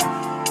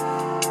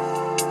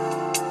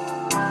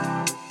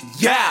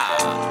Yeah.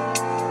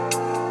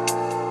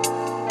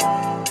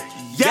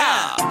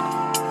 Yeah.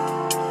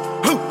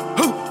 Hoo,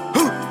 hoo,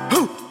 hoo,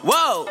 hoo.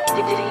 Whoa.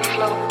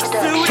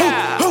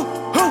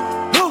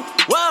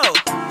 Whoa.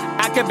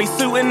 I could be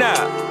suiting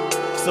up,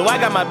 so I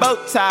got my bow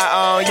tie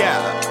on,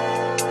 yeah.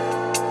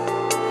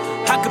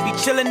 I could be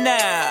chilling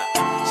now,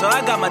 so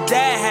I got my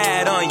dad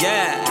hat on,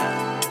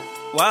 yeah.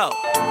 Whoa.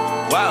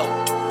 Whoa.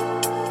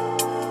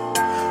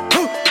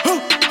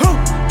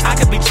 I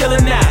could be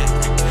chillin' out,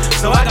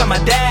 so I got my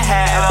dad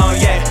hat on,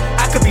 yeah.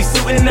 I could be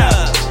suiting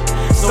up,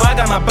 so I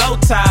got my bow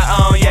tie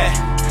on, yeah.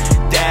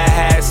 Dad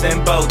hats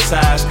and bow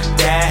ties,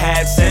 dad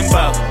hats and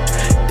bow,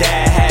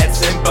 dad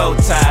hats and bow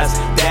ties,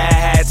 dad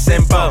hats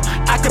and bow.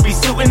 I could be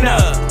suiting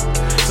up,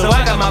 so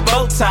I got my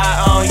bow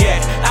tie on, yeah.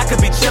 I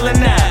could be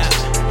chillin' out,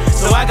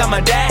 so I got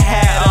my dad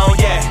hat on,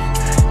 yeah.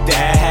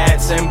 Dad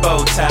hats and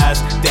bow ties,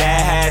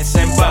 dad hats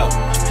and bow,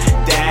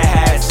 dad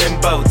hats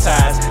and bow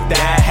ties,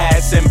 dad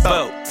hats and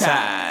bow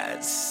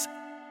ties.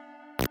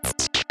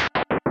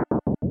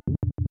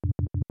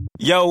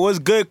 Yo, what's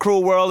good,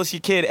 Cruel World? It's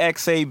your kid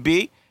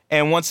XAB,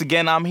 and once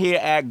again, I'm here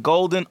at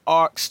Golden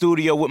Ark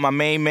Studio with my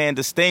main man,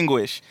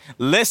 Distinguished.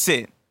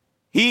 Listen,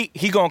 he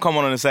gonna come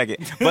on in a second,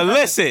 but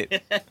listen,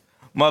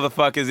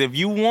 motherfuckers, if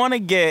you want to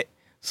get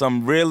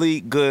some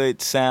really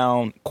good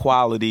sound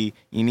quality,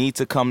 you need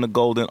to come to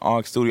Golden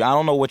Ark Studio. I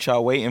don't know what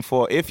y'all waiting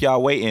for. If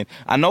y'all waiting,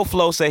 I know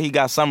Flo said he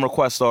got some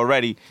requests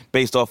already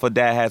based off of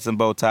dad hats and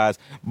bow ties,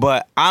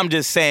 but I'm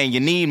just saying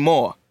you need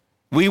more.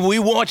 We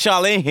want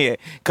y'all in here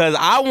because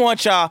I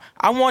want y'all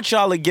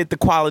to get the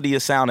quality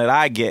of sound that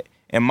I get.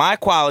 And my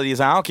quality is,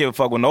 I don't give a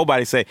fuck what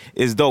nobody say,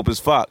 is dope as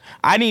fuck.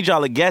 I need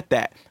y'all to get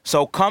that.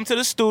 So come to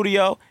the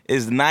studio.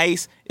 It's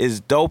nice. It's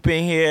dope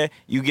in here.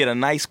 You get a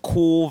nice,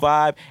 cool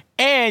vibe.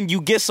 And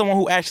you get someone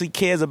who actually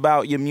cares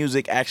about your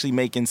music actually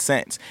making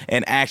sense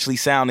and actually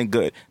sounding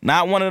good.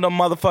 Not one of them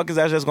motherfuckers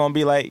that's just going to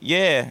be like,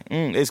 yeah,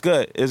 it's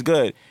good, it's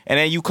good. And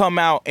then you come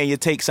out and your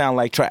take sound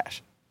like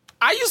trash.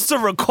 I used to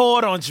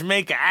record on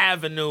Jamaica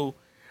Avenue.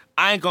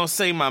 I ain't going to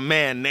say my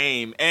man's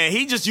name. And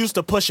he just used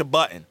to push a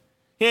button.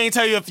 He ain't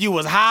tell you if you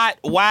was hot,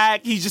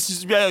 whack. He just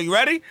used to be like, you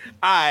ready?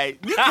 All right.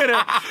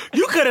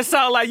 You could have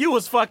sounded like you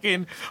was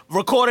fucking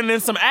recording in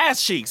some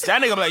ass cheeks.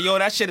 That nigga be like, yo,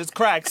 that shit is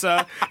crack,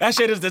 son. That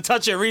shit is the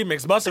Touch It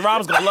remix. Busta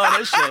Rhymes gonna love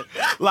this shit.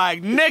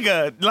 Like,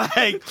 nigga,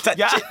 like, Touch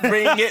it,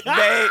 bring it,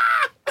 babe.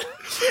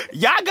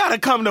 Y'all gotta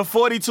come to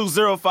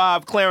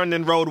 4205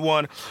 Clarendon Road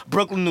 1,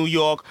 Brooklyn, New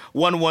York,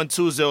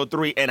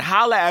 11203, and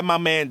holla at my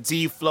man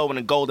D-Flow and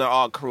the Golden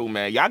Ark crew,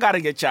 man. Y'all gotta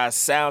get y'all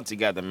sound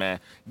together, man.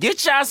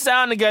 Get y'all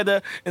sound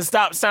together and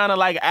stop sounding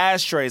like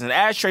ashtrays. And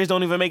ashtrays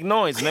don't even make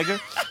noise,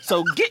 nigga.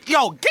 So get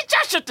y'all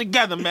shit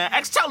together, man.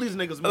 Tell these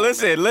niggas more,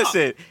 Listen.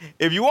 man.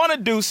 If you want to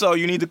do so,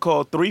 you need to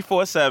call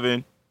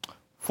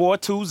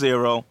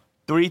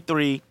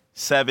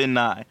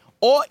 347-420-3379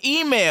 or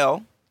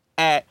email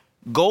at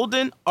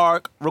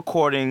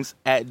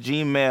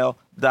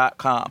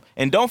goldenarkrecordings@gmail.com.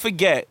 And don't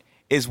forget,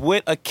 it's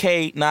with a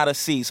K, not a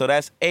C. So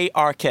that's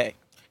ARK.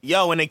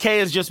 Yo, and the K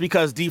is just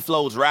because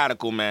D-Flow's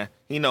radical, man.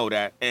 He know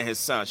that. And his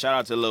son. Shout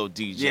out to Lil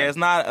DJ. Yeah, it's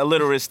not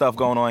illiterate stuff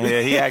going on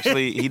here.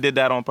 He did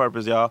that on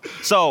purpose, y'all.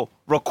 So,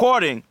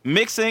 recording,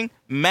 mixing,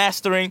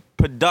 mastering,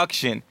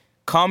 production.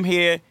 Come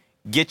here,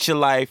 get your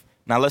life.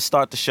 Now let's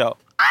start the show.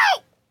 Ow!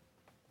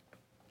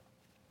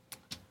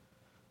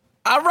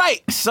 All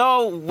right,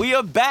 so we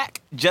are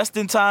back just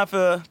in time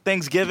for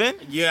Thanksgiving.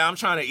 Yeah, I'm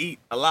trying to eat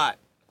a lot.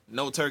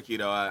 No turkey,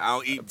 though. I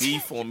don't eat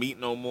beef or meat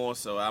no more,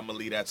 so I'm going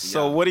to leave that to y'all.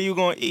 So what are you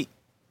going to eat?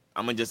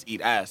 I'm going to just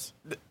eat ass.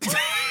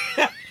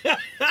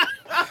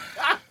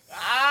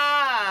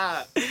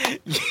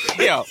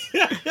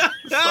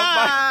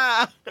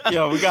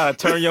 Yo, we got to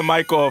turn your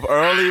mic off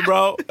early,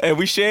 bro. And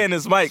we sharing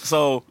this mic,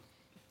 so.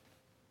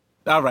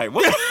 All right,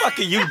 what the fuck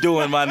are you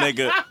doing, my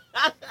nigga?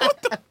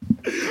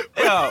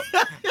 Yo,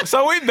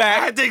 so we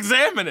back. I had to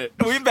examine it.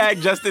 We back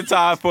just in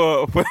time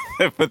for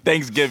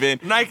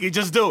Thanksgiving. Nike,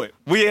 just do it.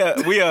 We a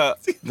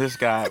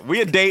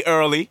day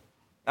early.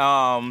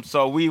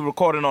 So we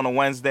recorded on a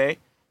Wednesday.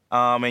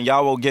 And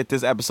y'all will get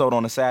this episode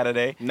on a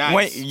Saturday.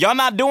 Nice. Y'all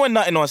not doing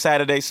nothing on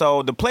Saturday,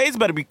 so the plays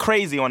better be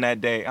crazy on that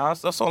day.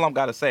 That's all I'm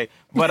gotta say.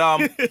 But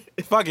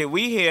fuck it,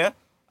 we here.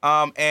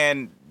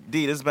 And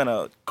D, this has been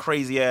a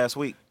crazy ass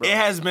week, bro. It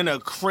has been a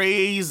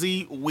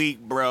crazy week,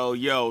 bro.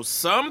 Yo,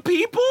 some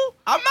people.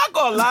 I'm not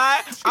gonna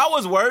lie. I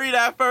was worried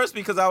at first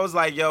because I was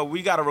like, yo,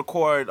 we gotta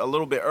record a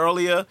little bit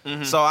earlier.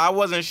 Mm-hmm. So I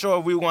wasn't sure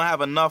if we were gonna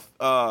have enough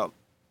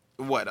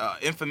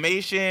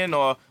information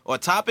or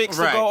topics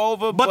to go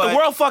over. But the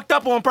world fucked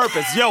up on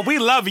purpose. Yo, we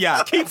love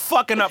y'all. Keep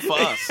fucking up for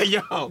us.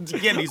 Yo,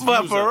 getting these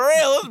but views for up.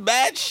 real, it's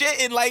bad shit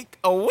in like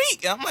a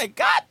week. I'm like,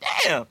 god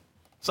damn.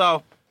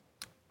 So,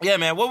 yeah,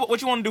 man,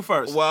 what you want to do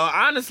first? Well,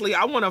 honestly,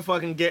 I want to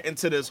fucking get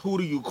into this who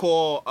do you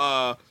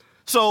call.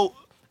 So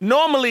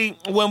normally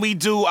when we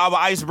do our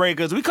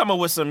icebreakers, we come up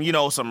with some,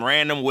 some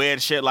random weird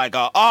shit like,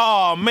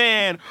 oh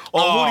man,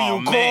 or who do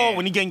you call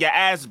when you getting your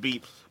ass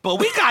beat. But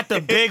we got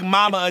the Big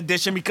Mama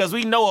edition because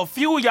we know a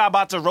few of y'all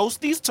about to roast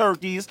these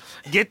turkeys,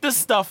 get the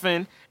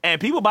stuffing, and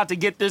people about to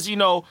get this,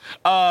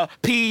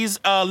 peas,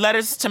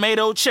 lettuce,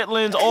 tomato,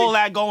 chitlins, all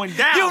that going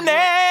down. You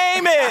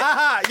name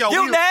it. Yo,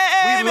 You we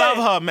name love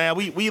it. her, man.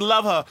 We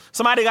love her.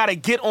 Somebody got to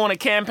get on a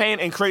campaign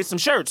and create some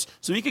shirts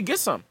so we could get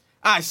some.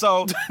 All right,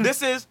 so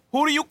this is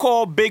Who Do You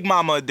Call Big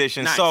Mama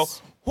edition. Nice. So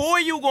who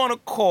are you going to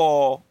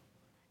call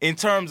in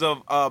terms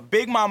of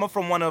Big Mama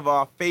from one of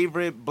our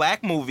favorite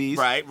black movies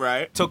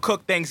Right. to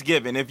cook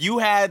Thanksgiving? If you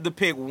had to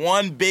pick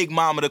one Big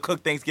Mama to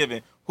cook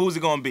Thanksgiving, who's it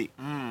going to be?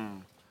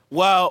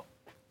 Well,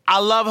 I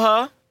love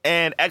her,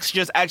 and X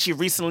just actually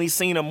recently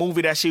seen a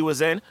movie that she was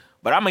in.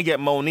 But I'm gonna get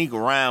Monique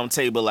Round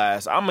Table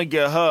ass. I'm gonna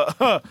get her.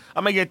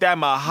 I'm gonna get that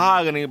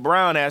mahogany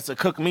brown ass to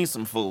cook me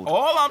some food.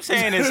 All I'm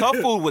saying is her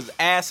food was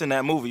ass in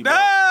that movie, bro.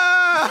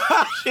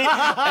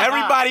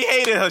 Everybody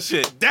hated her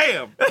shit.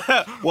 Damn.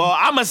 Well,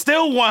 I'ma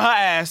still want her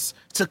ass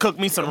to cook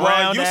me some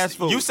round ass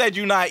food. You said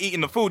you're not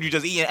eating the food, you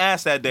just eating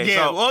ass that day.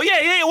 Yeah, So, well,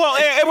 well,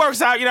 it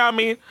works out, you know what I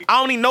mean? I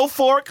don't need no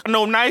fork,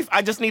 no knife.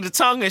 I just need a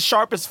tongue that's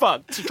sharp as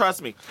fuck.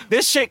 Trust me.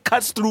 This shit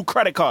cuts through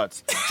credit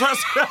cards.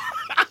 Trust me.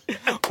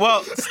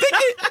 well,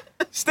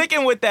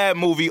 sticking with that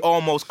movie,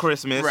 Almost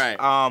Christmas. Right.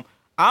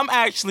 I'm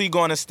actually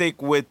going to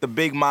stick with the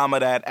Big Mama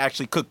that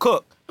actually could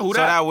cook. Who So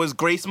that? that was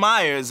Grace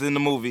Myers in the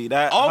movie.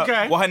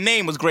 Okay. Her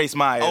name was Grace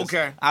Myers.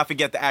 Okay. I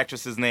forget the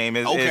actress's name.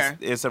 Okay.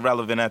 It's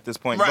irrelevant at this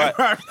point. Right.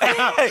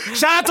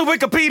 Shout out to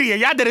Wikipedia.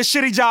 Y'all did a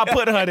shitty job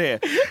putting her there.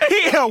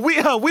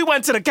 We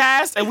went to the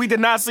cast and we did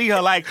not see her.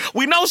 Like,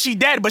 we know she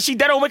dead, but she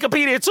dead on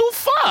Wikipedia too.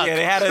 Fuck. Yeah,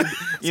 they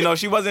had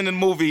she wasn't in the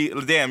movie.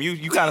 Damn,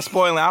 you kind of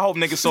spoiling. I hope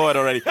niggas saw it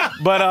already.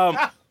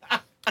 But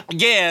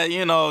yeah,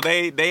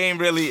 they ain't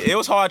really. It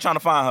was hard trying to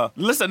find her.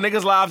 Listen,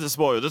 niggas' lives are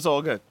spoiled. It's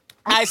all good.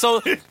 All right,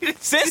 so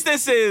since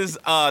this is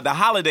the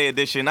holiday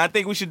edition, I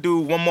think we should do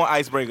one more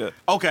icebreaker.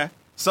 Okay.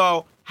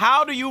 So,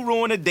 how do you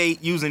ruin a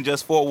date using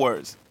just 4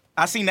 words?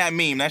 I seen that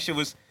meme. That shit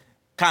was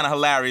kind of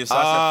hilarious. So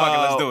I said, fuck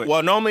it, let's do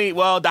it.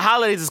 Well, the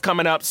holidays is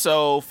coming up,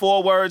 so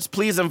 4 words.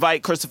 Please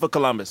invite Christopher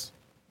Columbus.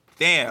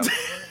 Damn.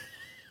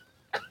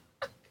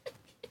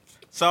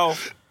 So,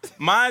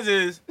 mine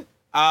is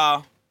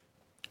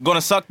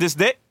gonna suck this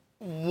dick.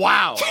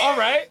 Wow. All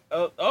right.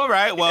 All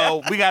right.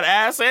 Well, we got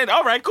ass in.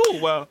 All right. Cool.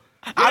 Well,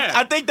 yeah.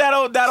 I think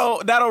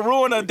that'll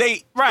ruin a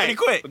date pretty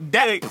quick.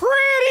 Pretty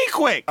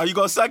quick. Are you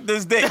gonna suck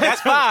this dick?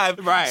 That's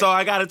 5. Right. So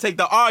I gotta take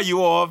the RU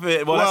off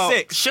it. Well, that's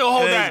 6. She'll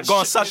hold And that.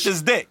 Gonna suck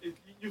this dick.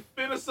 You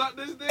finna suck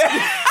this dick?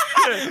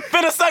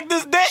 Finna suck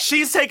this dick.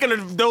 She's taking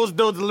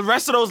the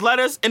rest of those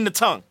letters in the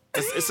tongue.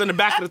 It's in the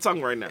back of the tongue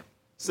right now.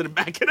 It's in the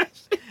back of that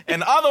shit.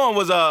 And the other one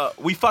was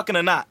we fucking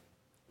or not.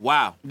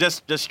 Wow.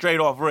 Just straight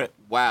off rip.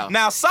 Wow.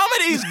 Now some of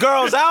these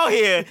girls out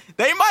here,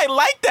 they might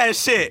like that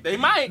shit. They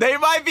might. They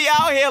might be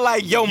out here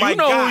like, yo, my You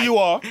know guy. who you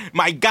are.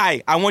 My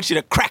guy, I want you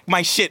to crack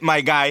my shit,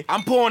 my guy.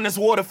 I'm pouring this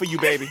water for you,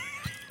 baby.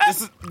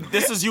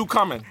 This is you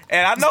coming.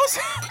 And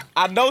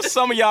I know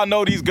some of y'all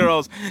know these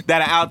girls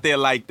that are out there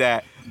like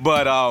that.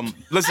 But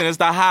listen, it's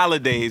the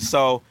holidays,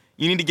 so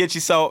you need to get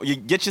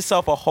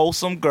yourself a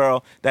wholesome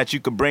girl that you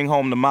could bring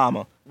home to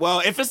mama.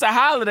 Well, if it's the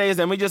holidays,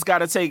 then we just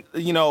gotta take,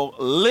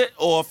 lit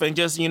off and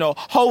just,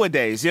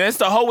 holidays. It's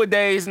the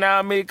holidays, now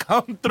I mean,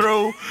 come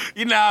through,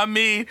 you know what I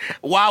mean?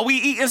 While we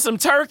eating some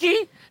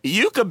turkey,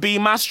 you could be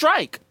my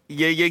strike.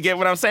 You get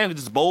what I'm saying?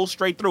 Just bowl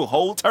straight through.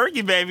 Whole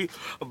turkey, baby.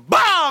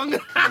 Bong!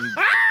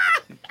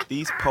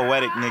 These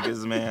poetic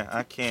niggas, man.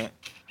 I can't.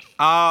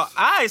 All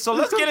right, so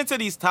let's get into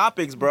these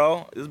topics,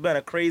 bro. It's been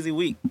a crazy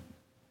week.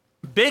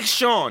 Big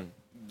Sean,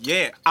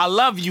 Yeah. I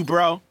love you,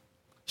 bro.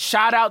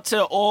 Shout out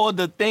to all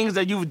the things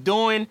that you were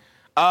doing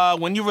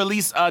when you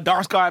released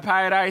Dark Sky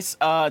Paradise.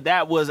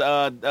 That was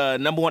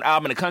 #1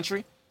 album in the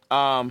country.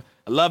 I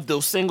love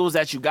those singles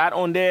that you got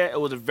on there. It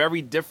was a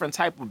very different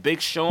type of Big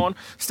Sean.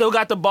 Still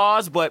got the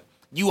bars, but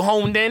you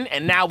honed in,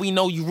 and now we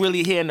know you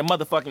really here in the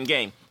motherfucking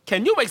game.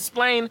 Can you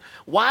explain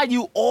why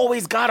you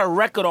always got a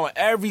record on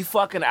every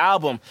fucking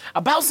album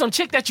about some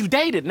chick that you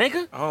dated,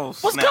 nigga? Oh,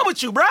 What's snap. good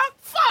with you, bro?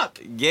 Fuck.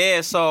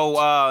 Yeah,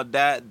 so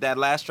that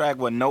last track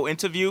with no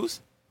interviews,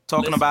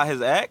 talking about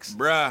his ex.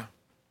 Bruh.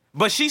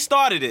 But she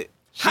started it.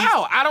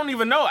 How? I don't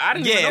even know. I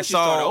didn't even know she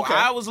started. Okay.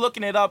 I was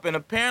looking it up, and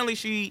apparently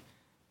she,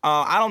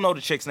 I don't know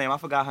the chick's name. I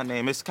forgot her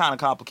name. It's kind of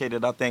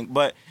complicated, I think.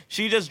 But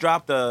she just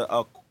dropped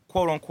a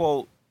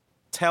quote-unquote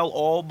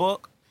tell-all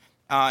book.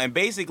 And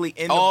basically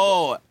in the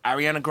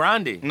Ariana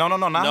Grande. No, not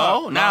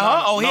her. Not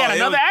her? Oh, he had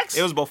another ex?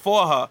 It was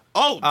before her.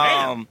 Oh,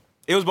 damn.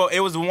 It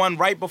was the one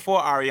right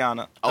before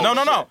Ariana.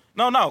 Oh,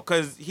 No,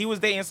 because he was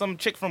dating some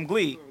chick from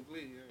Glee.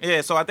 Yeah,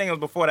 so I think it was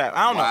before that.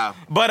 I don't Wow. know.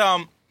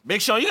 But Big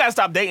Sean, you gotta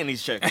stop dating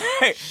these chicks.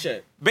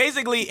 Shit.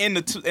 basically in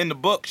the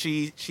book,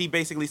 she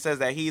basically says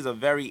that he's a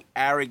very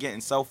arrogant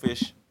and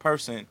selfish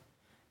person.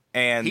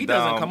 And He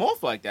doesn't come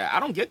off like that. I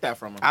don't get that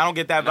from him. I don't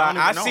get that And I vibe. don't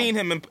even I've know seen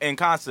him in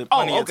concert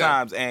plenty of okay.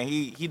 times, and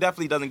he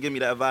definitely doesn't give me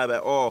that vibe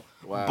at all.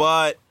 Wow.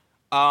 But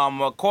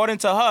according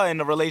to her, in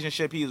the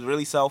relationship, he was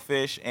really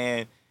selfish,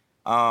 and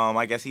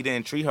I guess he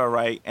didn't treat her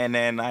right. And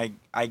then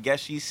I guess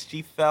she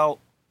felt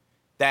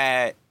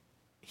that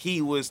he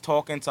was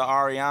talking to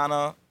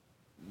Ariana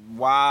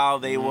while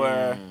they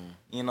were,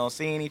 you know,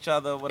 seeing each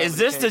other. Whatever Is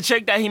this the case.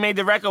 chick that he made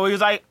the record where he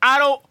was like, I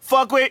don't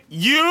fuck with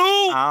you?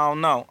 I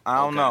don't know. I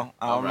don't Okay. know.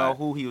 I don't know Alright.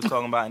 who he was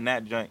talking about in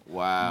that joint.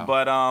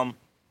 Wow.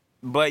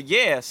 But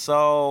yeah,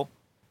 so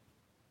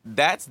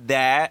that's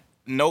that.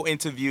 No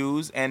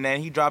interviews, and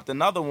then he dropped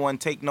another one,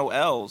 Take No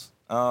L's,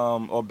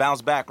 or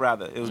Bounce Back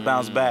rather. It was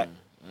Bounce Back.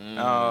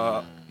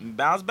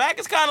 Bounce Back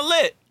is kind of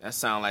lit. That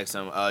sound like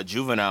some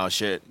juvenile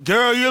shit.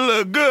 Girl, you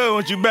look good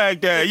when you back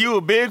there. You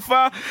a big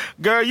fire?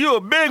 Girl, you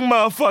a big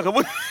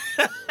motherfucker.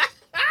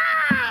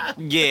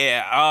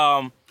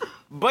 Yeah.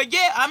 But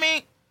yeah, I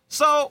mean,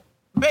 so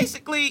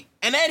basically,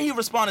 and then he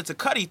responded to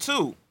Cudi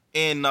too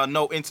in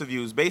no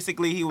interviews.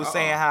 Basically, he was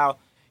saying how,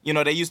 you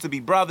know, they used to be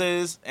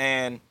brothers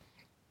and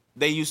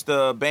they used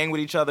to bang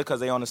with each other because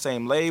they on the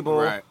same label.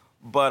 Right.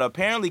 But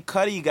apparently,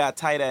 Cudi got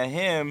tight at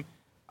him.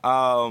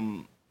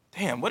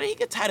 Damn, what did he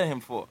get tight at him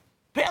for?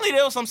 Apparently,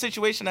 there was some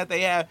situation that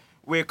they had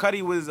where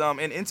Cudi was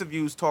in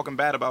interviews talking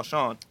bad about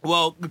Sean.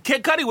 Well,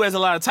 Kid Cudi wears a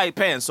lot of tight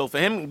pants, so for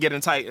him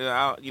getting tight,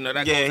 you know,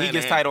 that goes Yeah, hand he in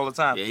gets hand. tight all the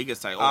time. Yeah, he gets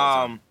tight all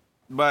the time.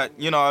 But,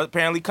 you know,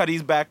 apparently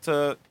Cudi's back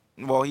to,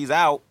 well, he's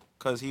out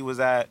because he was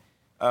at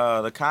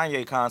the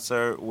Kanye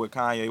concert with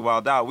Kanye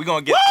Wild Out. We're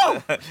going to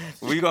get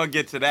we gonna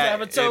get to that.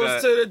 Have a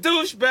toast to the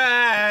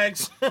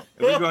douchebags.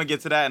 We're going to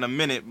get to that in a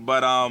minute.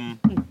 But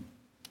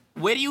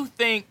where do you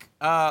think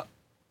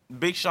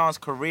Big Sean's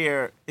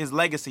career, his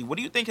legacy, what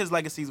do you think his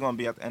legacy is going to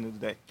be at the end of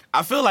the day?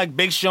 I feel like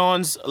Big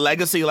Sean's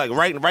legacy, like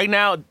right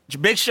now,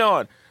 Big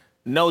Sean,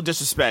 no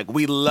disrespect,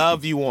 we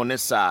love you on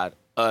this side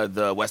of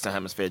the Western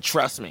Hemisphere,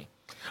 trust me.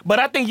 But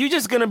I think you're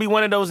just gonna be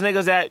one of those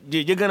niggas that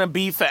you're gonna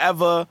be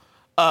forever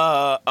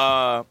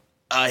a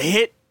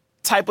hit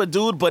type of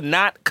dude, but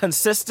not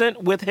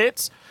consistent with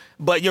hits.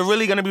 But you're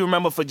really gonna be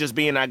remembered for just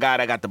being that guy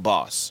that got the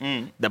boss.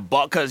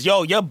 Cause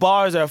your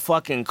bars are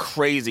fucking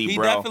crazy, He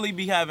bro. definitely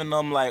be having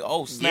them like,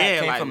 oh, snap,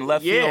 came like, from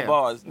left field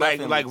bars. Like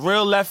Definitely.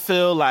 real left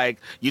field. Like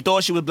you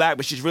thought she was black,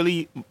 but she's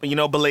really, you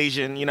know,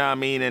 Malaysian. You know what I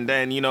mean? And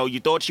then you know you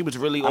thought she was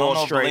really I don't all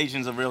know if straight.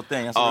 Malaysian's a real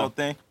thing. That's a real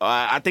thing.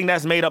 I think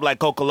that's made up like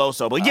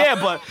Cocoloso. But yeah,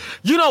 but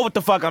you know what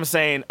the fuck I'm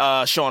saying,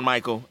 Shawn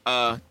Michael.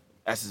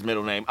 That's his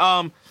middle name.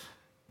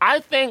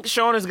 I think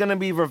Shawn is gonna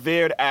be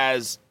revered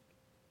as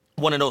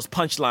one of those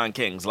punchline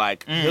kings.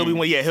 Like he'll be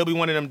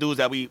one of them dudes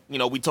that we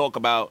talk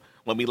about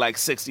when we like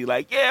 60.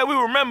 Like, yeah, we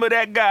remember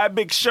that guy,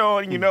 Big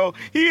Sean. You know,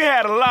 he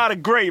had a lot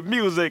of great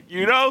music.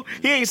 You know,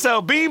 he ain't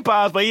sell bean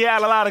pies, but he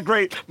had a lot of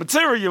great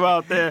material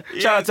out there.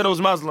 Shout out to those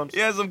Muslims. He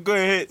had some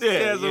good hits.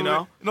 Yeah, you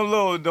know.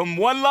 Them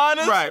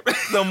one-liners. Right.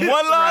 Them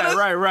one-liners.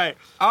 Right.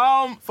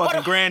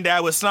 Fucking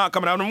granddad with snot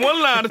coming out. Them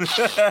one-liners.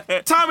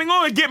 Tommy,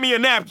 go and get me a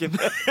napkin.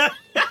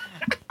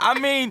 I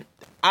mean,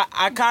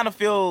 I kind of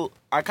feel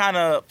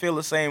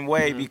the same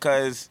way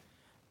because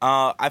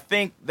I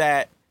think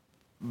that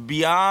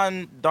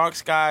beyond Dark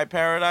Sky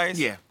Paradise,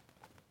 yeah.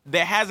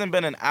 there hasn't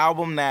been an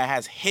album that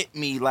has hit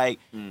me like,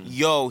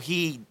 yo,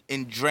 he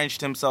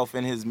drenched himself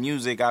in his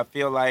music. I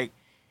feel like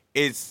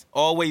it's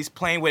always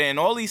playing with it. And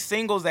all these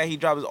singles that he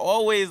drops is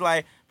always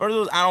like, first it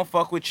was I Don't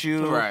Fuck With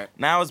You. Right.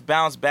 Now it's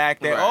Bounce Back.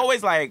 They're Right.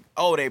 always like,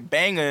 oh, they're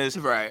bangers.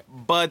 Right.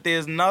 But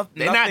there's nothing.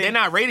 They're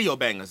not radio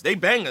bangers. They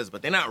bangers,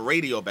 but they're not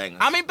radio bangers.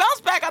 I mean, Bounce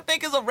Back, I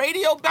think, is a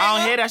radio banger. I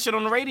don't hear that shit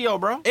on the radio,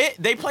 bro.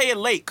 They play it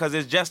late because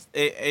it's just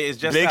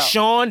Big out.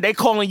 Sean, they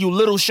calling you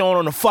Little Sean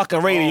on the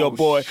fucking radio, Oh,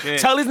 boy. shit.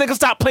 Tell these niggas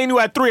stop playing you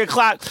at 3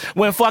 o'clock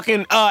when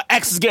fucking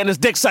X is getting his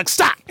dick sucked.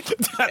 Stop.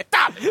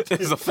 Stop.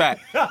 It's a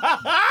fact.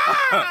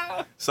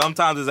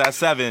 Sometimes it's at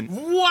 7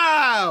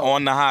 Wow.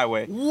 on the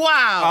highway.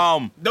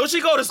 Wow. Don't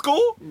she go to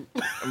school?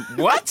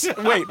 What?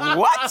 Wait,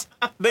 what?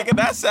 Nigga,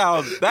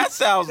 that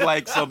sounds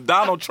like some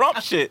Donald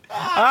Trump shit.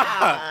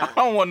 I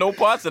don't want no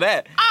parts of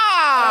that.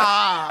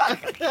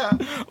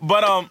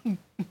 But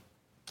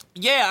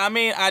yeah, I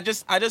mean, I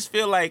just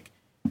feel like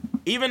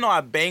even though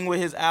I bang with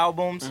his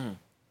albums,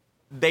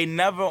 they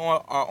never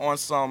are on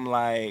some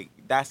like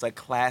that's a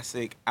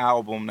classic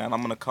album that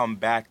I'm gonna come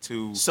back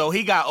to. So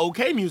he got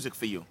okay music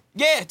for you.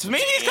 Yeah, to me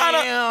he's kind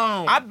of.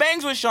 Damn. I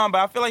bangs with Sean, but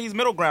I feel like he's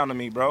middle ground to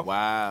me, bro.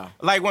 Wow.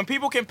 Like when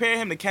people compare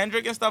him to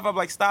Kendrick and stuff, I'm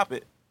like, stop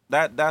it.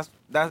 That's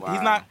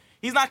Wow.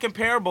 he's not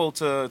comparable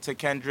to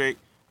Kendrick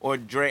or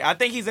Drake. I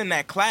think he's in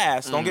that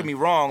class. Don't get me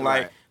wrong.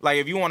 Right. Like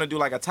if you want to do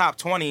like a top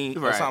 20 or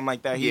Right. something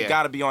like that, he's Yeah.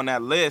 got to be on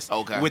that list.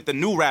 Okay. With the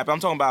new rap,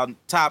 I'm talking about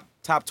top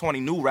 20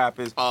 new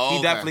rappers. Oh, He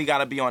okay. definitely got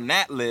to be on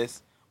that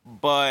list.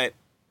 But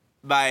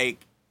like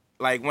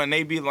when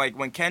they be like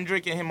when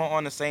Kendrick and him are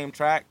on the same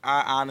track,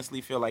 I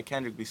honestly feel like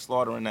Kendrick be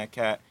slaughtering that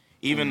cat.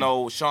 Even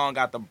though Sean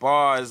got the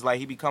bars, like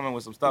he be coming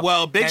with some stuff.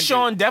 Well, Big Kendrick-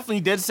 Sean definitely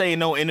did say in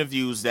no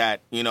interviews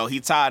that, you know, he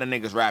tired of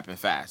niggas rapping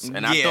fast.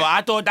 And Yeah.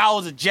 I thought that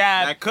was a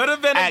jab. That could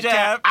have been a at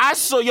jab. I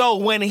saw,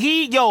 when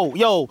he,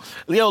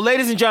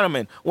 ladies and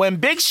gentlemen, when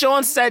Big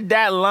Sean said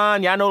that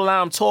line, y'all know the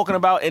line I'm talking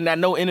about in that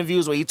no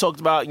interviews where he talked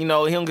about, you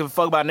know, he don't give a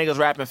fuck about niggas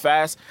rapping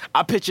fast.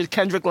 I pictured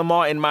Kendrick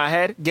Lamar in my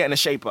head getting a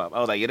shape up. I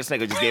was like, yeah, this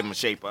nigga just gave him a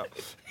shape up.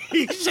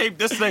 He shaped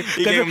this thing.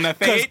 He gave him that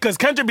fade? Because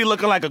Kendrick be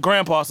looking like a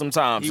grandpa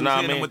sometimes. He you was know what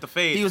I hitting mean? him with the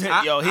fade. He was hit, he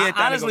hit that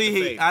honestly, nigga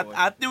with the fade,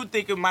 I do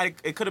think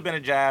it could have been a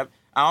jab.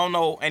 I don't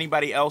know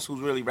anybody else who's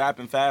really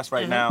rapping fast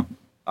right now.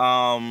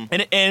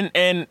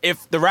 And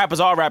if the rappers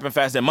are rapping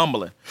fast, they're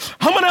mumbling.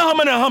 Humming.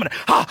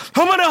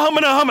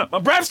 My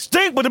breath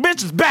stink, but the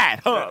bitch is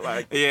bad.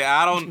 Like,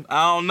 yeah, I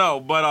don't know,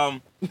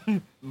 but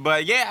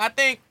but yeah, I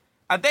think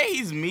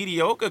he's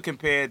mediocre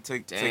compared to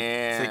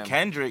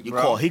Kendrick.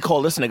 Bro. He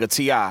called this nigga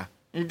T.I.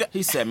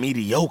 He said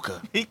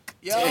mediocre.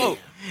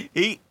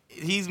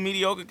 He's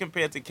mediocre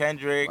compared to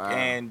Kendrick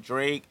and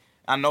Drake.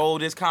 I know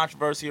there's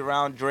controversy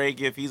around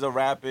Drake. If he's a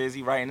rapper, is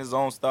he writing his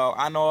own stuff?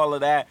 I know all of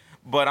that,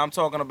 but I'm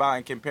talking about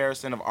in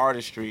comparison of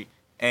artistry.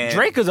 And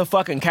Drake is a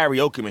fucking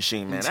karaoke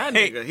machine, man. That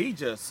nigga, he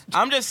just...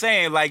 I'm just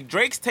saying, like,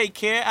 Drake's Take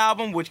Care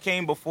album, which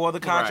came before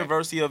the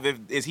controversy of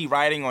is he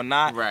writing or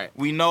not. Right.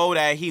 We know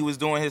that he was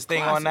doing his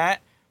thing on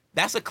that.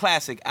 That's a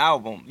classic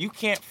album. You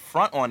can't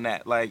front on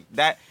that. Like,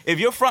 that. If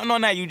you're fronting on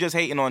that, you just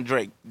hating on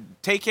Drake.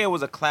 Take Care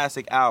was a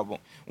classic album.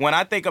 When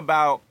I think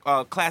about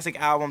classic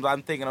albums,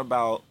 I'm thinking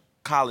about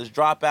College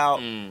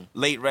Dropout,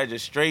 Late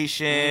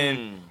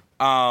Registration,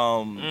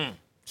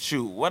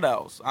 shoot, what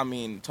else? I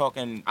mean,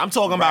 I'm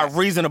talking about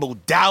Reasonable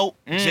Doubt,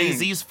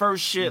 Jay-Z's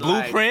first shit.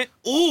 Blueprint.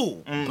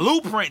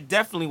 Blueprint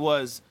definitely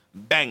was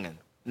banging.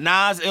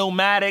 Nas,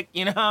 Illmatic,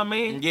 you know what I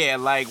mean? Yeah,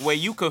 like where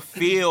you could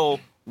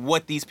feel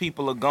what these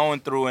people are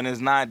going through, and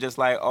it's not just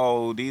like,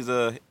 oh, these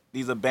are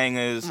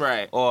bangers,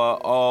 right? Or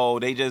oh,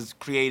 they just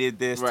created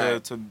this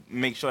to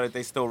make sure that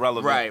they still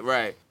relevant,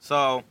 right.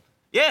 So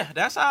yeah,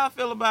 that's how I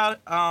feel about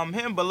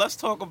him. But let's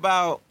talk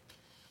about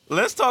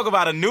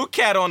a new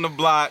cat on the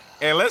block,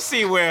 and let's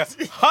see where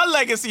her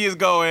legacy is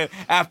going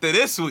after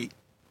this week.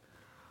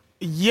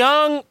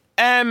 Young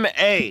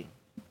M.A.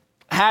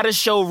 had a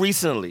show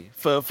recently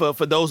for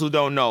those who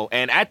don't know,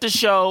 and at the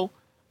show,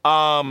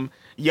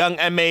 Young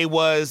M.A.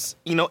 was,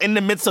 in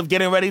the midst of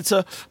getting ready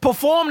to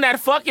perform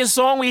that fucking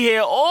song we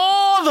hear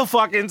all the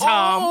fucking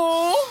time.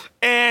 Oh.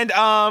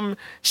 And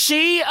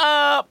she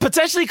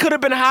potentially could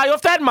have been high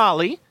off that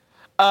Molly.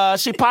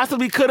 She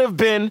possibly could have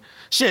been,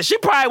 she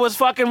probably was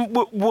fucking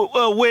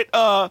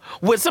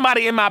with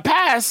somebody in my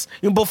past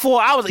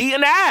before I was eating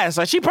the ass.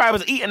 Like, she probably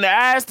was eating the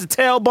ass, the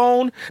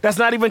tailbone that's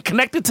not even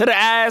connected to the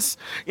ass.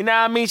 You know what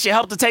I mean? She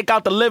helped to take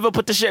out the liver,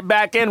 put the shit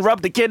back in,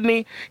 rub the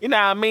kidney. You know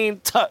what I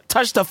mean?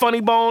 Touched the funny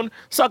bone,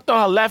 sucked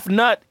on her left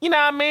nut. You know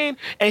what I mean?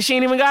 And she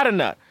ain't even got a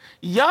nut.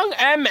 Young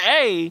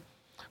M.A.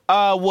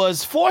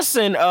 Was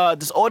forcing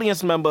this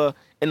audience member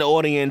in the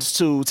audience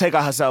to take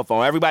out her cell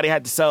phone. Everybody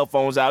had the cell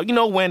phones out. You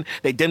know when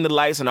they dim the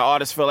lights and the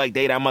artists feel like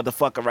they that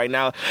motherfucker right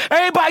now.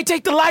 Everybody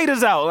take the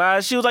lighters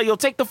out. She was like, yo,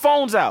 take the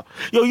phones out.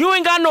 Yo, you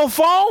ain't got no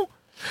phone?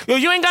 Yo,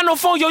 you ain't got no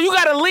phone. Yo, you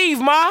gotta leave,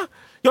 ma.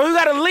 Yo, you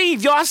gotta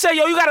leave. Yo, I said,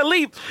 yo, you gotta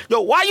leave.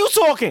 Yo, why you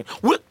talking?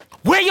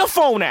 Where your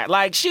phone at?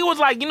 Like, she was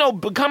like,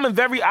 becoming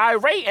very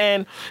irate.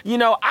 And,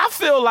 I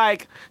feel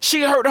like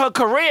she hurt her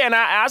career. And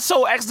I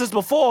so asked this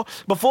before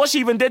she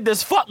even did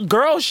this fuck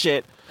girl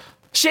shit.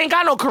 She ain't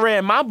got no career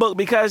in my book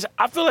because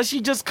I feel like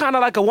she just kind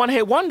of like a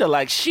one-hit wonder.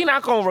 Like, she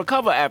not going to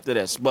recover after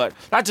this. But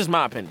that's just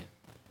my opinion.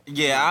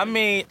 Yeah, I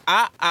mean,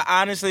 I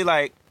honestly,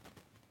 like,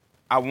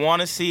 I want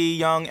to see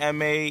Young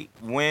M.A.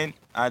 win.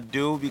 I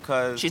do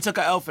because... She took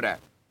an L for that.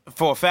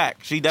 For a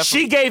fact. She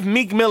definitely... She gave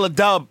Meek Mill a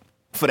dub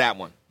for that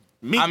one.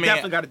 Meek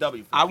definitely got a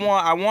W for that.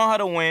 I want her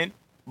to win,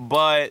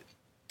 but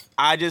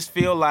I just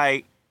feel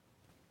like...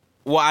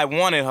 Well, I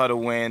wanted her to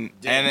win.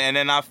 And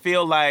then I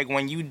feel like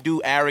when you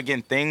do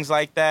arrogant things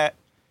like that,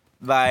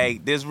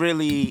 like, there's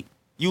really,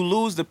 you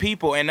lose the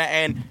people,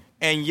 and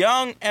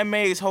Young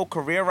M.A.'s whole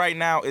career right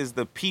now is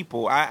the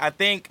people. I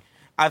think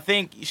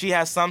she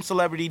has some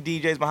celebrity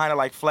DJs behind her,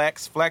 like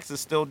Flex. Flex is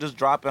still just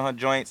dropping her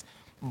joints,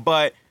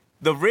 but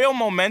the real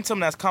momentum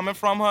that's coming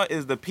from her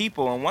is the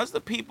people. And once the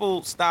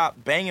people stop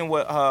banging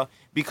with her,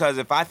 because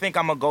if I think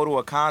I'm gonna go to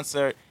a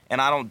concert and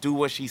I don't do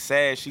what she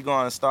says, she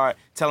gonna start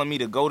telling me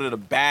to go to the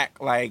back,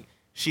 like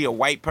she a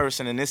white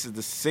person and this is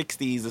the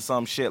 60s or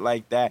some shit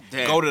like that.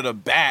 Damn. Go to the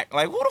back.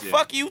 Like, who the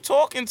fuck are you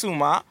talking to,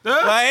 ma?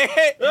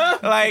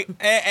 like,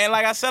 and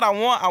like I said, I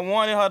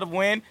wanted her to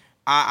win.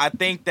 I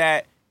think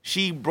that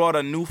she brought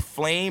a new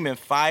flame and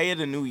fire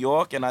to New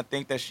York, and I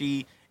think that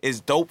she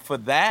is dope for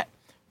that.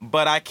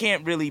 But I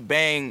can't really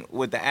bang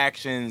with the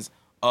actions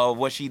of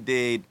what she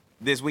did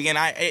this weekend.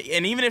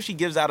 And even if she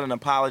gives out an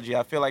apology,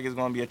 I feel like it's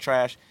going to be a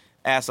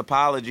trash-ass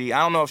apology. I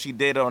don't know if she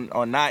did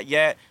or not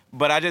yet,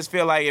 but I just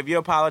feel like if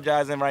you're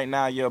apologizing right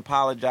now, you're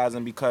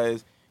apologizing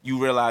because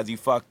you realize you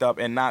fucked up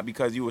and not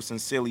because you were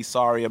sincerely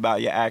sorry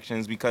about your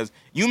actions, because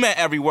you meant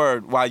every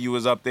word while you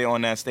was up there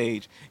on that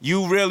stage.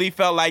 You really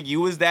felt like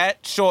you was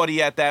that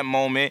shorty at that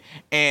moment,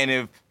 and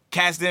if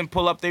cats didn't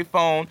pull up their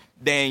phone,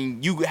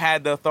 then you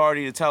had the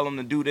authority to tell them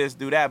to do this,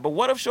 do that. But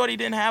what if shorty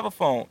didn't have a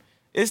phone?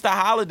 It's the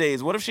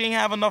holidays. What if she didn't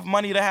have enough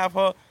money to have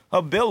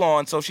her bill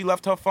on, so she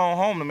left her phone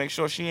home to make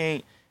sure she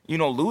ain't,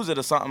 lose it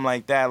or something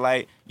like that?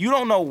 Like, you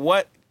don't know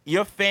what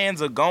your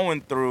fans are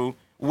going through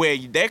where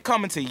they're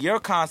coming to your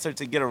concert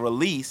to get a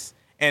release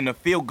and to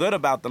feel good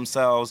about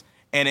themselves,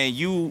 and then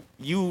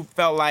you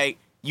felt like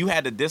you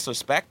had to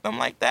disrespect them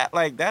like that.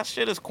 Like, that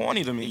shit is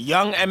corny to me.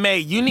 Young M.A.,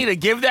 you need to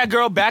give that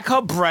girl back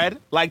her bread,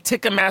 like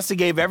Ticketmaster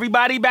gave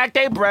everybody back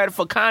their bread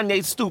for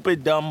Kanye's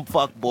stupid, dumb,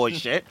 fuck boy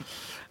shit.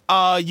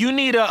 You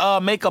need to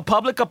make a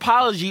public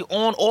apology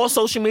on all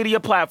social media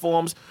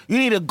platforms. You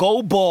need to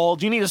go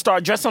bald. You need to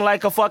start dressing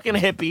like a fucking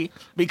hippie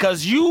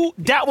because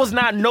that was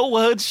not no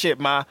hood shit,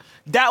 ma.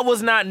 That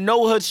was not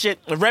no hood shit.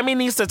 Remy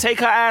needs to take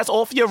her ass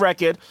off your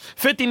record.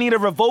 50 need to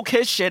revoke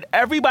his shit.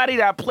 Everybody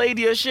that played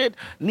your shit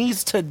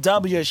needs to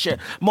dub your shit.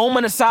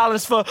 Moment of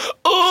silence for,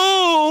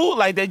 ooh,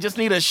 like they just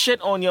need to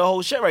shit on your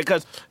whole shit, right?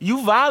 Because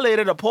you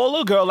violated a poor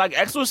little girl, like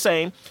X was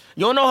saying.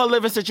 You don't know her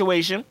living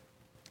situation.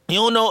 You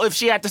don't know if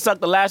she had to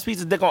suck the last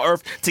piece of dick on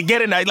earth to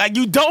get in there. Like,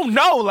 you don't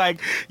know. Like,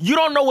 you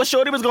don't know what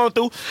Shorty was going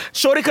through.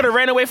 Shorty could have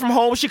ran away from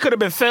home. She could have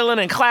been failing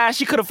in class.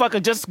 She could have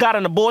fucking just got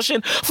an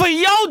abortion for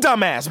your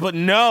dumbass. But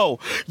no.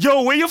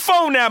 Yo, where your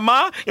phone at,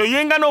 ma? Yo, you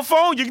ain't got no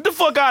phone? You get the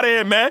fuck out of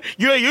here, man.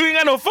 You ain't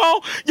got no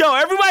phone? Yo,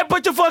 everybody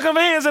put your fucking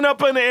hands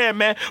up in the air,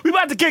 man. We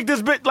about to kick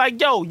this bitch.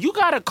 Like, yo, you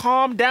got to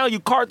calm down, you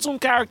cartoon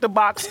character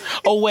box,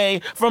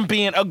 away from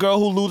being a girl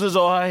who loses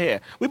all her hair.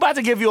 We about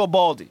to give you a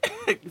baldy.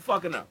 You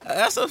fucking up.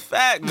 That's a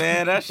fact, man.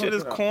 That shit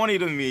is corny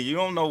to me. You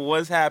don't know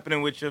what's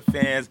happening with your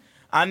fans.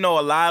 I know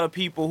a lot of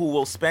people who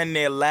will spend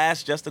their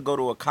last just to go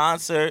to a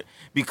concert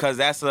because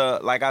that's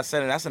like I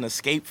said, that's an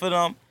escape for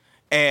them.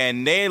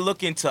 And they're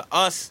looking to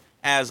us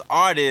as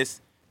artists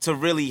to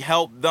really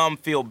help them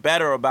feel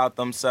better about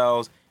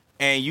themselves.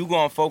 And you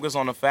gonna focus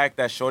on the fact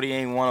that Shorty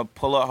ain't want to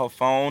pull up her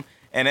phone.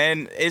 And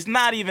then it's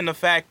not even the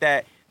fact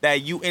that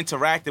you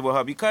interacted with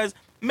her, because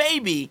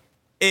maybe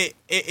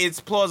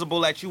it's plausible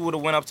that you would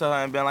have went up to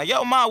her and been like,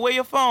 yo, ma, where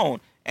your phone?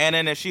 And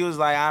then if she was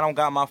like, I don't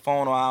got my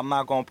phone, or I'm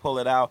not going to pull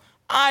it out,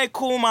 all right,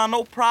 cool, ma,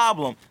 no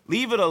problem.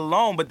 Leave it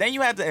alone. But then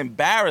you have to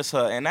embarrass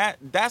her, and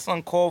that's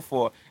uncalled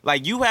for.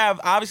 Like,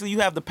 obviously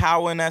you have the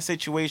power in that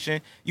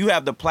situation. You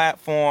have the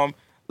platform.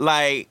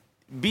 Like,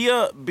 be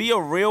a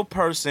real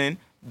person.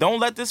 Don't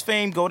let this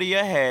fame go to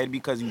your head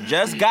because you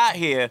just got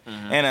here.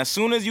 Mm-hmm. And as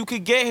soon as you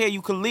could get here,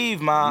 you could leave,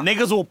 ma.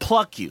 Niggas will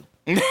pluck you.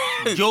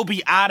 You'll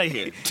be out of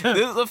here.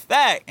 This is a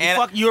fact.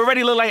 And you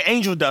already look like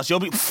angel dust. You'll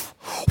be.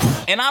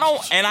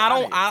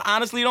 I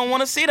honestly don't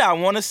want to see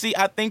that.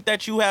 I think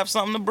that you have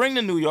something to bring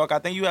to New York. I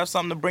think you have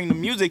something to bring to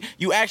music.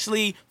 You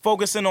actually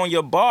focusing on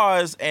your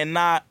bars and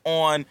not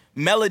on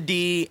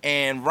melody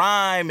and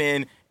rhyme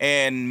and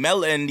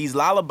these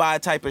lullaby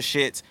type of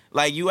shits.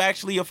 Like, you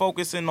actually are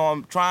focusing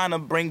on trying to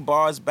bring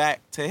bars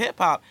back to hip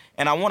hop.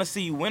 And I want to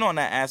see you win on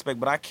that aspect,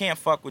 but I can't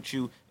fuck with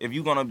you if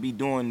you're gonna be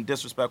doing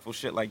disrespectful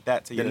shit like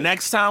that to you. The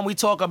next time we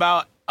talk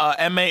about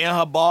MA and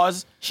her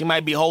bars, she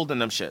might be holding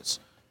them shits.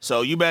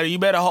 So you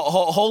better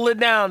hold it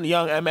down,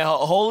 young MA.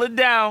 Hold it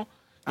down.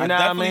 You know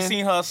definitely what I mean?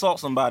 seen her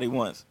assault somebody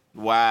once.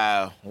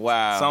 Wow.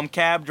 Some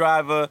cab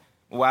driver,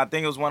 well, I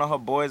think it was one of her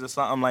boys or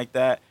something like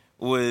that,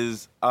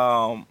 was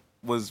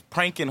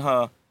pranking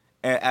her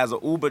as an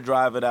Uber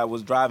driver that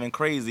was driving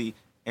crazy,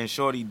 and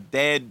Shorty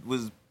dad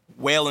was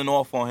wailing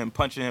off on him,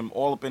 punching him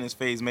all up in his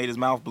face, made his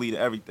mouth bleed,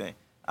 everything.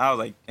 I was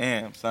like,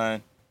 damn,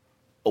 son.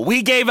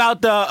 We gave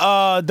out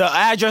the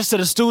address to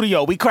the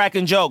studio. We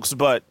cracking jokes,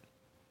 but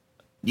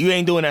you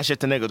ain't doing that shit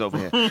to niggas over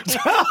here.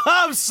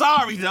 I'm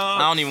sorry,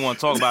 dog. I don't even want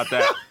to talk about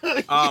that.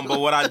 But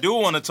what I do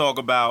want to talk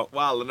about,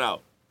 wildin'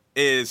 out,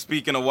 is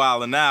speaking of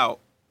wildin' out.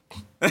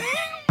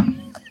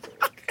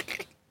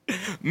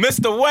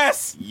 Mr.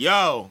 West.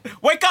 Yo.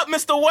 Wake up,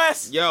 Mr.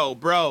 West. Yo,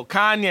 bro.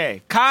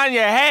 Kanye,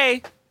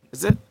 hey.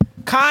 Is it?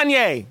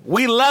 Kanye,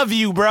 we love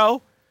you,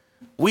 bro.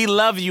 We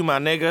love you, my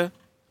nigga.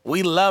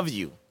 We love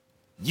you.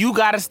 You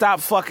gotta stop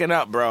fucking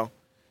up, bro.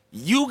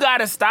 You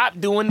gotta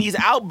stop doing these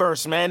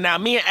outbursts, man. Now,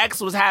 me and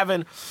X was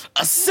having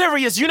a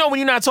serious, you know when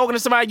you're not talking to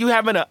somebody, you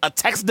having a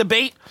text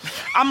debate?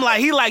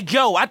 He like,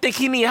 yo, I think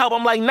he need help.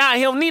 I'm like, nah,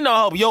 he don't need no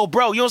help. Yo,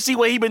 bro, you don't see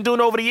what he been doing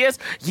over the years?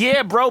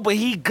 Yeah, bro, but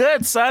he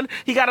good, son.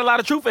 He got a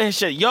lot of truth in his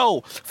shit. Yo,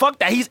 fuck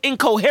that. He's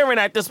incoherent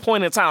at this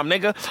point in time,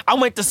 nigga. I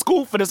went to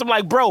school for this. I'm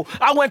like, bro,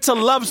 I went to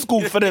love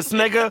school for this,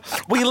 nigga.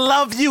 We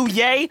love you,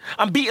 yay.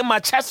 I'm beating my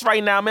chest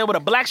right now, man, with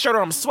a black shirt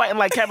on. I'm sweating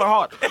like Kevin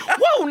Hart.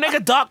 Whoa,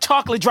 nigga, dark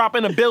chocolate drop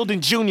in the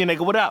building, Junior,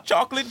 nigga. What up?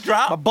 Chocolate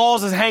drop? My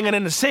balls is hanging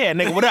in the sand,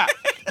 nigga. What up?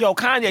 Yo,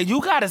 Kanye,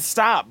 you gotta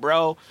stop,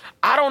 bro.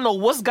 I don't know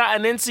what's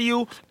gotten into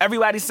you.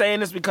 Everybody's saying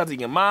this because of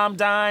your mom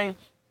dying.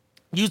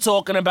 You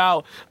talking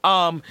about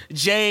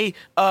Jay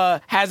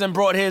hasn't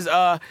brought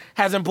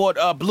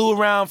Blue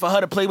around for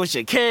her to play with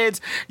your kids.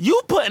 You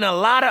putting a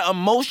lot of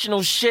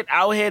emotional shit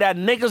out here that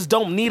niggas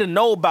don't need to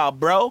know about,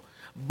 bro.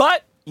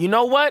 But you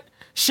know what?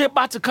 Shit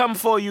about to come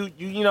for you.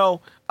 You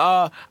know.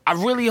 I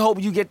really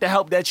hope you get the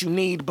help that you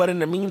need, but in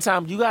the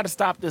meantime, you got to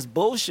stop this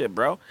bullshit,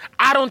 bro.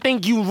 I don't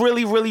think you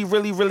really, really,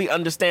 really, really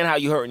understand how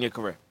you hurting your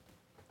career.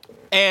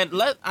 And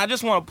I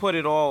just want to put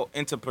it all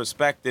into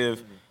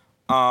perspective,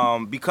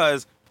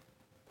 because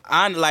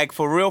I'm like,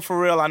 for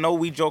real, I know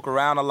we joke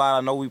around a lot,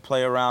 I know we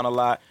play around a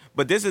lot,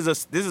 but this is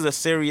a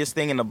serious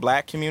thing in the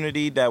black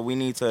community that we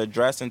need to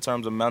address in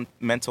terms of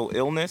mental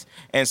illness.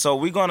 And so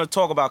we're going to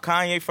talk about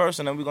Kanye first,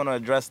 and then we're going to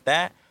address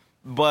that.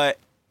 But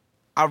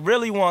I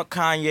really want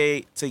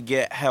Kanye to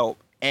get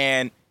help.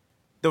 And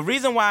the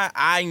reason why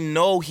I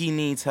know he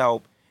needs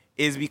help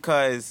is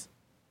because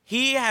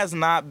he has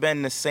not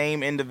been the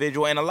same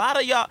individual. And a lot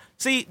of y'all,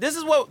 see, this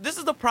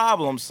is the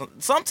problem.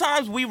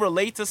 Sometimes we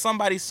relate to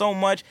somebody so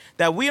much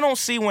that we don't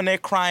see when they're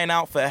crying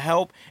out for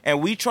help,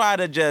 and we try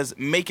to just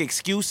make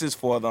excuses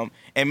for them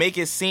and make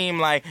it seem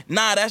like,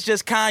 nah, that's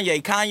just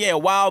Kanye. Kanye, a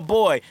wild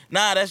boy.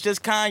 Nah, that's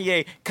just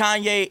Kanye.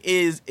 Kanye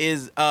is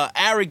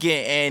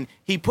arrogant and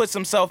he puts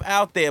himself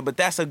out there, but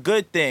that's a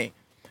good thing.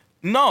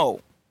 No,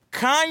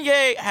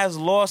 Kanye has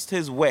lost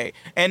his way.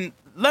 And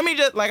let me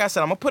just, like I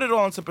said, I'm going to put it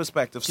all into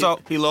perspective. So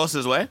He lost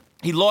his way?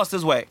 he lost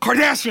his way.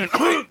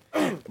 Kardashian!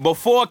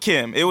 Before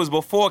Kim. It was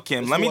before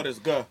Kim. Let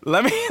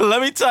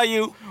me tell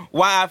you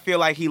why I feel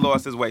like he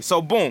lost his way.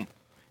 So, boom.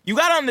 You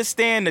got to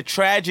understand the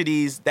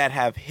tragedies that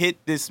have hit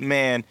this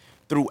man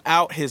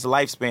throughout his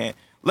lifespan.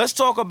 Let's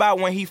talk about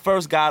when he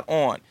first got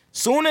on.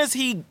 Soon as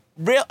he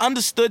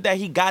understood that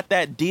he got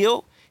that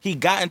deal, he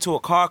got into a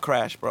car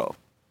crash, bro.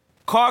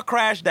 Car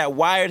crash that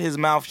wired his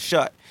mouth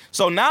shut.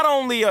 So not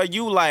only are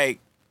you like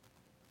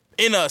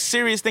in a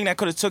serious thing that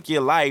could have took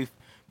your life,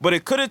 but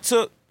it could have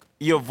took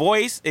your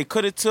voice, it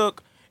could have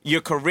took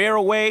your career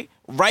away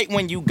right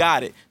when you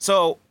got it.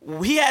 So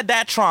he had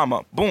that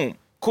trauma. Boom.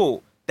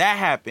 Cool. That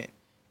happened.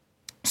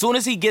 Soon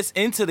as he gets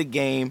into the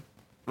game,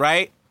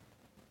 right?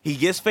 He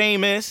gets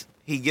famous.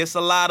 He gets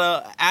a lot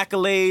of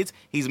accolades.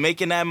 He's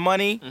making that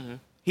money. Mm-hmm.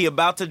 He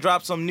about to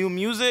drop some new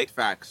music.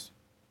 Facts.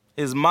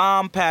 His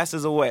mom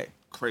passes away.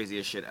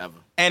 Craziest shit ever.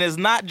 And it's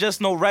not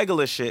just no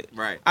regular shit.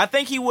 Right. I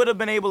think he would have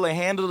been able to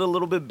handle it a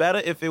little bit better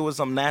if it was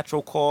some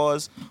natural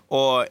cause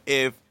or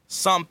if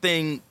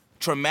something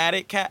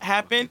traumatic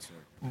happened.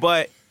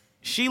 But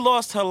she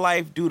lost her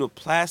life due to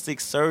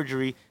plastic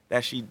surgery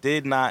that she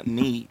did not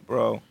need,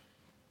 bro.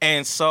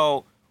 And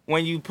so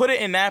when you put it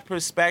in that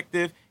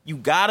perspective, you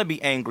gotta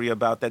be angry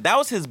about that. That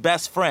was his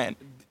best friend.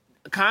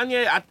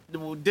 Kanye,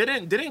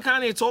 didn't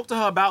Kanye talk to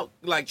her about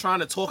like trying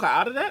to talk her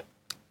out of that?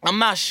 I'm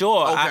not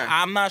sure. Okay.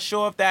 I'm not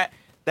sure if that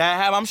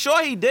happened. I'm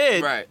sure he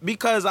did. Right.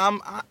 Because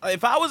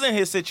if I was in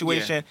his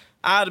situation,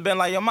 I'd have been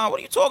like, yo, Mom, what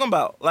are you talking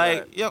about? Like,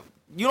 Right. yo,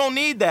 you don't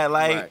need that.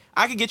 Like, Right.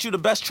 I could get you the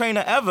best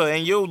trainer ever,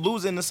 and you'll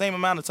lose in the same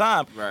amount of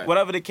time. Right.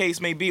 Whatever the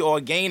case may be,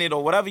 or gain it,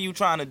 or whatever you're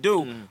trying to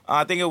do.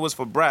 I think it was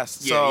for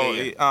breast.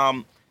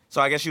 Yeah. So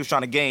I guess she was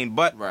trying to gain.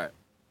 But Right.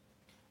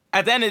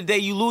 at the end of the day,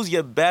 you lose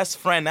your best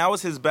friend. That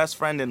was his best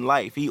friend in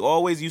life. He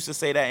always used to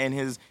say that in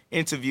his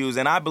interviews,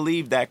 and I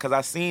believe that because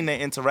I seen the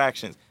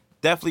interactions.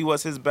 Definitely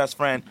was his best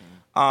friend.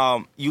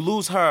 You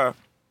lose her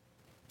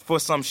for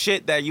some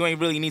shit that you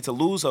ain't really need to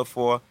lose her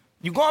for.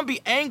 You're going to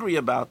be angry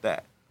about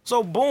that.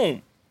 So,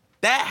 boom,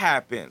 that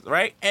happens,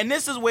 right? And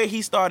this is where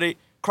he started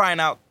crying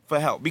out for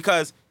help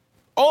because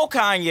old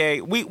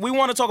Kanye, we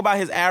want to talk about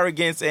his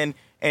arrogance and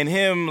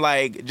him,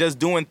 like, just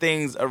doing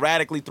things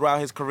erratically throughout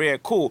his career.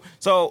 Cool.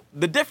 So,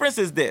 the difference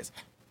is this.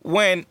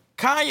 When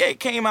Kanye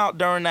came out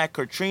during that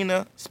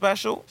Katrina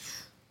special,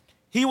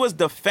 he was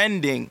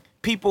defending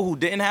people who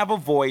didn't have a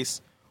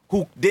voice,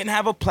 who didn't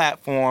have a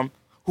platform,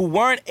 who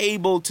weren't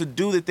able to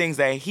do the things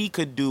that he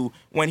could do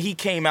when he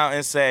came out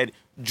and said,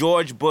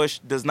 George Bush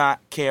does not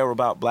care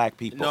about black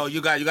people. No,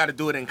 you got to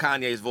do it in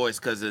Kanye's voice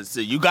because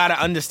you got to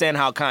understand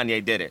how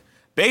Kanye did it.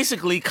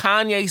 Basically,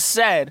 Kanye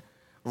said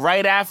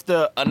right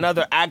after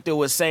another actor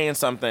was saying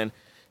something,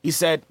 he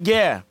said,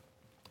 yeah,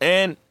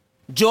 and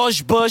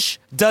George Bush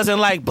doesn't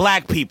like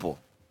black people.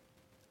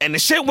 And the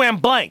shit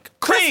went blank.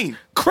 Clean.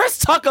 Chris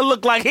Tucker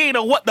looked like he didn't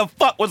know what the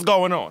fuck was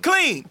going on.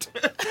 Clean.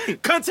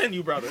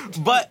 Continue, brother.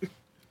 But,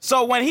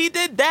 so when he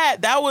did that,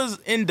 that was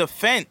in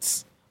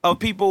defense of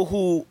people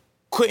who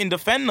couldn't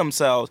defend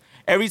themselves.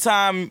 Every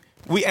time,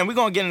 we're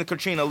going to get into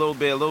Katrina a little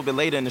bit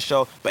later in the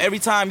show, but every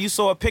time you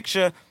saw a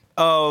picture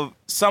of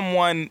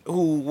someone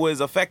who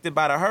was affected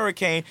by the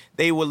hurricane,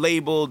 they were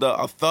labeled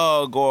a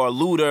thug or a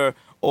looter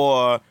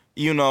or,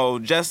 you know,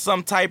 just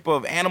some type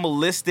of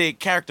animalistic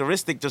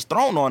characteristic just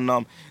thrown on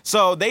them.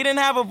 So they didn't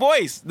have a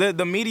voice.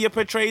 The media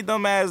portrayed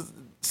them as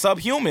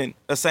subhuman,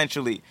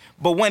 essentially.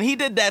 But when he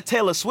did that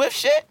Taylor Swift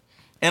shit,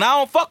 and I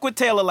don't fuck with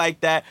Taylor like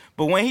that,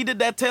 but when he did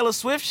that Taylor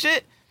Swift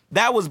shit,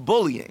 that was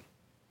bullying.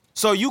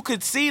 So you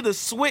could see the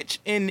switch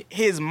in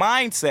his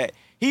mindset.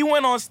 He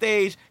went on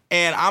stage,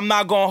 and I'm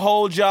not going to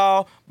hold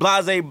y'all,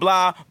 blase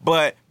blah,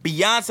 but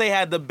Beyonce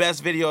had the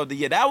best video of the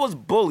year. That was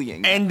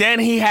bullying. And then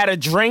he had a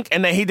drink,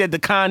 and then he did the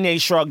Kanye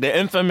shrug, the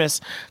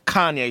infamous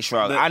Kanye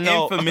shrug. I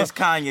know. Infamous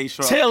Kanye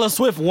shrug. Taylor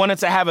Swift wanted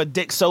to have a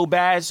dick so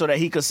bad so that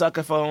he could suck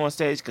her for on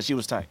stage because she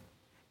was tight.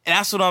 And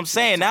that's what I'm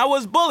saying. That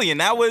was bullying.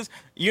 That was,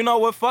 you know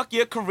what, fuck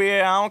your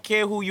career. I don't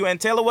care who you. And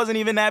Taylor wasn't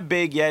even that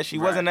big yet. She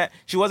wasn't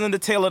the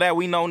Taylor that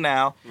we know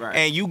now. Right.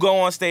 And you go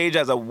on stage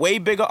as a way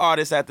bigger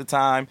artist at the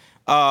time,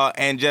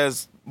 and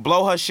just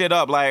blow her shit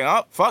up like,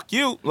 oh, fuck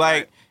you.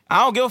 Like, Right. I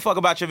don't give a fuck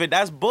about your vid.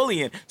 That's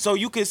bullying. So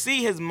you could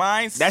see his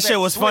mindset. That shit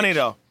was funny,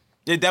 though.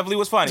 It definitely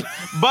was funny.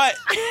 But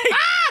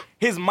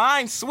his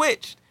mind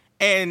switched,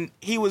 and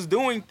he was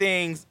doing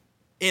things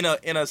in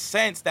a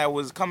sense that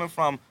was coming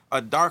from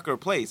a darker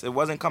place. It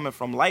wasn't coming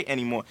from light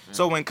anymore.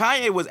 So when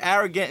Kanye was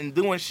arrogant and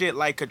doing shit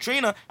like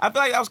Katrina, I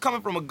feel like that was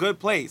coming from a good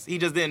place. He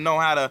just didn't know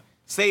how to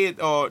say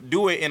it or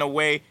do it in a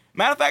way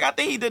Matter of fact, I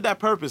think he did that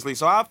purposely,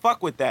 so I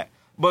fuck with that.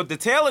 But the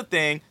Taylor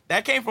thing,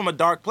 that came from a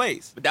dark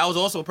place. But that was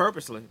also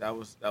purposely. That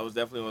was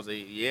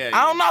definitely yeah.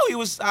 I don't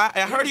know.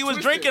 I heard he was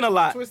drinking a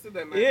lot. Twisted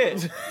that night. Yeah. He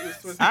was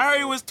twisted. I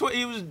heard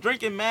he was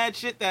drinking mad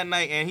shit that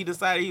night, and he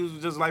decided he was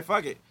just like,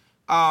 fuck it.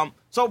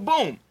 So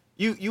boom,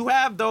 you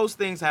have those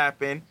things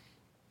happen.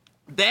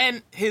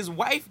 Then his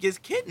wife gets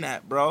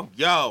kidnapped, bro.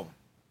 Yo.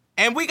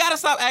 And we gotta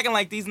stop acting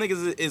like these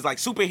niggas is like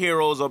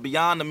superheroes or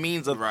beyond the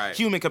means of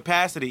human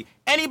capacity.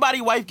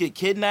 Anybody wife get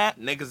kidnapped,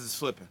 Niggas is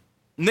flipping.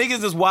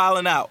 niggas is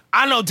wilding out.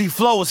 I know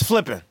D-Flow was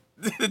flipping.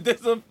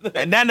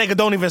 And that nigga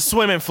don't even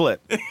swim and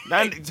flip.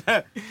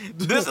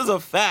 This is a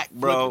fact,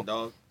 bro. Flipping,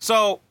 dog.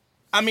 So,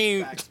 I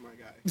mean, Facts, my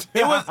guy.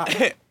 it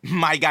was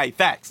my guy,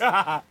 facts.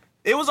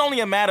 It was only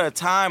a matter of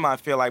time, I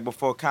feel like,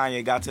 before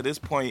Kanye got to this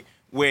point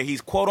where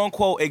he's quote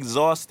unquote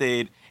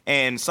exhausted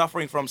and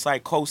suffering from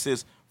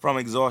psychosis from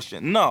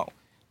exhaustion. No.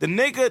 The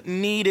nigga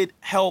needed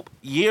help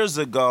years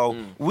ago.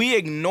 We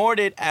ignored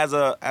it as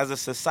a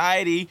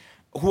society.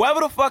 Whoever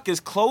the fuck is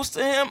close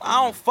to him,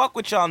 I don't fuck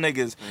with y'all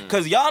niggas.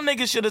 Cause y'all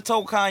niggas should have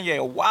told Kanye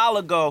a while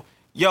ago,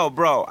 yo,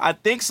 bro, I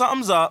think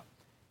something's up.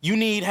 You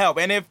need help.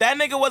 And if that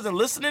nigga wasn't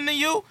listening to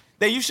you,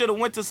 then you should have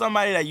went to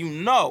somebody that you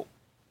know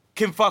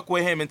can fuck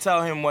with him and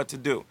tell him what to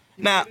do.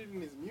 He Now, did it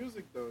in his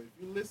music, though.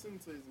 If you listen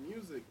to his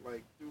music,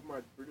 like through My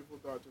Beautiful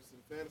Dark Twisted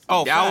Fantasy,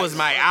 Oh, That facts. was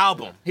my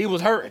album. He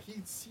was hurting.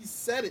 he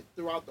said it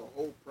throughout the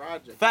whole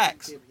project.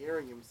 Facts. You kept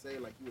hearing him say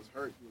like he was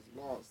hurt, he was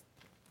lost.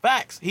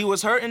 facts. He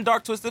was hurt in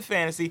Dark Twisted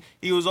Fantasy.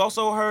 He was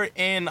also hurt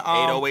in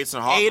 808s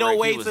and Heartbreak.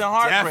 808s He was and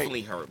Heartbreak.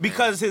 definitely hurt, man.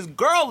 Because his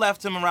girl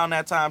left him around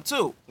that time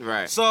too.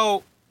 Right.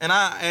 So, and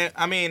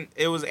I mean,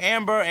 it was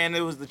Amber and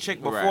it was the chick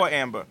before Right.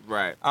 Amber.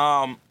 Right.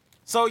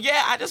 So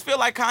yeah, I just feel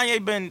like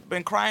Kanye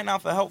been crying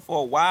out for help for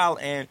a while,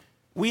 and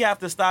we have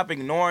to stop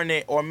ignoring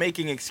it or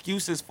making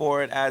excuses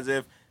for it as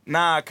if,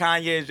 nah,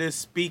 Kanye is just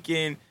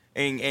speaking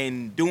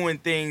and doing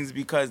things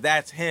because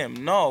that's him.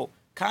 No,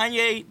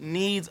 Kanye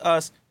needs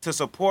us to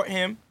support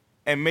him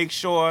and make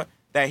sure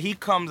that he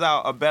comes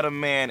out a better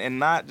man and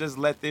not just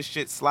let this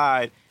shit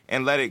slide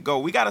and let it go.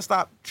 We got to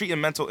stop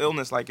treating mental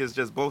illness like it's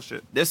just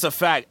bullshit. This a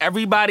fact.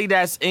 Everybody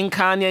that's in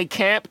Kanye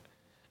camp,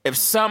 if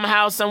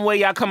somehow, some way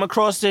y'all come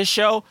across this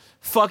show,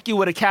 fuck you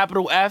with a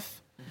capital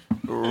F,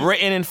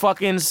 written in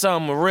fucking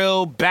some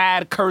real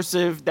bad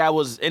cursive that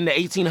was in the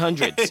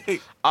 1800s.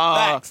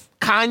 Facts.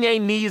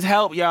 Kanye needs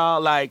help, y'all.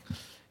 Like,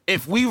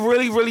 if we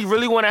really, really,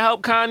 really want to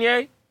help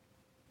Kanye,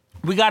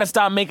 we got to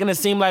stop making it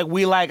seem like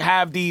we like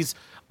have these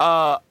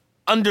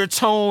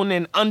undertone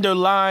and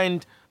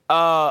underlined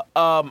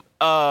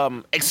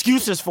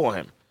excuses for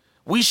him.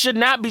 We should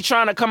not be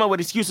trying to come up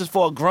with excuses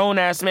for a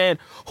grown-ass man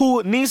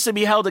who needs to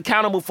be held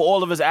accountable for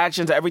all of his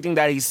actions, everything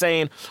that he's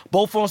saying,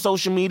 both on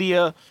social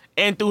media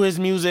and through his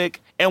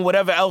music and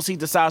whatever else he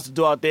decides to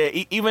do out there,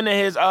 even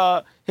in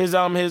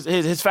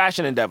his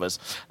fashion endeavors.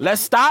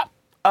 Let's stop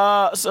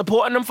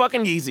supporting them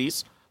fucking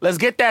Yeezys. Let's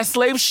get that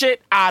slave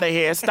shit out of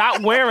here.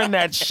 Stop wearing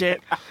that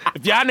shit.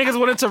 If y'all niggas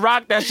wanted to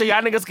rock that shit,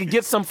 y'all niggas could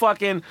get some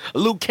fucking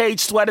Luke Cage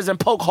sweaters and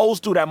poke holes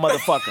through that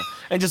motherfucker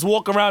and just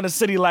walk around the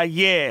city like,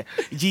 yeah,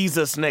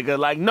 Jesus, nigga.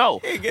 Like, no.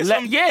 Get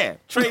some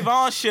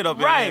Trayvon shit up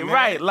in there,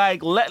 man.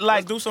 Right.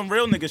 Let's do some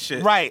real nigga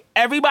shit. Right.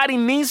 Everybody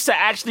needs to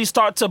actually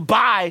start to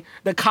buy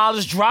the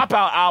College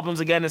Dropout albums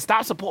again and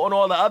stop supporting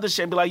all the other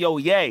shit and be like, yo,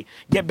 yay,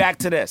 get back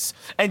to this.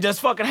 And just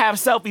fucking have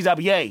selfies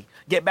up, yay,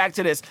 get back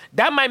to this.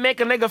 That might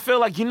make a nigga feel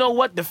like, you know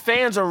what, the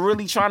fans are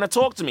really trying to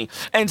talk to me.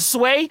 And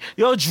Sway,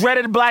 your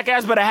dreaded black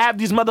ass better have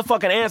these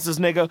motherfucking answers,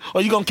 nigga,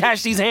 or you gonna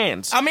catch these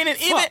hands. I mean, and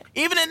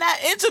even in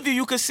that interview,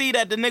 you could see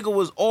that the nigga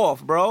was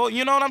off, bro.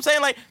 You know what I'm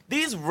saying? Like,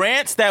 these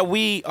rants that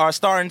we are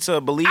starting to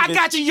believe I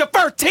got you your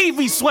first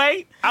TV,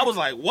 Sway. I was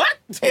like, what?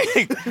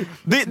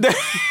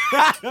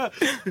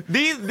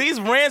 these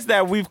rants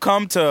that we've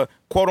come to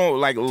quote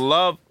unquote like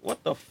love.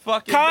 What the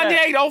fuck is Kanye,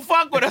 that? don't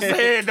fuck with us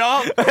here,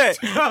 dog.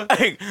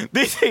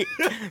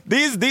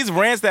 these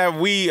rants that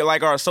we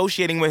like are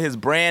associating with his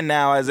brand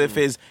now as if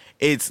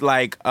it's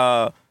like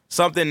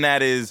something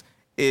that is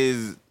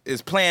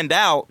planned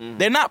out.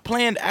 They're not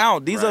planned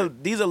out. These are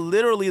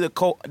literally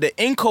the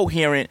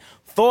incoherent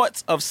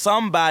thoughts of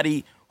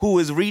somebody who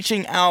is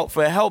reaching out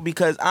for help,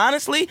 because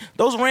honestly,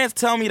 those rants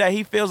tell me that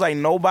he feels like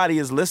nobody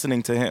is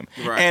listening to him.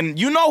 Right. And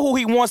you know who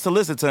he wants to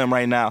listen to him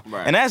right now.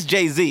 Right. And that's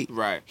Jay-Z.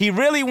 Right. He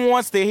really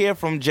wants to hear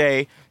from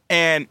Jay.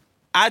 And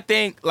I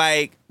think,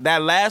 like,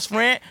 that last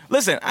rant,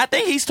 listen, I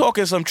think he's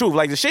talking some truth.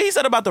 Like, the shit he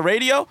said about the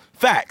radio,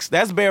 facts.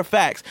 That's bare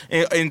facts.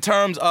 In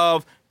terms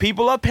of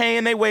people are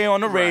paying their way on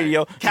the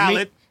radio.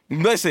 Khaled.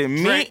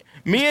 Me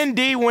and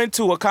D went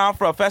to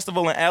a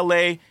festival in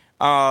L.A.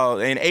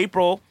 In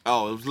April.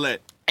 Oh, it was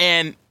lit.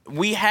 And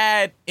we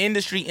had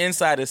industry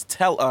insiders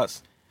tell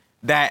us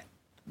that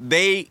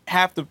they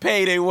have to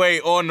pay their way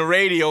on the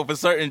radio for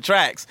certain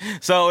tracks.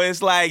 So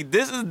it's like,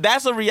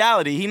 that's a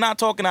reality. He's not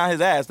talking out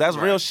his ass. That's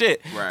real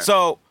shit. Right.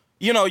 So,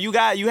 you know, you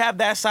have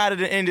that side of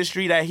the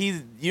industry that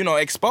he's, you know,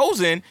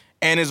 exposing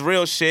and is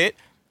real shit.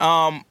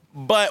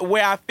 But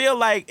where I feel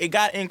like it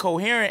got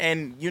incoherent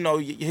and, you know,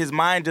 his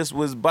mind just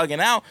was bugging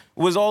out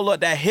was all of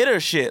that hitter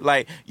shit.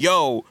 Like,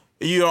 yo,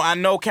 you know, I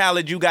know,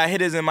 Khaled, you got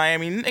hitters in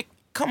Miami. Nick,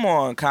 come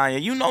on,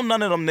 Kanye. You know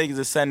none of them niggas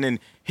are sending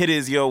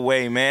hitters your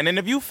way, man. And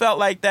if you felt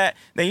like that,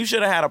 then you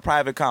should have had a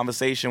private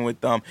conversation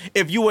with them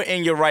if you were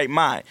in your right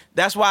mind.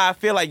 That's why I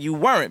feel like you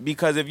weren't,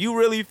 because if you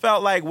really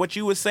felt like what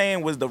you were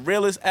saying was the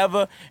realest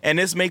ever, and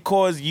this may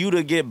cause you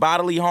to get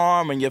bodily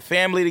harm and your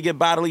family to get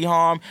bodily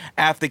harm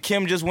after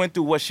Kim just went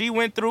through what she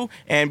went through,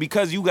 and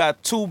because you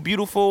got two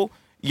beautiful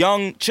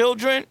young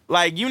children,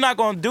 like, you're not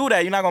going to do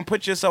that. You're not going to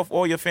put yourself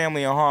or your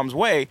family in harm's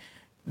way.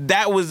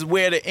 That was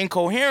where the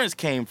incoherence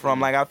came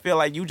from. Like, I feel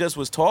like you just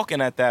was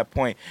talking at that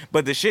point.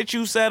 But the shit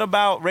you said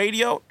about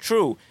radio,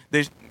 true.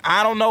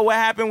 I don't know what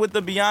happened with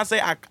the Beyonce.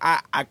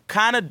 I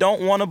kind of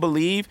don't want to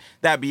believe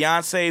that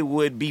Beyonce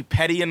would be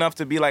petty enough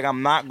to be like,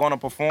 I'm not going to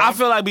perform. I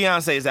feel like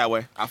Beyonce is that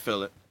way. I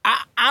feel it.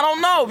 I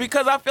don't know,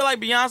 because I feel like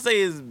Beyonce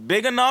is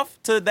big enough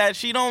to that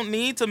she don't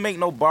need to make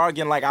no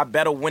bargain like, I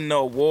better win the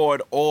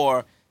award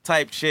or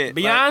type shit.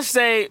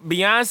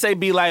 Beyonce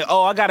be like,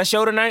 oh, I got a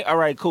show tonight? All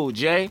right, cool.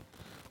 Jay,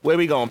 where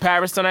we going?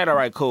 Paris tonight? All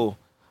right, cool.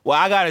 Well,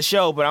 I got a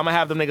show, but I'm gonna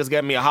have them niggas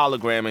get me a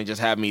hologram and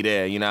just have me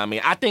there. You know what I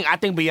mean? I think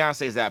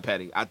Beyonce is that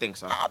petty. I think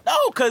so. No,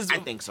 because I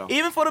think so.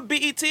 Even for the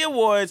BET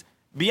Awards,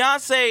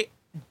 Beyonce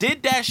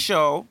did that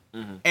show,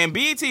 and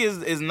BET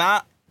is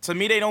not, to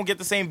me, they don't get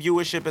the same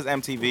viewership as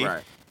MTV.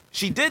 Right.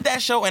 She did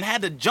that show and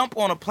had to jump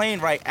on a plane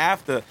right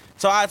after.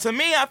 So to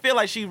me, I feel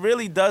like she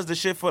really does the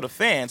shit for the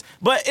fans.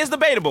 But it's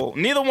debatable.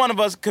 Neither one of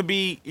us could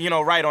be, you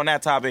know, right on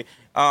that topic.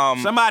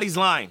 Somebody's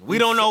lying. We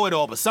don't know it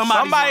all, but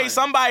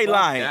somebody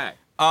lying. That.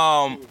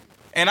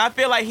 And I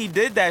feel like he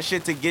did that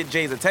shit to get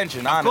Jay's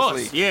attention,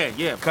 honestly. Of course.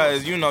 Yeah.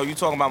 Because, you know, you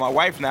talking about my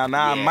wife now.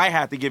 Now Yeah. I might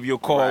have to give you a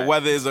call, Right.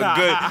 whether it's a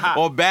good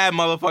or bad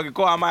motherfucking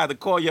call. I might have to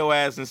call your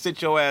ass and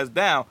sit your ass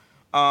down.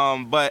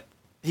 But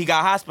he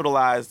got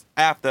hospitalized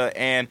after,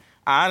 and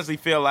I honestly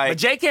feel like... But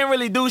Jay can't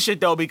really do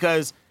shit, though,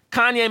 because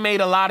Kanye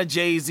made a lot of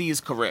Jay-Z's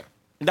career.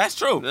 That's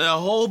true. A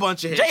whole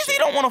bunch of his Jay-Z shit.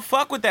 don't want to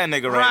fuck with that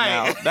nigga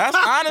right now. That's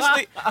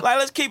honestly... like,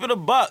 let's keep it a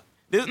buck.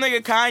 This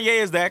nigga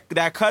Kanye is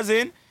that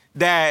cousin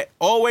that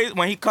always,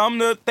 when he come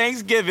to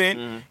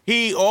Thanksgiving,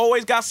 he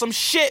always got some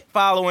shit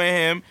following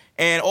him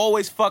and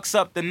always fucks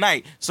up the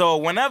night. So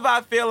whenever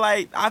I feel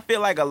like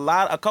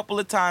a couple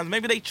of times,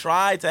 maybe they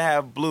tried to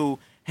have Blue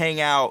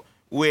hang out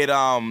with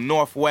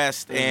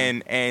Northwest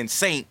and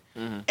Saint,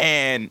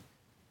 and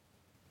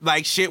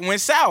like shit went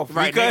south.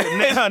 Right, because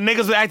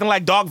niggas were acting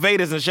like Darth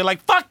Vaders and shit.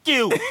 Like, fuck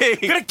you.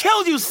 Gonna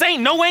kill you,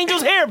 Saint. No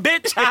angels here,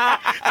 bitch.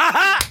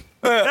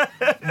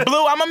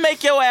 Blue, I'm gonna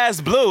make your ass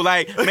blue.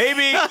 Like,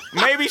 maybe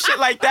shit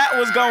like that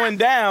was going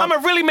down. I'm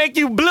gonna really make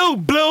you blue.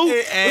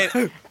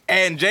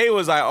 And Jay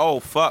was like,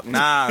 oh, fuck,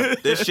 nah,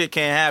 this shit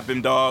can't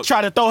happen, dog.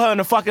 Try to throw her in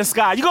the fucking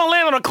sky. You gonna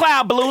land on a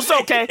cloud, Blue. It's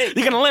okay.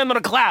 You're gonna land on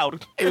a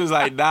cloud. He was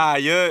like, nah,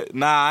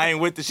 I ain't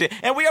with the shit.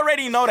 And we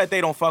already know that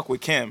they don't fuck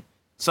with Kim.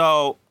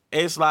 So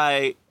it's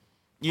like,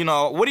 you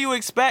know, what do you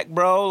expect,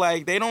 bro?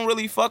 Like, they don't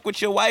really fuck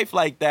with your wife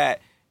like that.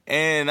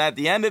 And at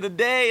the end of the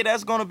day,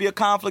 that's going to be a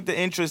conflict of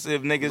interest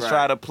if niggas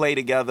try to play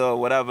together or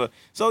whatever.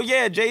 So,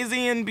 yeah,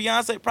 Jay-Z and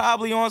Beyonce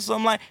probably on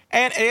some, like...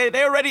 And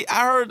they already...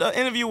 I heard an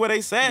interview where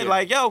they said,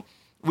 like, yo,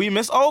 we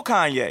miss old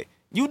Kanye.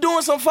 You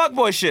doing some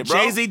fuckboy shit, bro.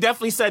 Jay-Z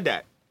definitely said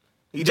that.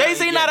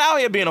 Jay-Z not out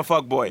here being a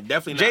fuckboy.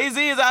 Definitely not.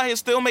 Jay-Z is out here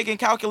still making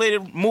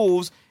calculated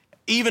moves,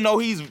 even though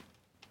he's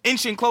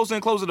inching closer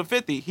and closer to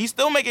 50. He's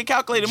still making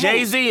calculated moves.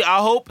 Jay-Z, I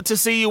hope to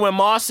see you in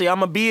Marcy. I'm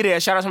going to be there.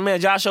 Shout out to my man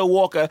Joshua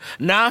Walker.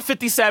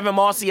 957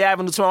 Marcy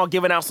Avenue tomorrow,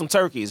 giving out some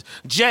turkeys.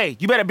 Jay,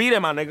 you better be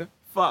there, my nigga.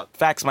 Fuck.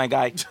 Facts, my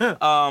guy.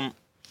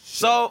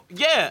 So,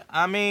 yeah,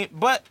 I mean,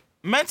 but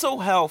mental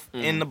health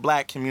in the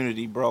black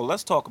community, bro.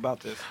 Let's talk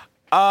about this.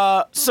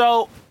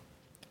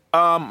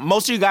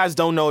 Most of you guys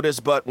don't know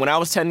this, but when I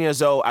was 10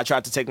 years old, I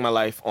tried to take my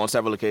life on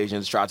several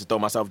occasions. Tried to throw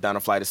myself down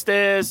a flight of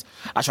stairs.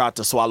 I tried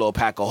to swallow a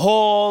pack of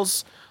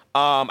halls.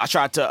 I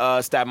tried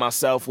to stab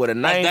myself with a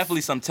knife. That's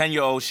definitely some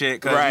 10-year-old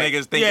shit, because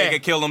niggas think they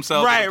could kill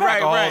themselves right, with a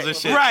pack of right, holes and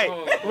shit.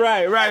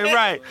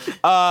 Right.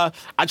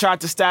 I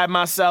tried to stab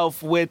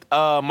myself with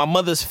my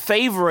mother's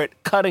favorite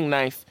cutting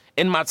knife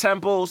in my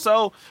temple.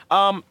 So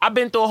I've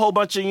been through a whole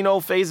bunch of, you know,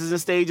 phases and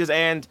stages,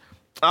 and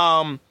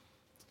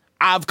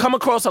I've come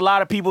across a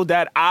lot of people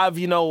that I've,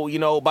 you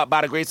know,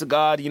 by the grace of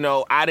God, you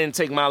know, I didn't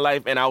take my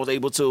life, and I was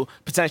able to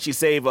potentially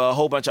save a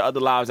whole bunch of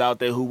other lives out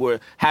there who were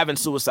having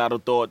suicidal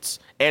thoughts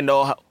and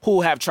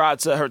who have tried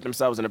to hurt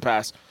themselves in the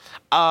past.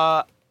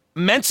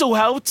 Mental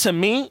health, to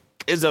me,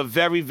 is a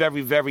very, very,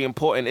 very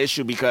important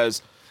issue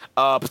because,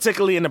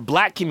 particularly in the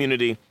black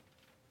community,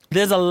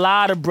 there's a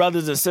lot of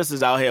brothers and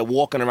sisters out here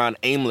walking around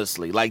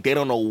aimlessly. Like, they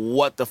don't know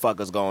what the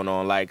fuck is going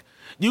on. Like,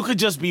 you could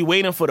just be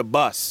waiting for the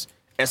bus,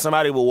 and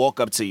somebody will walk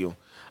up to you.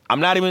 I'm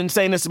not even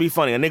saying this to be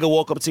funny. A nigga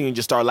walk up to you and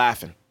just start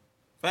laughing.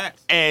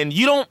 Facts. And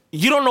you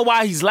don't know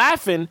why he's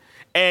laughing.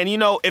 And, you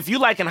know, if you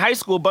like in high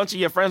school, a bunch of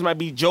your friends might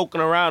be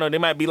joking around, or they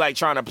might be like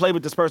trying to play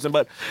with this person.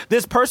 But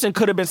this person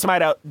could have been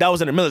somebody that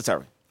was in the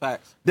military.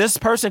 Facts. This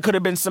person could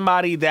have been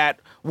somebody that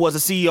was a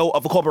CEO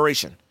of a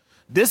corporation.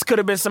 this could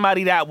have been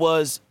somebody that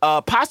was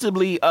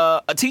possibly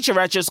a teacher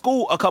at your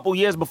school a couple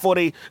years before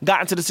they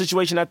got into the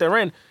situation that they're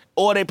in.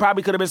 Or they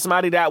probably could have been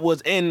somebody that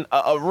was in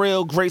a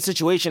real great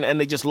situation and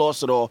they just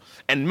lost it all.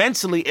 And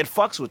mentally, it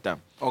fucks with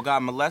them. Or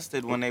got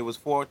molested when they was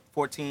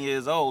 14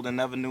 years old and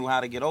never knew how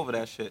to get over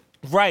that shit.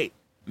 Right.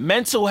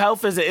 Mental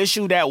health is an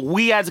issue that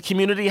we as a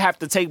community have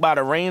to take by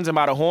the reins and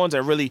by the horns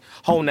and really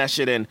hone that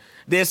shit in.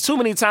 There's too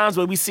many times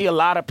where we see a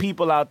lot of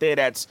people out there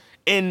that's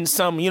in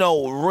some,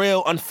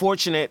 real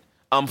unfortunate,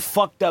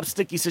 fucked up,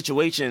 sticky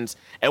situations,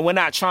 and we're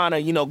not trying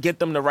to, get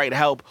them the right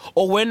help,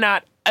 or we're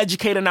not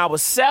educating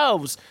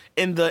ourselves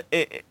in the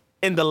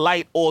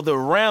light or the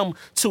realm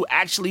to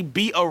actually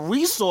be a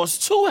resource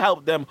to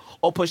help them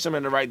or push them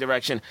in the right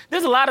direction.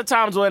 There's a lot of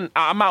times when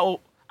I'm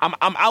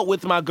out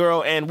with my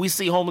girl and we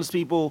see homeless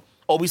people,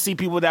 or we see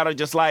people that are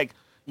just like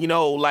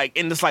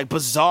in this like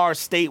bizarre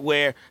state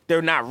where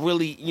they're not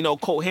really,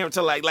 coherent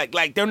to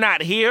like they're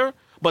not here,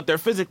 but they're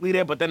physically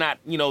there, but they're not,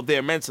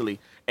 there mentally.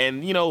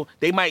 And,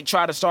 they might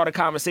try to start a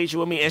conversation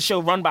with me and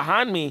she'll run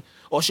behind me,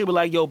 or she'll be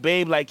like, yo,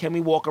 babe, like, can we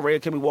walk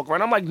around? Can we walk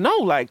around? I'm like, no,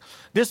 like,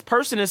 this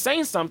person is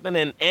saying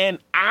something. And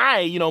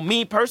I,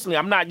 me personally,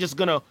 I'm not just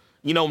gonna,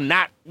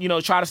 not,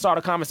 try to start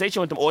a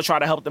conversation with them or try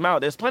to help them out.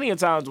 There's plenty of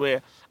times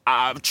where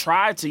I've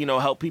tried to,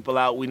 help people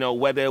out,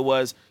 whether it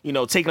was,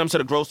 taking them to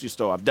the grocery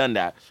store. I've done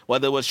that.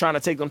 Whether it was trying to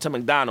take them to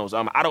McDonald's.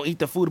 I don't eat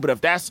the food, but if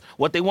that's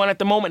what they want at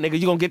the moment, nigga,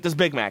 you're going to get this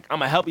Big Mac. I'm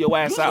going to help your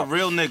ass out. You're a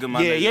real nigga,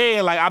 my nigga.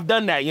 Yeah, like I've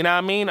done that, you know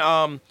what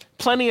I mean?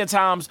 Plenty of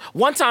times.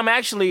 One time,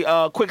 actually,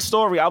 quick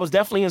story, I was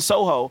definitely in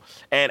Soho,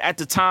 and at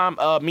the time,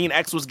 me and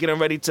X was getting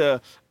ready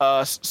to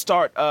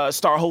start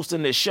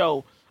hosting this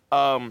show.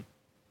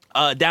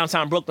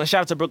 Downtown Brooklyn.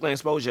 Shout out to Brooklyn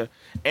Exposure.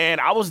 And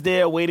I was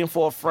there waiting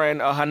for a friend.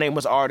 Her name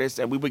was Artist,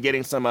 and we were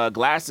getting some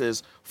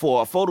glasses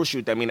for a photo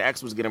shoot that me and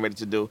X was getting ready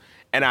to do.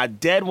 And I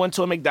went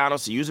to a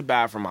McDonald's to use the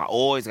bathroom. I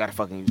always got to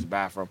fucking use the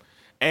bathroom.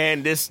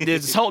 And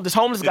this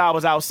homeless guy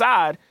was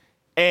outside,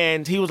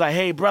 and he was like,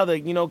 hey, brother,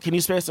 can you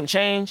spare some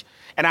change?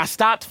 And I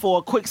stopped for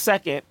a quick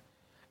second,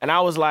 and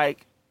I was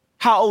like,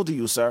 how old are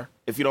you, sir?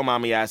 If you don't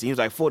mind me asking. He was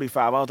like,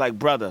 45. I was like,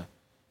 brother,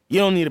 you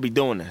don't need to be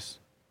doing this.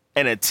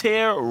 And a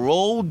tear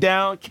rolled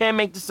down, can't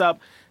make this up,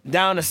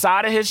 down the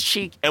side of his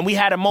cheek, and we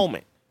had a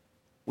moment.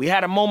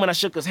 I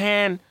shook his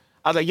hand.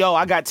 I was like, yo,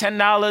 I got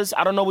 $10.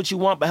 I don't know what you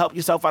want, but help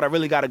yourself out. I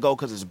really got to go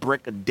because it's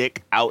brick a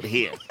dick out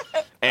here.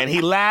 And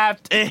he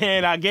laughed,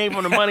 and I gave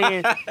him the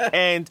money,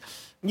 and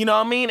you know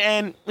what I mean?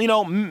 And,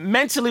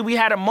 mentally we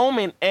had a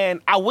moment, and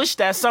I wish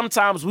that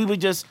sometimes we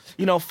would just,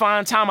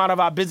 find time out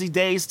of our busy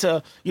days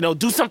to,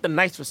 do something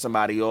nice for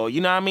somebody, or,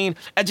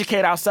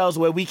 educate ourselves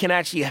where we can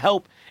actually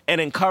help and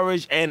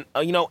encourage and,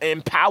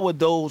 empower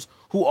those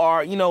who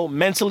are,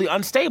 mentally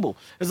unstable.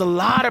 There's a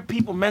lot of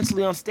people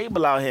mentally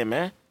unstable out here,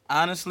 man.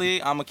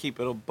 Honestly, I'm going to keep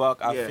it a buck.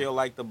 I feel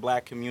like the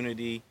black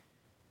community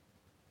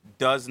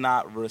does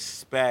not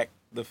respect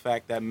the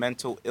fact that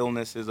mental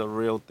illness is a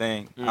real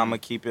thing. I'm going to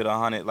keep it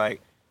 100.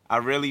 Like, I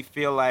really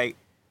feel like,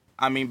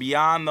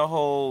 beyond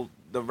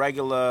the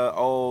regular,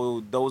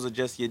 those are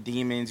just your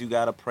demons, you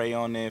gotta pray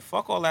on it.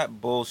 Fuck all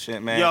that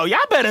bullshit, man. Yo, y'all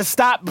better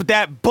stop with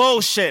that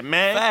bullshit,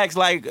 man. Facts,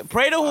 like,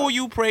 pray to who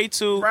you pray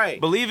to.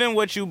 Right. Believe in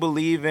what you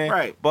believe in.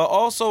 Right. But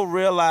also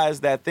realize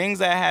that things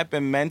that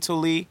happen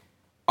mentally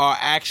are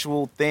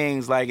actual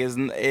things. Like,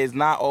 it's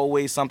not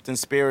always something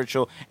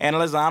spiritual. And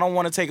listen, I don't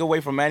want to take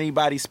away from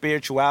anybody's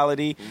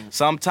spirituality.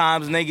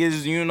 Sometimes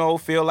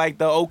niggas, feel like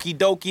the okie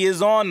dokie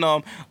is on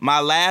them. My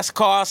last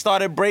car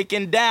started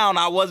breaking down.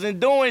 I wasn't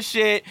doing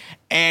shit.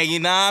 And you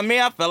know what I mean?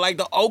 I felt like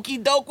the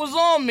okie doke was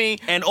on me.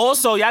 And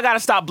also, y'all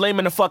gotta stop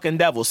blaming the fucking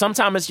devil.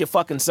 Sometimes it's your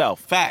fucking self.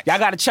 Facts. Y'all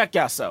gotta check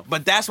yourself.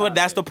 But that's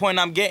the point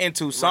I'm getting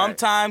to.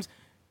 Sometimes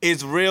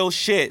it's real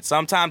shit.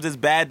 Sometimes it's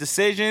bad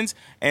decisions,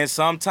 and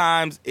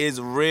sometimes it's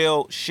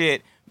real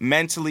shit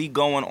mentally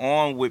going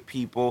on with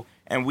people.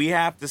 And we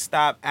have to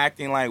stop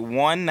acting like,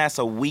 one, that's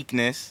a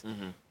weakness,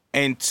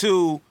 and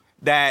two,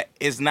 that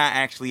is not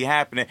actually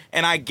happening.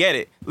 And I get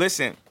it.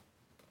 Listen,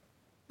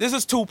 this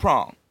is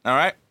two-pronged, all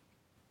right?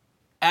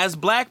 As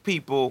black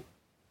people,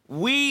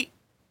 we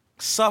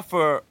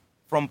suffer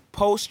from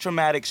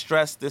post-traumatic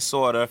stress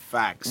disorder.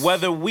 Facts.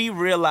 Whether we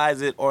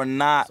realize it or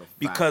not,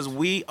 because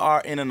we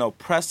are in an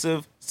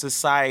oppressive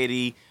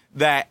society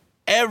that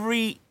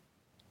every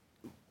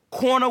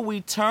corner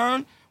we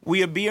turn,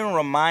 we are being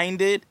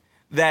reminded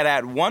that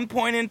at one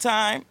point in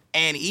time,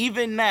 and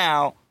even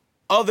now,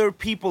 other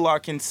people are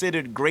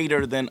considered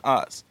greater than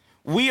us.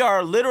 We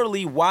are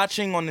literally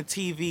watching on the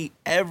TV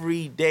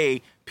every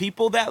day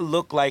people that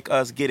look like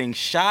us getting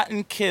shot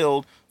and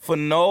killed for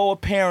no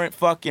apparent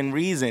fucking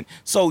reason.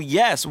 So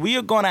yes, we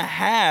are going to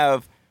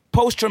have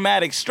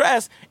post-traumatic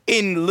stress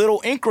in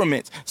little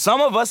increments. Some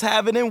of us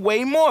have it in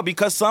way more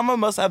because some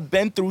of us have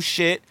been through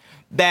shit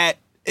that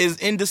is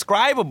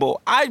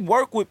indescribable. I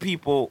work with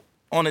people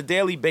on a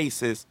daily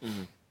basis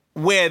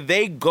where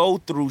they go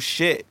through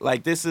shit.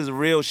 Like, this is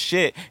real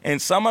shit. And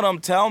some of them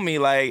tell me,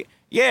 like,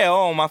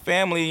 yeah, my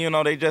family,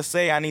 they just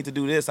say I need to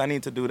do this, I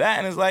need to do that.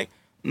 And it's like,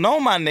 No,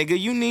 my nigga,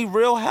 you need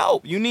real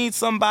help. You need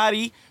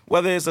somebody,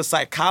 whether it's a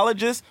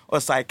psychologist or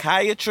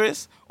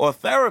psychiatrist or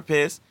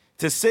therapist,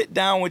 to sit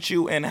down with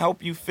you and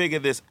help you figure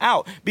this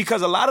out.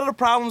 Because a lot of the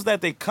problems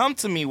that they come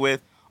to me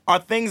with are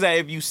things that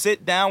if you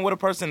sit down with a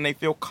person and they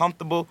feel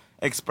comfortable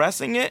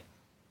expressing it,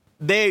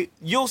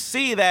 you'll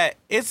see that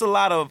it's a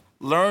lot of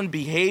learned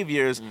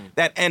behaviors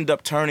that end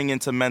up turning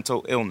into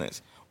mental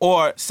illness,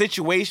 or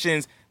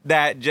situations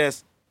that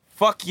just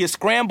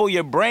scramble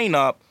your brain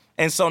up,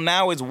 and so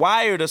now it's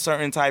wired a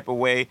certain type of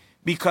way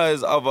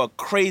because of a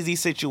crazy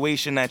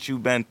situation that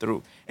you've been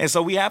through. And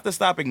so we have to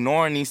stop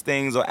ignoring these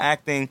things or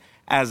acting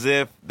as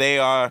if they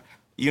are,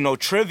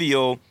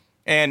 trivial.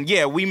 And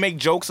yeah, we make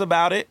jokes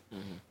about it.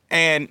 Mm-hmm.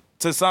 And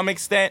to some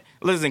extent,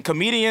 listen,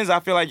 comedians, I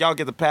feel like y'all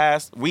get the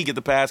pass. We get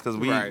the pass because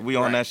we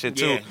on that shit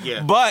too.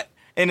 Yeah. But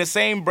in the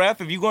same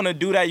breath, if you're going to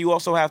do that, you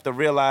also have to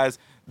realize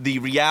the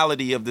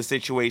reality of the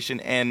situation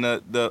and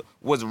the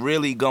what's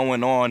really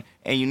going on,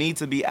 and you need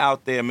to be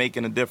out there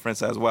making a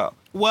difference as well.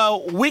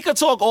 Well, we could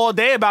talk all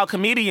day about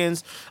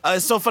comedians.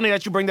 It's so funny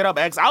that you bring that up,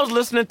 X. I was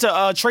listening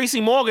to Tracy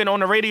Morgan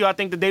on the radio, I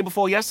think the day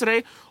before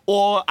yesterday,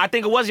 or I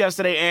think it was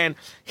yesterday, and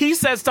he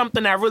said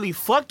something that really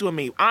fucked with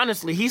me.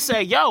 Honestly, he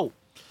said, yo,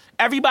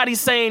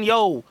 everybody's saying,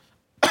 yo,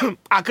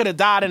 I could have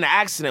died in an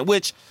accident,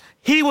 which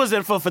he was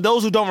in, for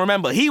those who don't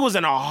remember, he was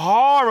in a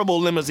horrible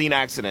limousine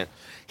accident.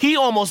 He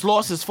almost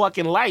lost his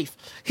fucking life.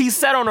 He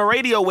said on the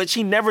radio, which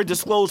he never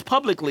disclosed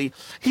publicly,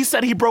 he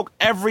said he broke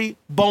every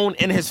bone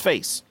in his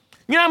face.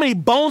 You know how many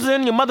bones are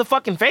in your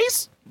motherfucking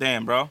face?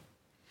 Damn, bro.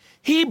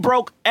 He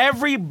broke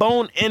every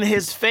bone in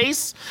his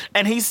face,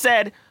 and he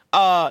said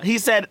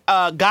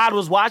God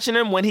was watching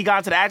him when he got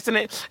into the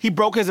accident. He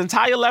broke his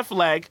entire left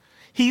leg.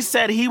 He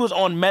said he was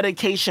on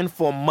medication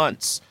for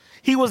months.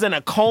 He was in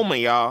a coma,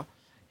 y'all.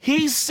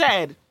 He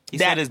said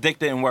said his dick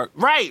didn't work.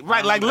 Right.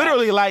 Like,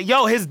 literally, like,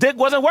 yo, his dick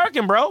wasn't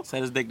working, bro.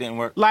 Said his dick didn't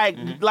work. Like,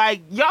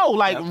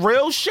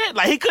 real shit.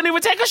 Like, he couldn't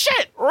even take a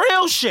shit.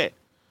 Real shit.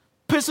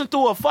 Pissing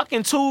through a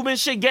fucking tube and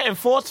shit, getting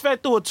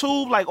force-fed through a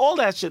tube, like, all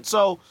that shit.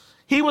 So,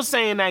 he was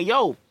saying that,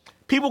 yo,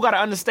 people got to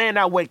understand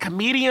that when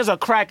comedians are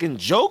cracking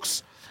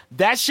jokes,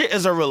 that shit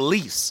is a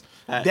release.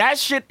 That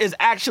shit is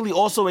actually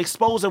also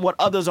exposing what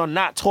others are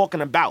not talking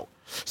about.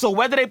 So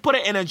whether they put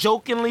it in a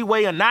jokingly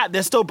way or not,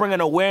 they're still bringing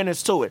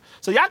awareness to it.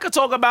 So y'all could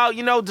talk about,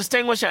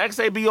 Distinguished and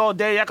XAB all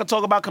day. Y'all could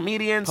talk about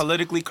comedians.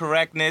 Politically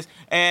correctness.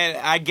 And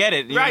I get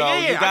it. You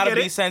got to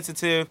be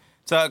sensitive.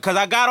 Because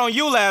I got on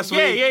you last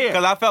week.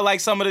 Because I felt like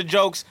some of the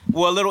jokes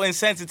were a little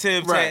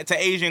insensitive to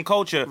Asian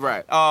culture.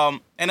 Right.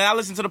 And then I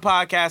listened to the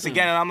podcast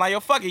again, and I'm like, yo,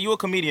 fuck it. You a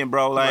comedian,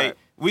 bro. Like,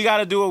 we got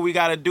to do what we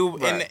got to do.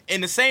 Right.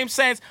 In the same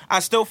sense, I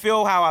still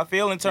feel how I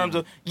feel in terms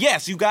of,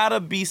 yes, you got to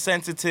be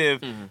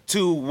sensitive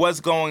to what's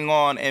going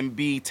on and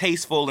be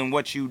tasteful in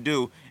what you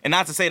do. And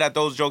not to say that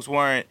those jokes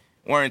weren't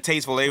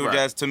tasteful. They were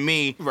just, to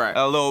me,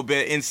 a little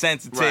bit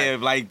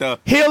insensitive. Like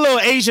he a little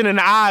Asian in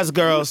the eyes,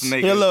 girls.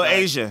 He a little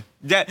Asian.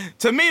 Yeah,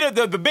 to me,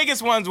 the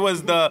biggest ones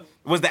was the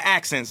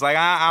accents. Like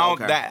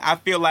I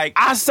feel like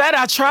I said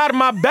I tried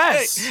my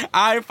best.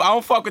 I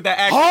don't fuck with that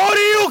accent. How do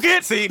you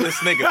get see this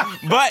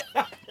nigga? But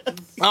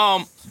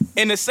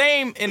in the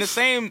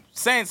same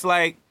sense,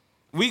 like,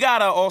 we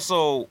gotta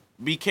also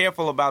be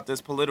careful about this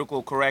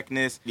political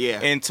correctness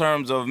in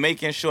terms of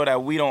making sure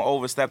that we don't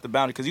overstep the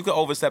boundary, because you can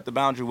overstep the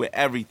boundary with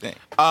everything.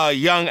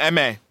 Young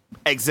M.A.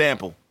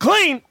 example.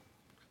 Clean.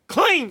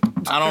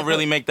 I don't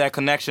really make that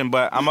connection,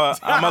 but I'm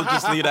gonna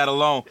just leave that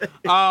alone.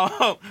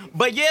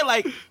 But yeah,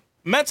 like,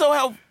 mental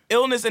health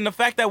illness and the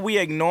fact that we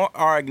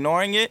are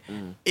ignoring it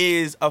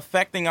is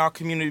affecting our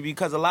community,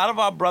 because a lot of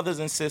our brothers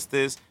and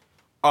sisters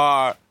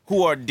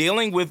who are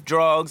dealing with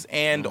drugs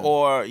and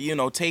or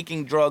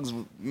taking drugs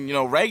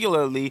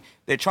regularly,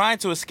 they're trying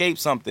to escape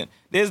something.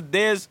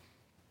 There's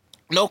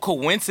no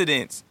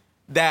coincidence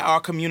that our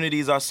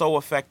communities are so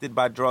affected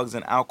by drugs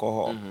and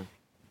alcohol.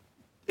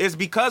 It's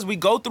because we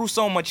go through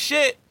so much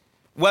shit,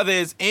 whether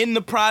it's in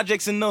the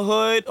projects in the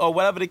hood or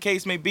whatever the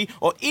case may be,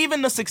 or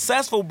even the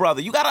successful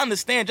brother. You gotta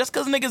understand, just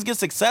because niggas get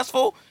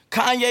successful,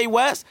 Kanye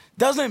West,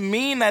 doesn't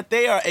mean that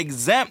they are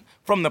exempt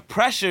from the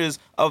pressures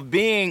of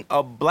being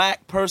a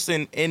black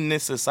person in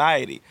this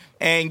society.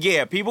 And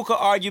yeah, people could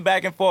argue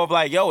back and forth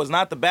like, yo, it's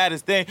not the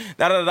baddest thing,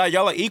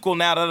 y'all are equal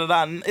now,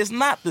 It's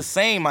not the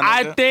same, my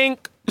nigga. I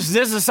think,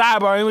 this is a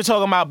sidebar, and we're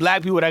talking about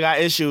black people that got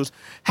issues.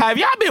 Have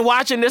y'all been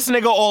watching this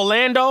nigga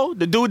Orlando,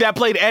 the dude that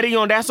played Eddie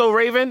on That's So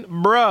Raven?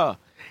 Bruh,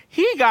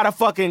 he got a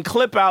fucking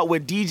clip out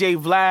with DJ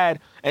Vlad,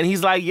 and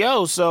he's like,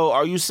 yo, so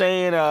are you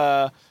saying,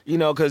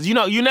 because,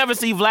 you never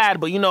see Vlad,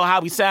 but you know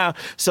how he sound.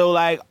 So,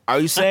 like, are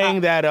you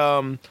saying that,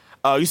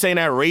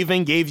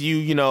 Raven gave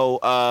you,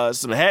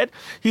 some head?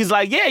 He's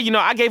like, yeah,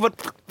 I gave her,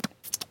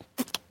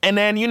 and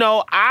then,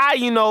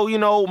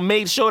 I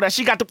made sure that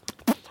she got the,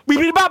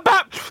 that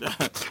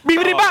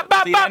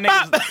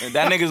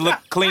nigga's look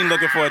clean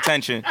looking for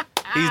attention.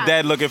 He's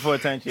dead looking for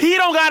attention. He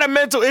don't got a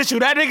mental issue.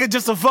 That nigga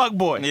just a fuck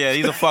boy. Yeah,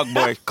 he's a fuck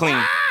boy.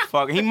 Clean.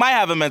 Fuck. He might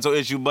have a mental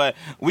issue, but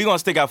we gonna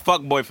stick at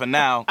fuck boy for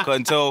now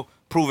until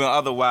proven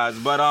otherwise.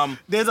 But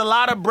there's a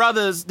lot of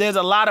brothers. There's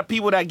a lot of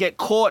people that get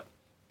caught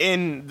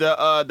in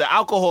the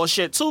alcohol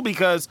shit too,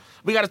 because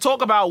we got to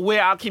talk about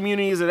where our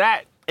communities are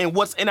at and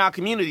what's in our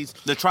communities.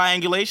 The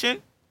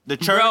triangulation, the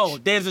church, Bro,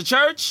 there's a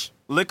church,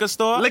 liquor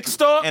store,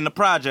 and the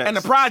projects. And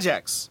the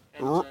projects.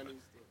 And Chinese store.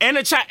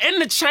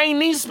 And the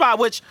Chinese spot,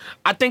 which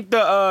I think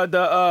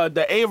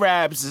the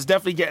Arabs is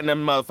definitely getting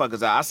them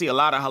motherfuckers out. I see a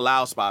lot of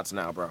halal spots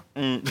now, bro.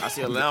 I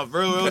see a lot of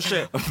real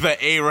shit. The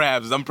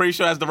Arabs. I'm pretty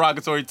sure that's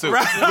derogatory too.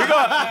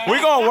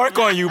 We gonna work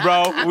on you,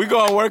 bro. We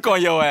gonna work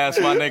on your ass,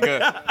 my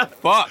nigga.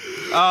 Fuck.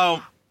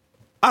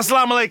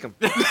 Assalamu alaikum.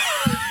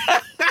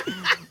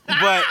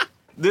 But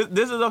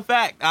this is a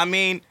fact. I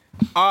mean,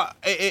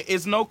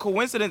 it's no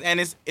coincidence, and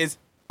it's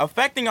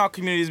affecting our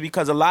communities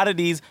because a lot of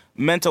these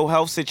mental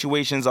health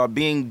situations are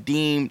being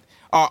deemed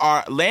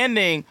are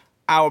landing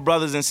our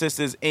brothers and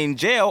sisters in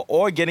jail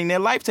or getting their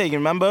life taken.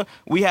 Remember,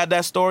 we had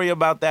that story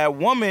about that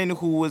woman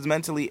who was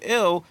mentally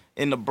ill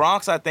in the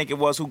Bronx, I think it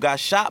was, who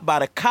got shot by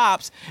the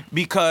cops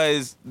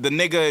because the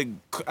nigga,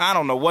 I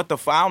don't know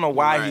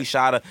why he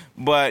shot her,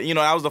 but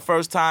that was the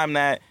first time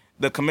that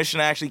the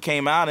commissioner actually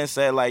came out and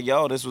said, like,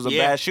 yo, this was a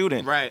bad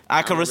shooting. Right.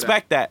 I can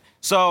respect that.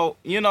 So,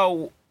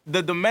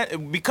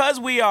 because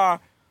we are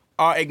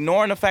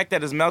ignoring the fact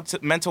that it's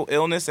mental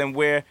illness and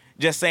we're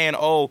just saying,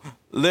 oh,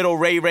 little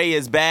Ray Ray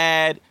is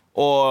bad,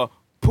 or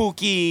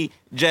Pookie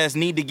just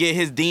need to get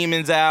his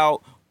demons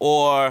out,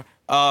 or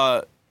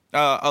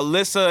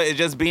Alyssa is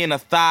just being a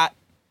thought.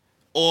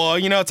 Or,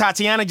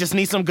 Tatiana just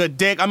needs some good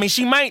dick. I mean,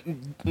 she might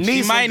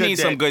need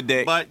some good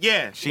dick. But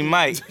yeah. She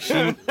might.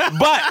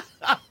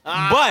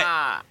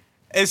 But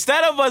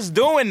instead of us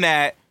doing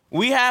that,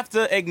 we have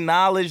to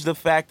acknowledge the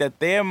fact that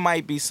there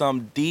might be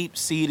some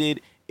deep-seated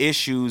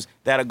issues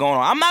that are going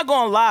on. I'm not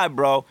gonna lie,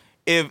 bro.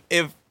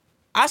 If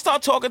I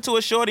start talking to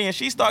a shorty and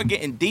she start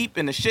getting deep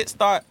and the shit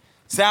start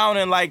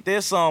sounding like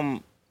there's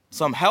some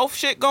health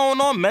shit going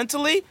on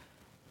mentally,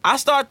 I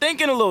start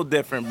thinking a little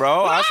different,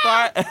 bro.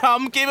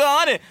 I'm keeping it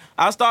on it.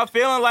 I start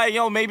feeling like,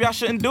 yo, maybe I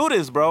shouldn't do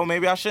this, bro.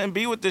 Maybe I shouldn't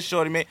be with this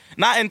shorty.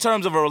 Not in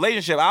terms of a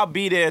relationship. I'll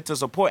be there to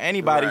support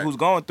anybody who's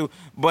going through.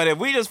 But if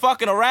we just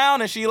fucking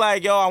around and she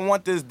like, yo, I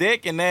want this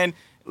dick, and then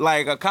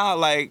like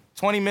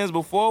 20 minutes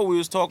before we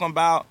was talking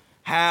about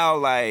how,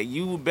 like,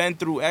 you've been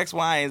through X,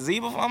 Y, and Z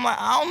before. I'm like,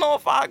 I don't know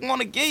if I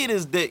want to give you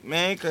this dick,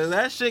 man, because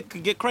that shit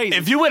could get crazy.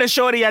 If you with a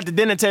shorty at the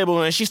dinner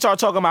table and she start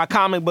talking about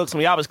comic books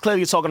and y'all was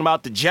clearly talking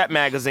about the Jet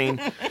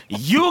magazine,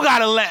 you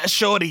gotta let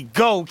shorty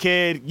go,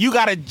 kid. You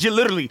gotta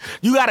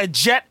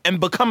jet and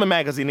become a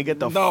magazine and get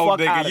the fuck out of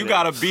there. You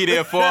gotta be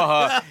there for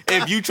her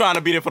if you trying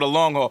to be there for the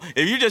long haul.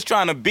 If you just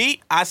trying to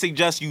beat, I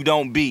suggest you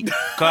don't beat,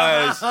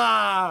 because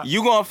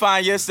you gonna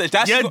find your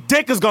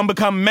dick is gonna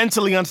become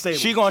mentally unstable.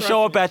 She gonna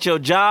show up at your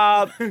job.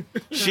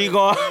 She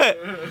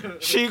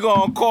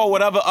gonna call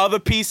whatever other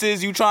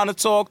pieces you trying to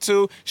talk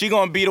to. She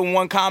gonna be the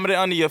one commenting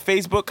under your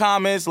Facebook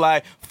comments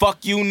like,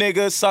 fuck you,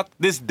 nigga, suck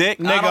this dick.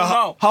 Nigga, I don't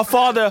know.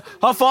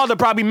 Her father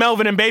probably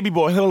Melvin and Baby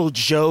Boy. Little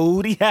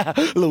Jody.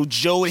 Little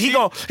Jody. He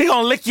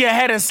gonna lick your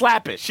head and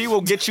slap it. She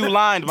will get you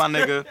lined, my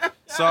nigga.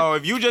 So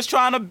if you just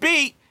trying to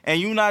beat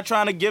and you not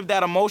trying to give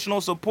that emotional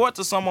support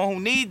to someone who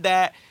need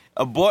that,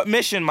 abort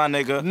mission, my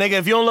nigga. Nigga,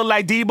 if you don't look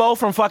like Debo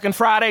from fucking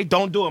Friday,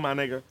 don't do it, my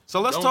nigga.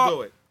 So let's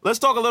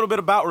talk a little bit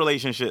about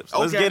relationships.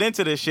 Okay. Let's get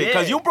into this shit,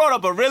 because you brought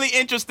up a really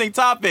interesting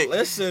topic.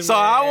 Listen, so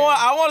man.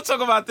 I want to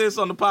talk about this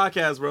on the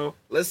podcast, bro.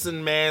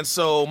 Listen, man.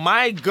 So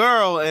my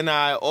girl and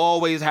I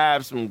always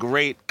have some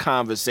great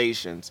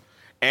conversations,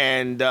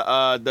 and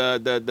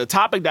the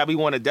topic that we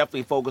want to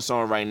definitely focus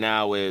on right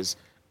now is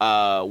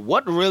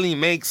what really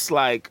makes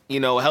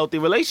healthy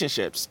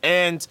relationships.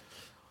 And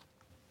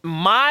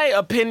my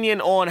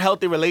opinion on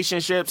healthy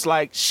relationships,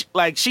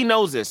 she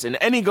knows this, and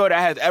any girl that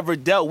has ever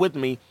dealt with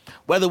me,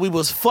 whether we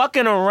was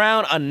fucking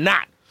around or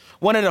not,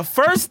 one of the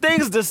first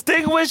things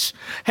distinguish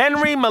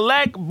Henry,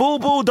 Malek, Boo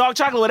Boo, Dark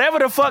Chocolate, whatever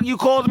the fuck you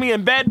called me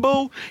in bed,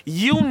 boo,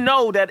 you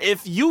know that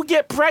if you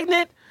get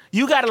pregnant,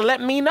 you gotta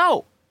let me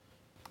know.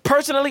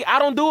 Personally, I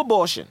don't do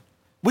abortion.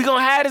 We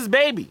gonna have this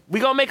baby.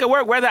 We gonna make it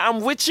work, whether I'm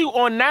with you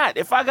or not.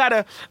 If I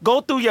gotta go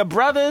through your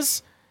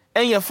brothers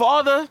and your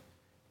father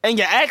and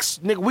your ex,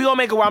 nigga, we gonna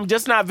make it where I'm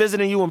just not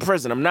visiting you in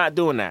prison. I'm not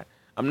doing that.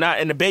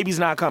 And the baby's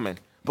not coming.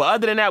 But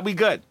other than that, we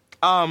good.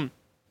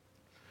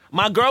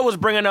 My girl was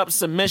bringing up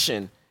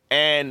submission,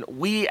 and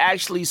we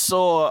actually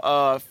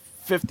saw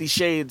 50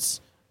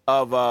 Shades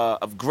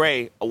of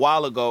Grey a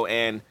while ago,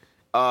 and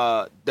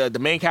the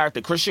main character,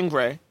 Christian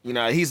Grey,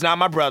 he's not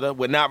my brother.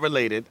 We're not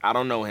related. I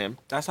don't know him.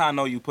 That's how I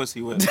know you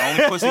pussy whip.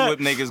 Only pussy whip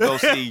niggas go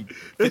see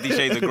 50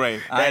 Shades of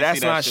Grey.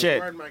 That's my shit.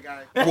 Word, my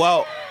guy.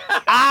 Well,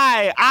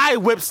 I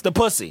whips the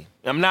pussy.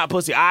 I'm not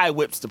pussy. I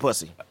whips the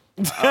pussy.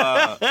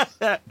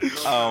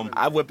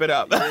 I whip it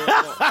up.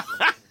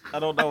 I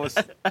don't know what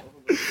the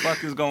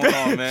fuck is going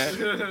on,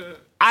 man.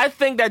 I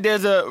think that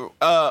there's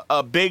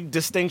a big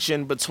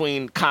distinction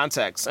between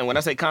context. And when I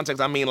say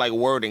context, I mean like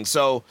wording.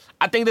 So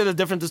I think there's a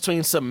difference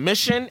between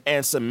submission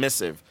and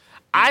submissive.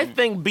 I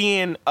think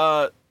being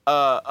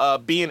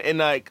in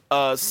like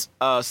a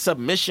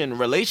submission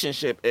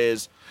relationship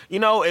is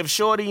if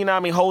shorty, you know what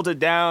I mean, holds it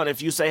down,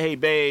 if you say, hey,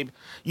 babe,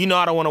 I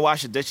don't want to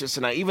wash the dishes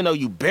tonight, even though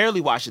you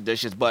barely wash the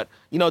dishes, but,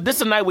 this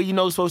is a night where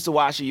you're supposed to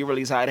wash it, you're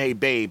really excited, hey,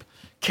 babe,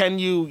 can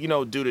you,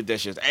 do the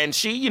dishes? And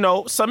she,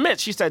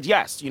 submits. She said,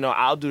 yes,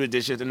 I'll do the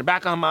dishes. In the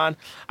back of her mind,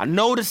 I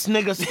know this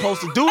nigga's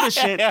supposed to do this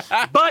shit,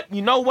 but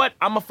you know what?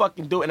 I'm going to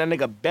fucking do it, and that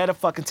nigga better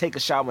fucking take a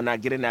shower and not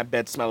get in that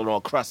bed smelling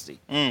all crusty.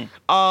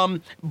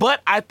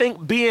 But I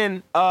think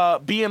being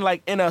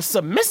like in a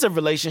submissive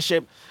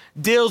relationship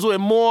deals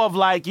with more of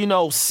like,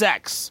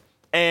 sex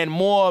and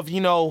more of,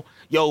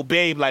 yo,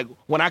 babe, like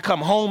when I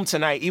come home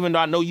tonight, even though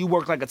I know you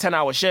work like a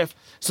 10-hour shift,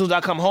 as soon as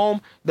I come home,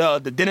 the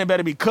dinner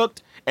better be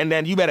cooked, and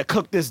then you better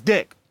cook this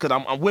dick, because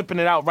I'm whipping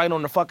it out right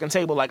on the fucking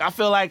table. Like, I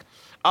feel like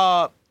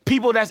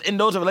people that's in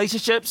those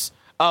relationships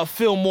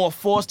feel more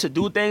forced to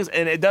do things,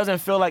 and it doesn't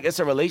feel like it's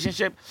a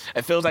relationship.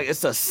 It feels like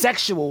it's a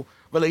sexual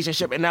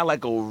relationship and not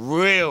like a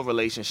real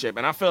relationship.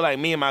 And I feel like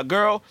me and my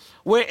girl,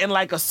 we're in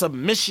like a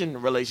submission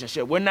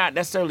relationship. We're not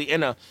necessarily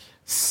in a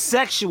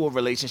sexual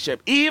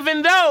relationship,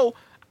 even though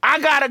I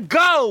gotta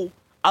go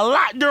a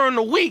lot during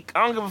the week.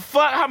 I don't give a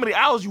fuck how many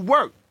hours you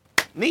work.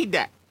 Need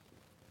that.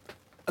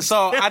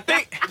 So I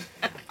think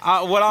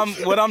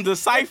what I'm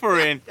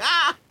deciphering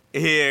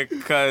here,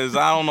 because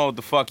I don't know what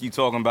the fuck you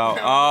talking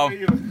about.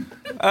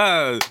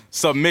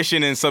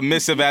 Submission and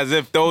submissive, as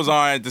if those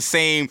aren't the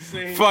same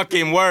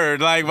fucking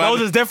word. Like,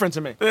 those is different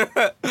to me.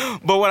 But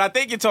what I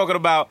think you're talking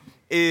about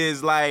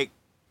is, like,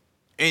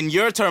 in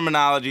your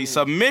terminology,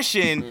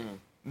 submission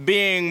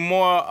being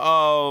more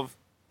of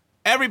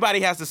everybody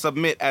has to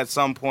submit at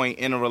some point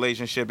in a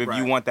relationship if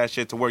you want that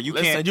shit to work. You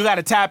got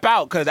to tap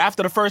out, because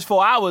after the first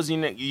 4 hours,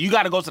 you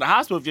got to go to the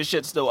hospital if your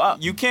shit's still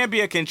up. You can't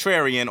be a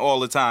contrarian all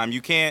the time.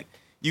 You can't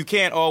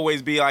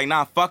always be like,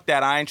 nah, fuck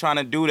that, I ain't trying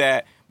to do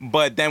that.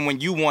 But then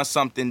when you want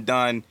something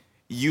done,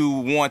 you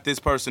want this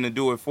person to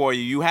do it for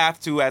you. You have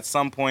to, at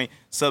some point,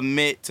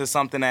 submit to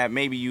something that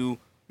maybe you...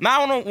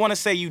 Now, I don't want to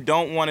say you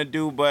don't want to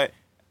do, but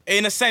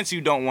in a sense,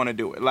 you don't want to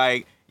do it.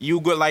 Like,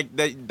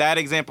 that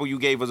example you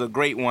gave was a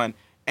great one.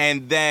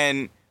 And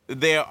then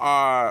there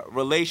are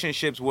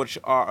relationships which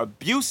are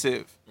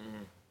abusive,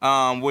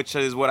 which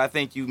is what I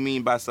think you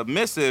mean by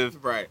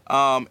submissive. Right.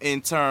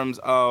 In terms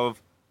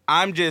of,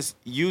 I'm just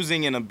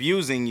using and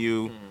abusing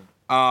you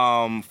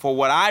for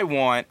what I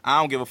want.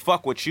 I don't give a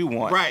fuck what you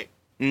want. Right.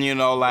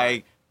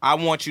 Like, I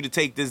want you to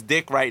take this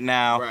dick right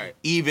now,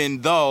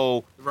 even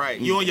though... Right.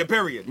 You on your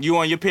period. You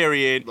on your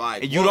period.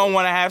 Like, and you don't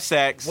want to have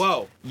sex.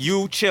 Whoa.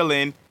 You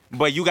chilling,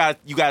 but you got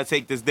to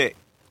take this dick.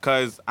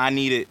 Because I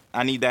need it.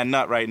 I need that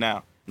nut right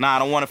now. Nah, I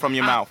don't want it from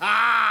your mouth.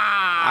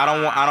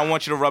 I don't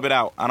want you to rub it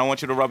out. I don't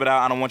want you to rub it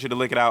out. I don't want you to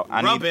lick it out.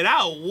 Rub it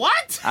out?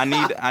 What?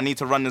 I need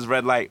to run this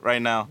red light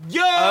right now.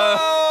 Yo!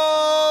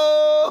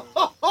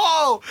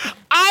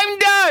 I'm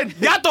done!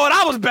 Y'all thought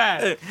I was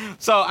bad.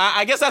 So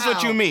I guess that's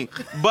what you mean.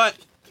 But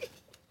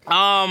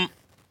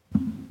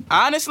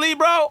honestly,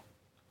 bro,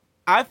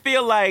 I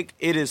feel like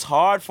it is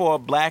hard for a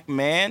black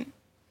man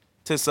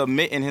to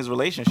submit in his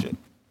relationship.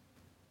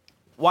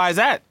 Why is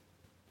that?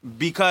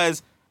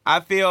 Because I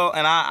feel,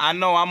 and I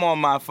know I'm on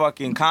my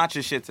fucking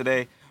conscious shit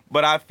today,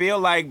 but I feel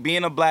like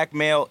being a black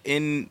male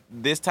in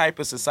this type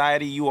of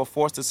society, you are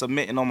forced to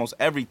submit in almost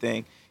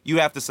everything. You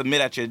have to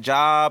submit at your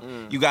job.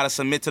 You got to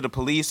submit to the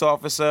police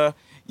officer.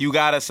 You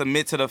got to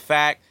submit to the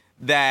fact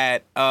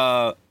that,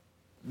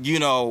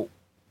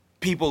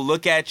 people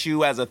look at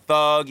you as a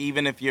thug,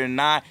 even if you're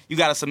not. You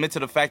got to submit to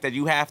the fact that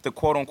you have to,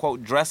 quote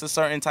unquote, dress a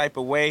certain type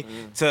of way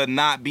to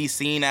not be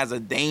seen as a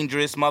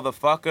dangerous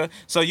motherfucker.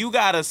 So you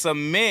got to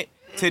submit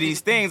to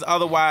these things.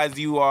 Otherwise,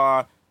 you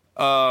are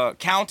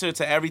counter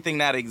to everything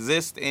that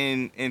exists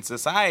in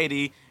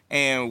society,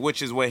 and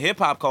which is what hip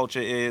hop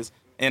culture is,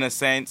 in a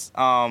sense.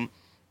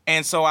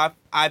 And so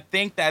I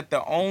think that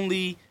the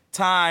only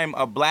time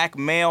a black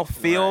male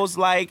feels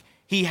like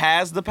he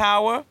has the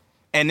power,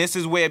 and this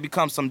is where it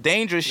becomes some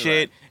dangerous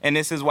shit, and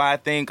this is why I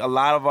think a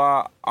lot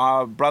of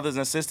our brothers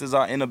and sisters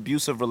are in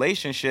abusive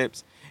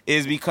relationships,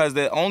 is because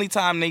the only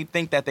time they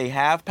think that they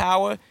have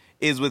power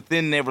is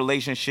within their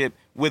relationship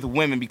with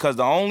women, because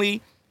the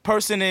only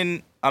person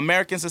in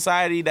American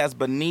society that's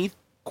beneath,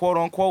 quote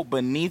unquote,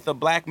 beneath a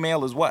black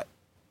male is what?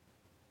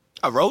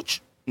 A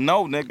roach?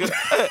 No, nigga.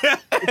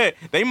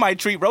 They might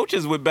treat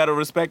roaches with better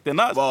respect than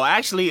us. Well,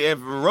 actually, if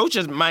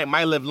roaches might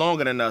live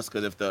longer than us,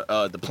 because if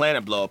the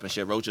planet blow up and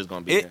shit, roaches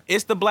gonna be there.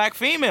 It's the black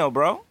female,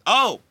 bro.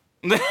 Oh.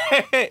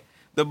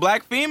 The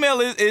black female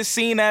is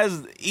seen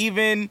as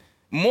even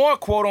more,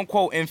 quote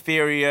unquote,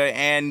 inferior,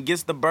 and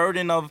gets the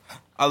burden of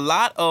a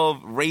lot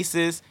of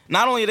racist.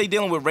 Not only are they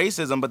dealing with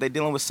racism, but they're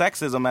dealing with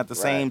sexism at the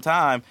same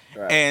time.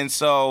 Right. And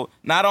so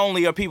not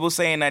only are people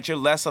saying that you're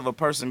less of a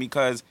person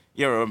because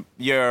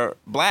you're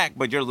black,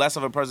 but you're less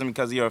of a person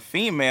because you're a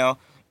female.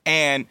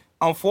 And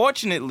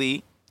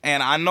unfortunately,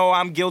 and I know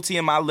I'm guilty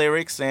in my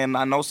lyrics, and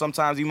I know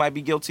sometimes you might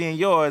be guilty in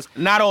yours.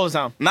 Not all the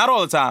time. Not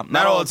all the time.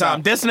 Not all the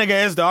time. This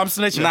nigga is, though. I'm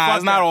snitching. Nah,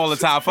 it's not all the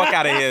time. Fuck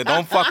out of here.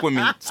 Don't fuck with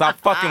me. Stop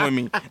fucking with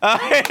me.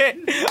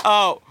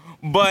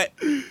 But,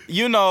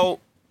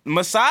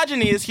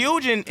 misogyny is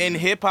huge in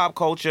hip-hop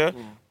culture.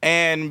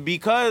 And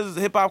because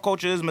hip hop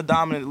culture is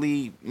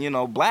predominantly,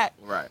 black,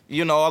 Right.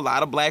 a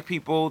lot of black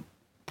people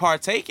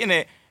partake in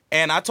it.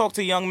 And I talk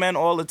to young men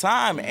all the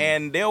time,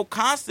 and they'll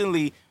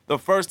constantly, the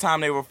first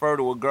time they refer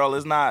to a girl,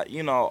 is not,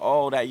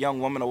 oh, that young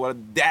woman or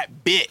what, that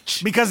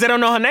bitch. Because they don't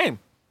know her name.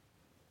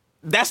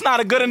 That's not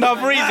a good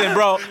enough reason,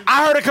 bro.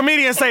 I heard a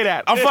comedian say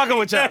that. I'm fucking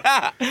with you.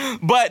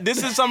 But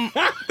this is some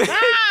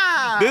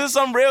this is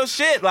some real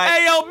shit. Like,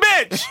 Hey, yo,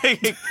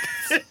 bitch.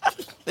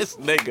 this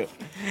nigga.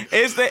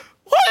 It's the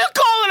Who you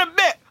calling a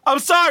bitch? I'm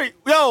sorry.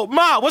 Yo,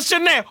 Ma, what's your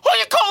name? Who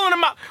you calling a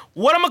ma?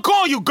 What I'm gonna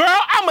call you, girl?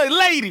 I'm a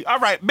lady. All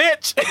right,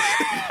 bitch.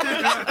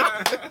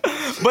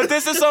 But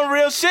this is some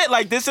real shit.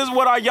 Like, this is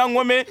what our young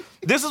women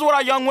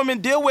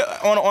deal with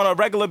on a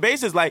regular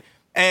basis. Like,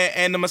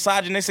 and the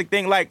misogynistic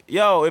thing, like,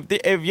 yo, if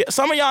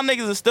some of y'all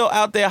niggas are still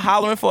out there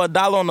hollering for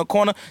 $1 on the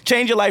corner,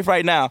 change your life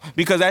right now,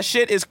 because that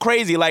shit is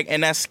crazy, like,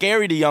 and that's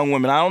scary to young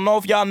women. I don't know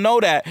if y'all know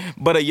that,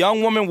 but a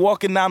young woman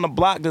walking down the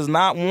block does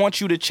not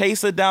want you to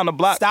chase her down the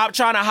block. Stop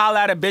trying to holler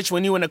at a bitch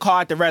when you in the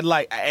car at the red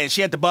light and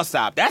she at the bus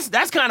stop.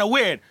 That's kind of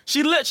weird.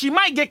 She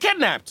might get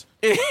kidnapped.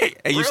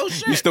 And you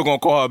still gonna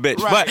call her a bitch.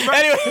 Right, but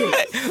right.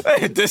 anyway,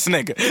 this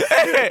nigga.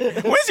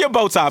 Where's your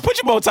bow tie?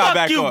 Put your bow tie Fuck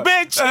back you, on.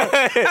 bitch.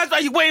 That's why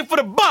you waiting for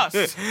the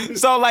bus.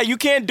 So, like, you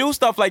can't do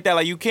stuff like that.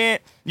 Like, you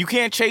can't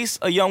chase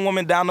a young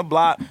woman down the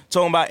block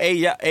talking about,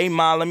 hey,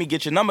 ma, let me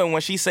get your number. And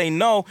when she say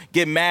no,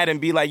 get mad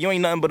and be like, you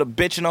ain't nothing but a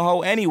bitch and a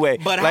hoe anyway.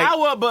 But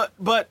like,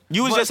 but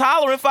you was just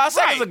hollering 5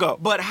 seconds ago.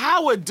 But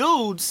how are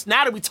dudes,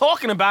 now that we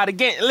talking about it,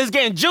 it's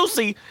getting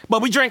juicy,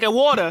 but we drinking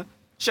water.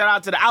 Shout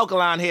out to the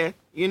Alkaline here.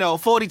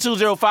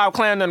 4205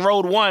 Clarendon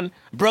Road 1,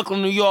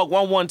 Brooklyn, New York,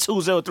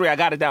 11203. I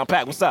got it down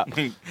pat. What's up,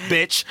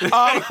 bitch?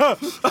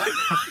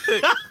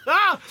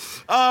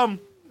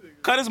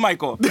 Cut his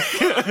mic off.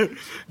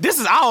 This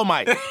is our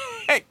mic.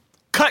 Hey,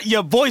 cut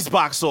your voice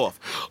box off.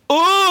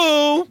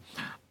 Ooh.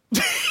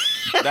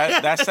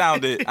 That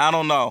sounded, I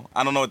don't know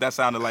what that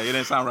sounded like. It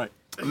didn't sound right.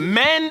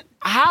 Men,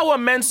 how are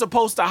men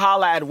supposed to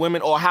holler at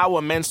women, or how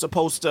are men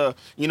supposed to,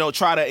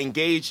 try to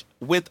engage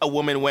with a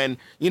woman when,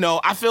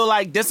 I feel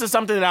like this is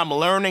something that I'm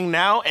learning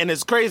now, and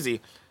it's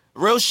crazy.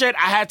 Real shit,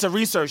 I had to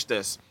research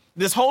this.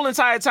 This whole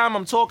entire time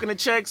I'm talking to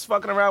chicks,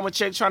 fucking around with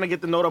chicks, trying to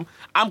get to know them,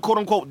 I'm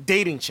quote-unquote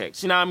dating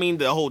chicks. You know what I mean?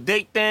 The whole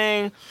date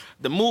thing,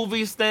 the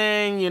movies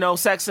thing,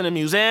 sex in the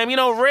museum,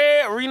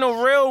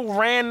 real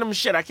random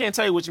shit. I can't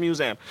tell you which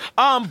museum.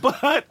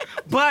 But,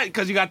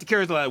 because you got the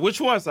curious, like,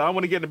 which one, so I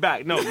want to get in the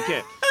back. No, you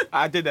can't.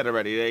 I did that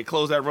already. They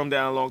closed that room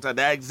down a long time.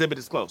 That exhibit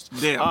is closed.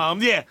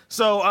 Damn. Yeah.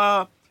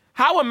 So,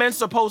 how are men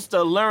supposed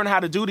to learn how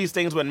to do these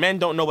things when men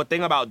don't know a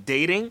thing about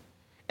dating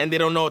and they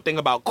don't know a thing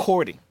about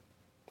courting?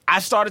 I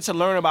started to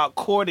learn about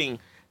courting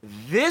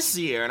this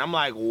year, and I'm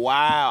like,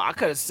 wow, I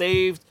could have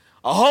saved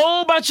a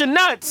whole bunch of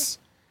nuts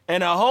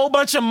and a whole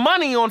bunch of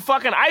money on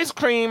fucking ice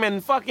cream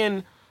and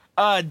fucking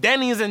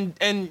Denny's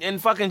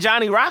and fucking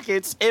Johnny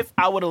Rockets if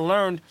I would have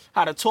learned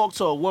how to talk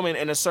to a woman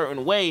in a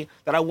certain way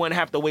that I wouldn't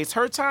have to waste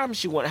her time,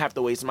 she wouldn't have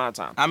to waste my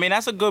time. I mean,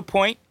 that's a good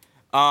point.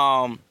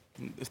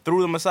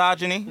 Through the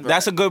misogyny, right.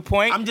 That's a good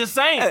point. I'm just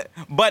saying.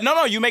 But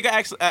no, you make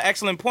an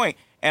excellent point.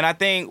 And I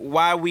think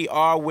why we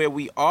are where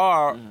we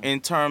are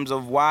in terms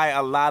of why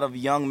a lot of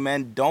young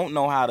men don't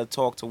know how to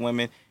talk to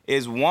women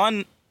is,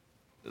 one,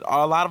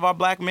 a lot of our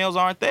black males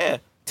aren't there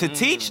to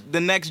teach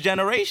the next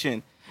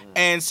generation.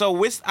 And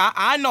so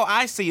I know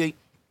I see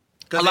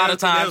a lot of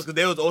times. Because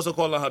they was also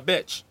calling her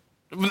bitch.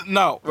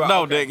 No,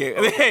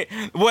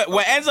 nigga.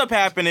 What ends up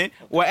happening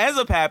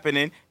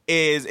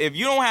is, if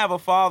you don't have a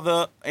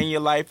father in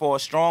your life or a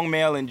strong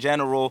male in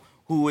general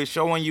who is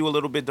showing you a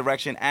little bit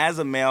direction as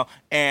a male,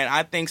 and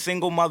I think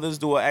single mothers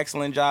do an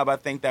excellent job. I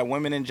think that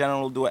women in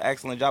general do an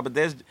excellent job. But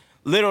there's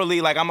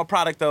literally, like, I'm a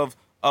product of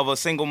a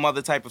single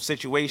mother type of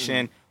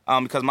situation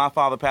because my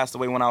father passed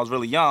away when I was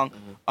really young.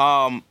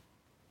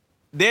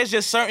 There's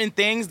just certain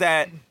things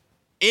that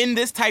in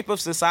this type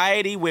of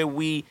society where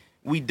we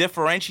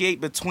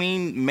differentiate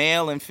between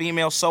male and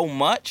female so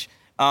much,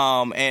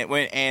 and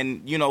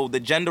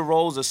the gender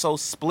roles are so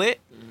split.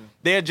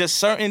 There are just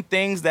certain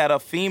things that a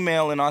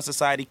female in our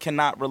society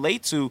cannot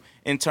relate to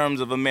in terms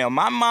of a male.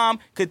 My mom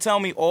could tell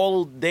me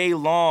all day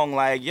long,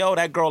 like, yo,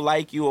 that girl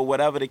like you, or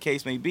whatever the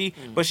case may be,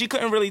 but she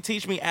couldn't really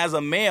teach me as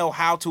a male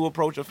how to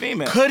approach a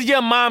female. Could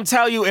your mom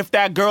tell you if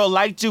that girl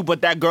liked you,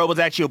 but that girl was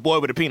actually a boy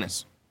with a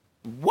penis?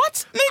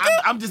 What,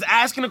 nigga? I'm just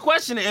asking a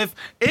question.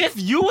 If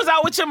you was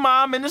out with your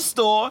mom in the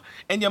store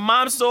and your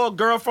mom saw a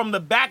girl from the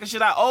back and she's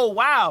like, oh,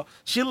 wow,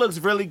 she looks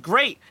really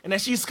great, and then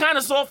she's kind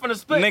of soft in the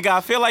split. Nigga,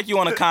 I feel like you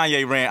on a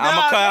Kanye rant.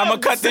 I'm going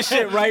to cut this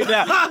shit right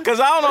now because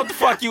I don't know what the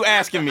fuck you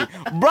asking me.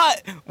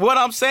 But what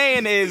I'm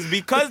saying is,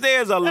 because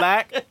there's a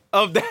lack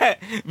of that,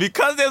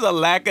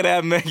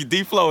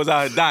 D-Flow is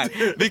out here dying.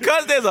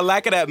 Because there's a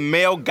lack of that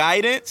male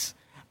guidance,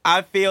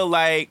 I feel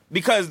like,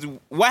 because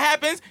what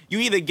happens, you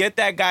either get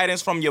that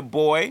guidance from your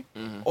boy,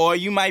 or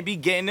you might be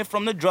getting it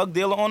from the drug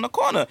dealer on the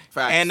corner.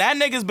 Facts. And that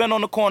nigga's been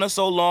on the corner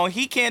so long,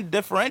 he can't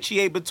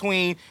differentiate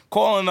between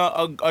calling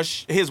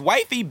his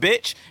wifey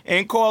bitch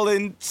and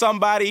calling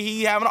somebody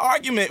he having an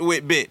argument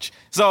with bitch.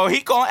 So he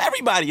calling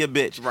everybody a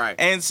bitch. Right.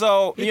 And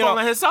so, He's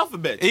calling himself a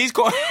bitch. he's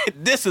calling,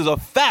 this is a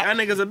fact. That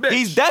nigga's a bitch.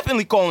 He's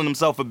definitely calling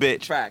himself a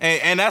bitch. Facts.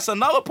 And that's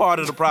another part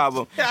of the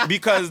problem.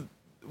 Because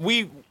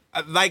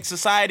like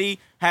society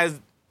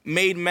has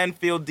made men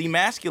feel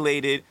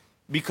demasculated,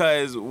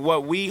 because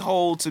what we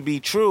hold to be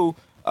true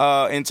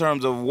in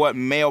terms of what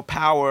male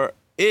power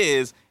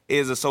is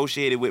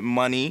associated with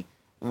money,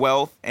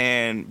 wealth,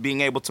 and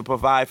being able to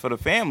provide for the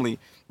family.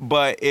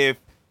 But if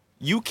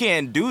you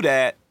can't do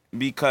that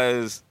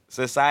because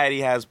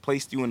society has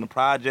placed you in the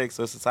projects,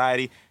 or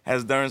society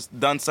has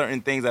done certain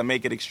things that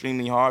make it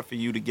extremely hard for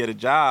you to get a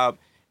job,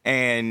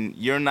 and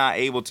you're not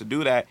able to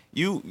do that,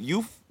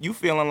 you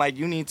feeling like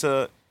you need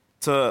to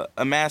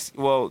amass,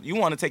 you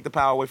want to take the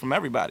power away from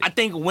everybody. I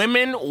think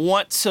women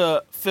want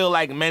to feel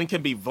like men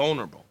can be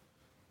vulnerable.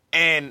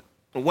 And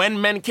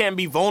when men can't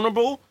be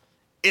vulnerable,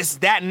 it's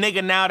that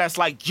nigga now that's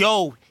like,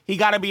 yo, he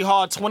gotta be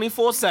hard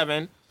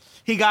 24/7.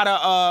 He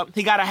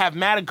gotta have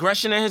mad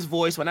aggression in his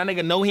voice when that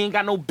nigga know he ain't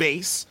got no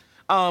bass.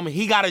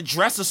 He gotta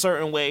dress a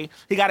certain way.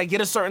 He gotta get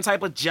a certain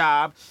type of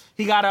job.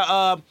 He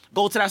gotta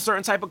go to that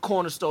certain type of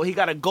corner store. He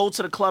gotta go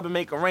to the club and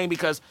make it rain,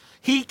 because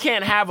he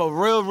can't have a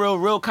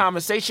real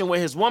conversation with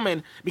his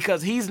woman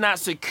because he's not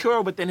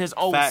secure within his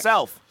own Facts.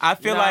 self. I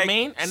feel you know like what I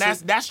mean? And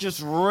that's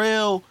just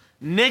real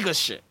nigga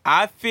shit.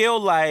 I feel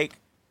like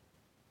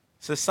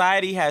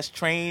society has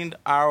trained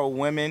our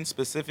women,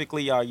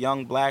 specifically our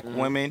young black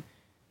women,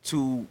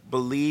 to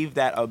believe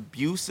that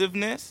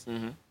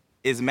abusiveness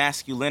is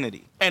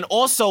masculinity. And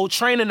also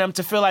training them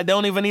to feel like they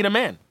don't even need a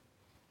man.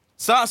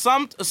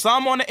 Some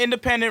on the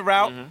independent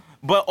route,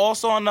 but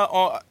also on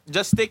the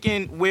just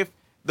sticking with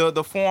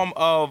the form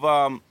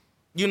of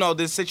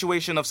this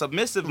situation of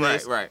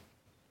submissiveness. Right.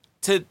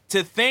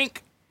 To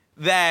think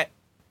that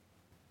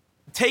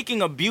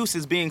taking abuse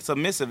is being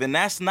submissive, and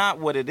that's not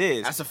what it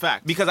is. That's a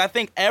fact. Because I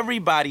think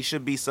everybody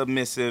should be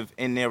submissive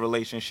in their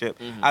relationship.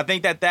 I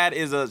think that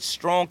is a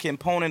strong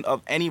component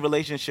of any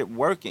relationship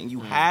working. You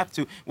have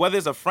to, whether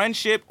it's a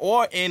friendship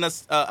or in a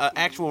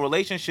actual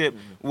relationship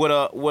with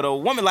a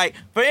woman. Like,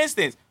 for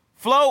instance,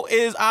 Flo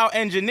is our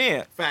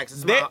engineer.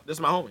 Facts. This is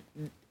my homie.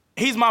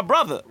 He's my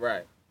brother.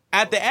 Right.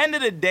 At the end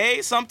of the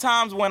day,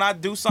 sometimes when I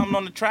do something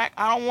on the track,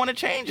 I don't want to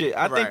change it.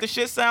 I think the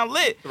shit sound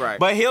lit. Right.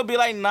 But he'll be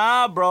like,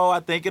 nah, bro,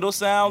 I think it'll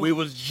sound... We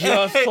was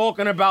just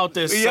talking about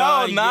this, Yo,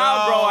 son. bro,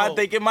 I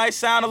think it might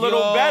sound a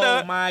little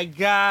better. Oh, my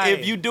God.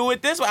 If you do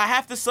it this way. I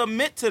have to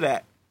submit to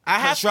that.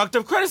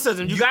 Constructive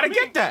criticism. You got to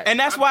get that. And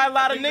that's why a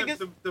lot of I think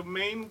niggas... The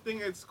main thing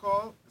it's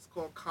called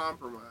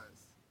compromise.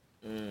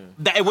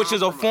 Which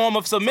is a form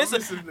of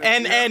submissive.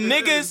 And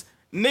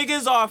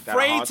niggas are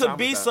afraid to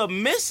be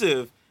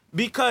submissive.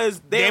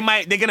 Because they're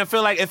gonna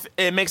feel like if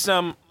it makes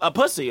them a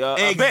pussy, a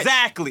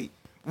exactly.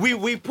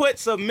 We put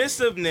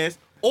submissiveness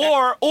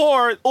or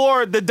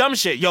the dumb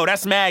shit. Yo,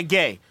 that's mad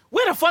gay.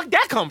 Where the fuck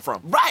that come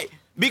from? Right.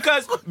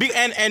 Because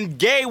and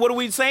gay. What are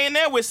we saying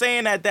there? We're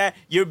saying that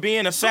you're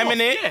being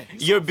effeminate.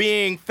 You're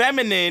being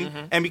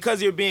feminine, and because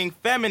you're being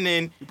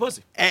feminine, you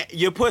pussy.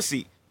 You're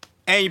pussy.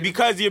 And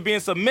because you're being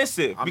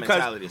submissive, Our because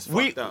mentality is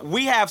fucked up.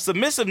 we have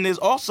submissiveness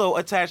also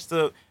attached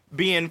to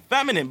being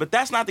feminine, but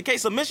that's not the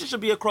case. Submission should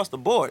be across the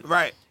board.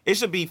 Right. It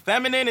should be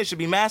feminine. It should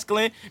be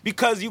masculine,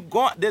 because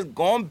there's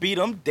gonna be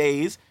them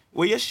days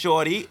where you're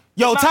shorty.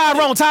 Yo,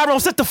 Tyrone,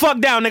 sit the fuck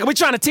down, nigga. We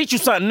trying to teach you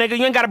something, nigga.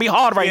 You ain't gotta be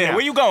hard right now.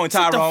 Where you going,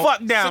 Tyrone? Sit the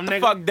fuck down, nigga.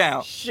 Sit the fuck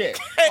down. Shit.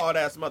 Hard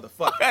ass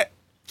motherfucker.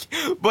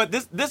 But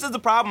this is the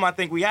problem I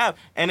think we have.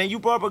 And then you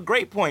brought up a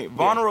great point.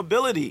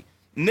 Vulnerability.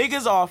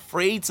 Niggas are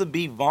afraid to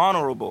be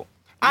vulnerable.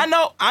 I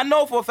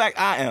know for a fact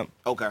I am.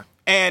 Okay.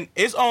 And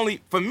it's only,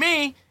 for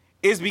me,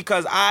 it's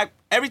because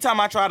every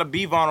time I try to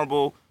be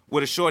vulnerable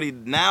with a shorty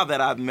now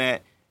that I've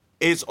met,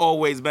 it's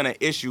always been an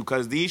issue,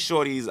 because these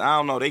shorties, I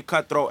don't know, they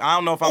cutthroat. I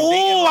don't know if I'm dating.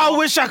 Ooh, I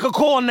wish I could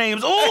call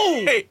names. Ooh,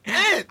 bitch.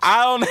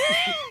 I don't. And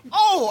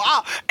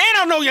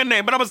I know your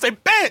name, but I'm gonna say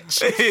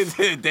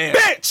bitch. Damn.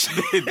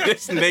 Bitch.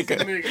 This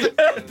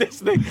nigga.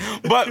 This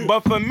nigga.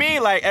 But for me,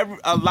 like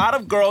a lot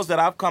of girls that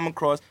I've come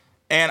across,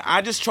 and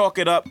I just chalk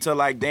it up to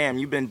like, damn,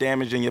 you've been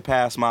damaged in your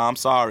past, Ma. I'm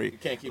sorry. You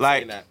can't keep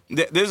like, saying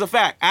that. There's a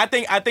fact. I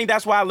think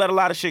that's why I let a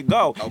lot of shit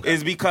go. Okay.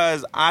 Is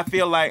because I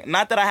feel like,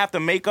 not that I have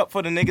to make up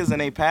for the niggas in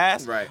their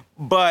past, right,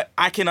 but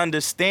I can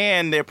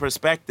understand their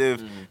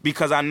perspective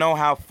because I know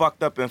how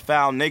fucked up and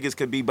foul niggas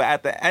could be. But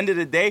at the end of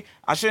the day,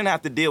 I shouldn't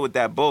have to deal with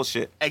that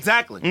bullshit.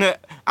 Exactly.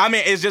 I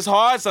mean, it's just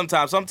hard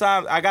sometimes.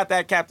 Sometimes I got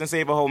that Captain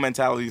Save-A-Hole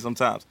mentality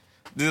sometimes.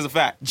 This is a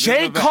fact.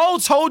 J. Cole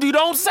told you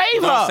don't save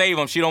her. Don't save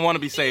him. She don't want to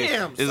be saved.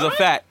 Damn, this is a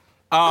fact.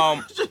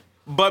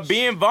 But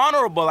being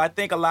vulnerable, I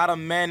think a lot of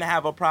men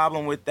have a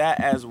problem with that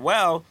as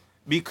well,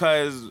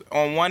 because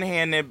on one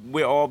hand,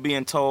 we're all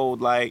being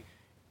told, like,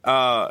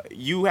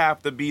 you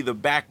have to be the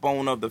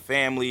backbone of the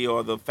family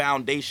or the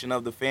foundation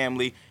of the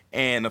family,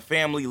 and the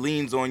family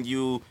leans on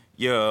you.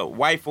 Your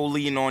wife will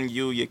lean on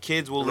you. Your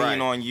kids will lean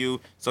on you.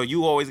 So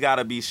you always got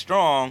to be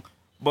strong.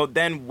 But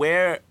then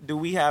where do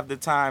we have the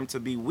time to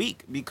be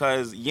weak?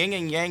 Because yin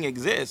and yang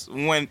exists.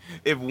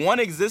 If one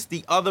exists,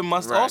 the other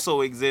must also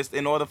exist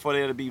in order for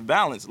there to be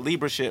balance.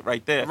 Libra shit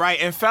right there. Right,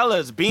 and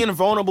fellas, being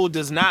vulnerable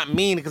does not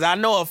mean, because I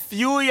know a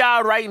few of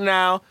y'all right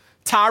now,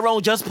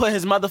 Tyrone just put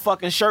his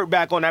motherfucking shirt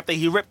back on after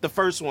he ripped the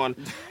first one.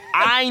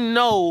 I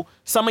know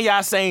some of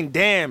y'all saying,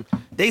 damn,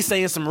 they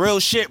saying some real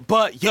shit,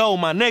 but yo,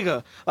 my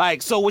nigga,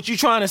 like, so what you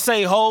trying to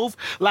say, Hove?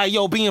 Like,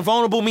 yo, being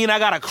vulnerable mean I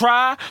gotta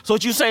cry? So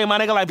what you saying, my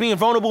nigga, like, being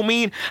vulnerable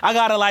mean I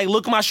gotta, like,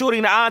 look my shorty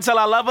in the eye and tell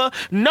I love her?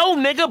 No,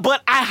 nigga,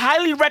 but I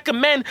highly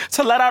recommend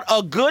to let out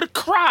a good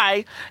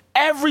cry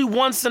every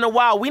once in a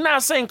while. We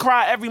not saying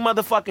cry every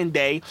motherfucking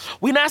day.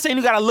 We not saying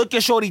you gotta look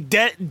your shorty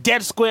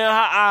dead square in her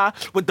eye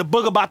with the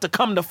boog about to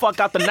come the fuck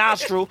out the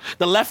nostril,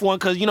 the left one,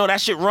 because, you know, that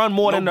shit run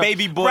more than the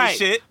baby boy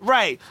shit.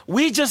 Right.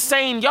 We just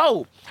saying,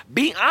 yo,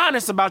 be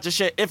honest about your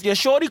shit. If your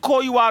shorty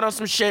call you out on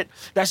some shit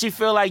that she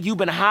feel like you've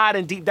been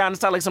hiding deep down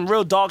inside, like some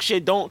real dog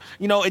shit, it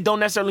don't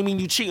necessarily mean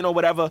you cheating or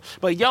whatever.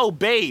 But yo,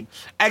 babe,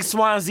 X,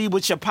 Y, and Z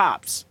with your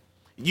pops.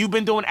 You've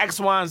been doing X,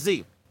 Y, and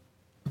Z.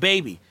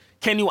 Baby,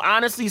 can you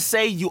honestly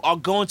say you are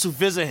going to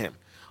visit him?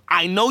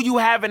 I know you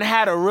haven't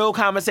had a real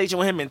conversation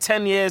with him in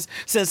 10 years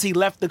since he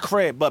left the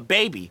crib, but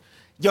baby,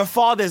 your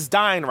father's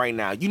dying right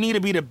now. You need to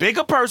be the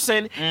bigger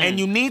person, and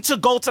you need to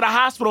go to the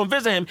hospital and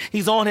visit him.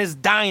 He's on his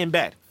dying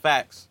bed.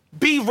 Facts.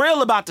 Be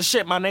real about the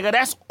shit, my nigga.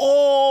 That's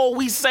all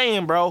we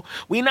saying, bro.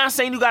 We not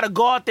saying you gotta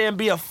go out there and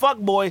be a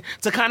fuckboy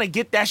to kind of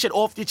get that shit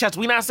off your chest.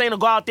 We not saying to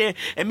go out there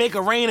and make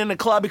it rain in the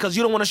club because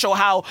you don't want to show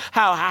how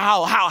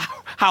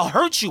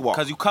hurt you are.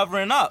 Because you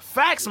covering up.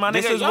 Facts, my nigga.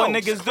 This is what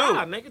niggas do.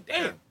 Nigga,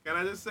 damn. Can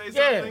I just say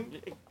Yeah.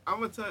 something?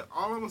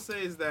 All I'm gonna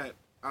say is that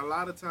a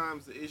lot of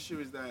times the issue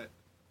is that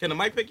Can the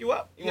mic pick you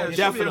up? Yeah, it should be a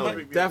Definitely,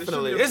 big deal.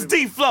 definitely. It should be a It's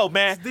big- D-Flow,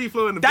 man. It's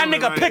D-Flow in the That building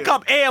nigga right pick here.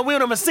 up air. We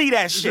don't even see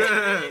that shit.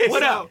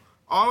 What So, up?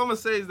 All I'm gonna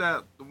say is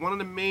that one of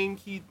the main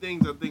key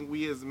things I think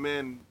we as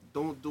men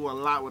don't do a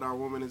lot with our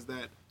women is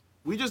that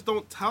we just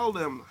don't tell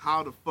them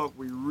how the fuck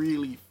we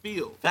really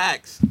feel.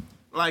 Facts.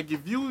 Like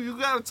if you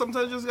gotta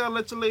sometimes you just gotta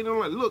let your lady know,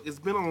 like, look, it's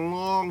been a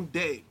long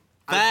day.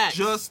 Facts.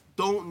 I just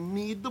don't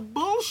need the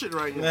bullshit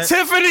right now.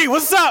 Tiffany,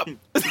 what's up?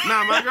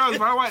 Nah, my girl's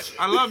my wife.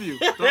 I love you.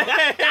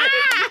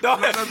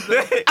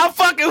 I'm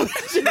fucking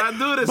with you. Not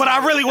do this. But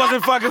I really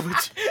wasn't fucking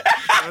with you.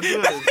 Not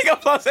do this.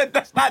 Nigga Flo said,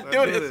 let's not do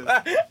Not do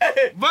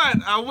this. But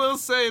I will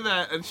say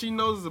that, and she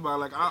knows about it,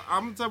 like,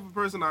 I'm the type of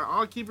person,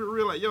 I'll keep it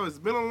real. Like, yo, it's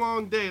been a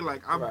long day.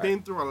 Like, I've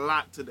been through a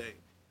lot today.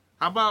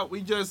 How about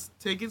we just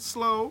take it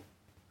slow?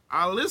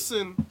 I'll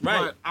listen,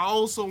 but I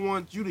also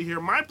want you to hear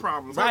my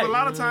problems. Like, Right. a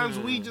lot of times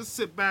we just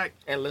sit back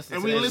And listen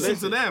and to we them. listen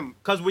to them.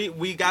 Because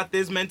we got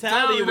this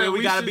mentality Tell where them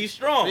we got to should- be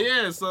strong.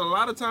 Yeah, so a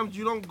lot of times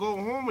you don't go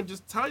home and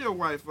just tell your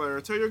wife or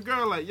tell your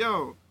girl, like,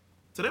 yo,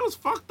 today was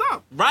fucked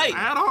up. Right. I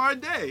had a hard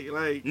day.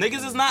 Like,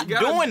 Niggas is not you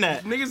gotta- doing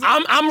that. Niggas,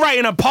 I'm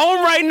writing a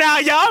poem right now,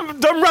 y'all.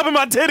 I'm rubbing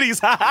my titties.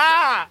 Ha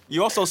ha.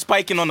 You also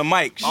spiking on the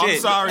mic. I'm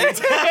Shit. sorry.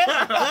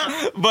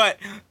 But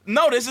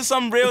no, this is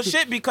some real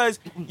shit because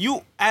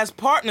you, as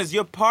partners,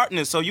 you're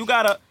partners. So you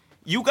gotta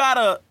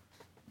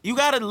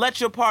let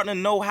your partner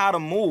know how to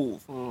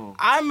move.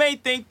 I may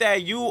think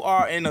that you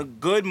are in a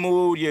good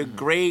mood, you're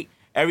great,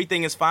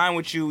 everything is fine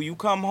with you. You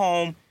come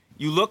home,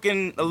 you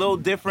looking a little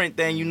different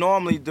than you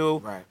normally do.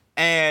 Right.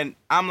 And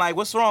I'm like,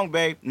 what's wrong,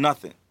 babe?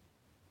 Nothing.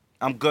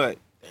 I'm good.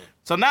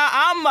 So now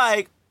I'm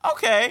like,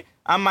 okay,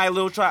 I might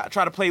try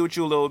to play with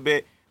you a little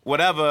bit,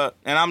 whatever.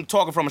 And I'm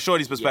talking from a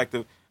shorty's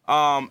perspective.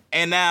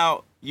 And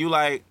now you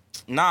like,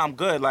 nah, I'm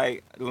good.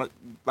 Like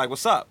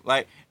what's up?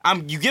 Like,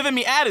 you giving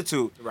me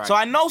attitude. Right. So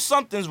I know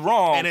something's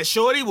wrong. And a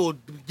shorty will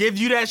give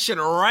you that shit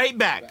right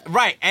back.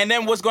 Right. And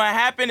then what's going to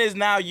happen is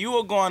now you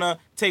are going to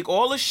take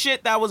all the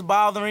shit that was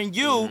bothering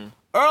you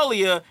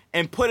earlier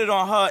and put it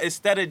on her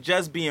instead of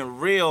just being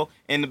real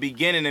in the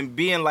beginning and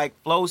being like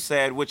Flo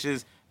said, which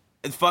is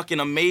fucking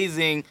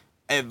amazing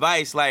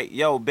advice. Like,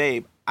 yo,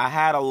 babe, I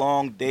had a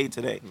long day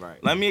today. Right.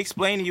 Let me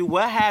explain to you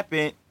what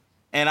happened.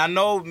 And I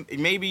know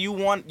maybe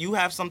you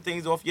have some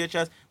things off your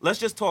chest. Let's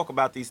just talk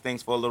about these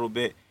things for a little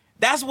bit.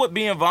 That's what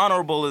being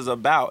vulnerable is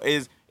about,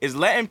 is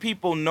letting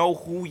people know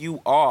who you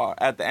are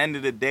at the end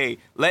of the day.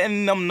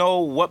 Letting them know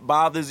what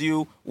bothers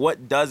you,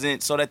 what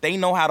doesn't, so that they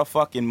know how to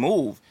fucking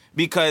move.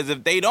 Because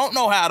if they don't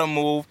know how to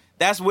move,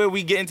 that's where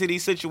we get into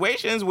these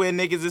situations where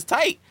niggas is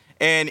tight.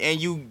 And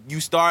you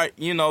start,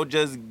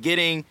 just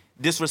getting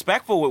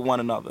disrespectful with one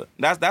another.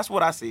 That's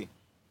what I see.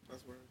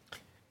 That's weird.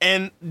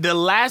 And the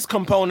last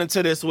component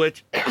to this,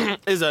 which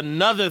is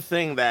another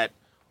thing that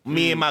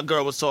me and my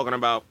girl was talking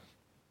about,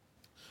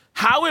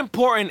 how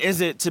important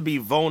is it to be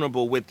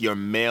vulnerable with your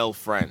male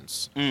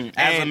friends?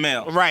 As a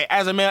male. Right,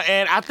 as a male.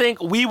 And I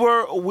think we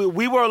were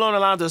along the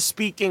lines of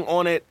speaking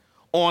on it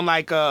on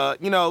like,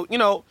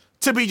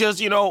 to be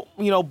just,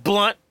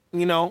 blunt,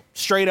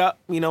 straight up,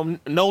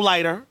 no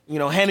lighter,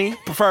 Henny,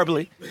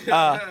 preferably.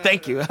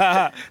 Thank you.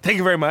 Thank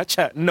you very much.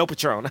 No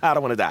Patron. I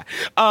don't want to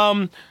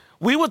die.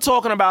 we were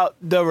talking about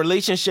the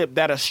relationship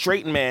that a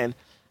straight man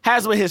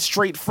has with his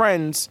straight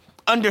friends,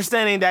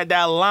 understanding that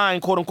that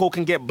line, quote unquote,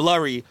 can get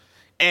blurry.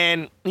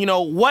 And,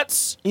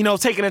 what's,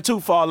 taking it too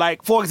far.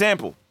 Like, for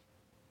example,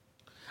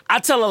 I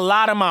tell a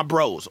lot of my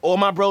bros, all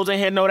my bros in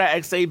here know that,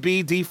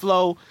 XAB,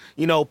 D-Flow,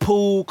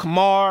 Pooh,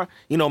 Kamar,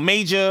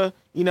 Major,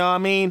 you know what I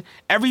mean?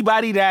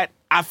 Everybody that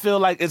I feel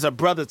like is a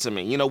brother to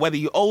me, whether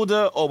you're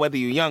older or whether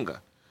you're younger.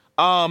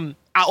 I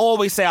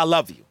always say I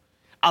love you.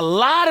 A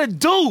lot of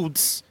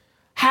dudes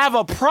have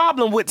a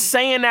problem with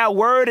saying that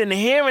word and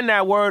hearing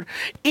that word,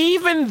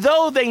 even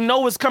though they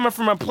know it's coming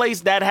from a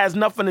place that has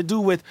nothing to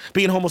do with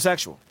being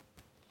homosexual.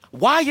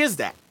 Why is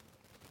that?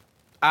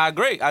 I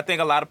agree. I think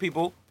a lot of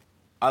people,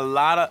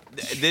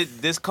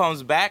 this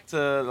comes back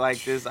to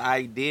like this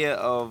idea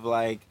of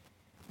like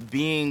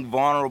being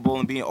vulnerable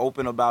and being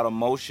open about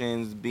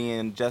emotions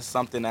being just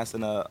something that's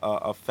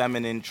a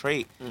feminine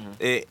trait.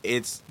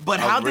 It's But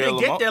how did it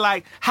get there?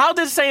 Like, how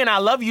did saying I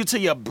love you to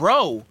your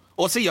bro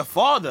or to your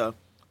father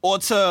or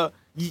to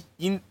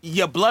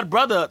your blood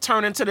brother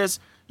turn into this,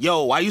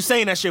 yo, why you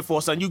saying that shit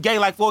for, son? You gay?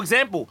 Like, for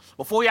example,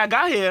 before y'all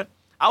got here,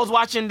 I was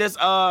watching this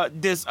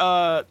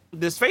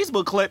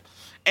Facebook clip,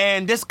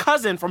 and this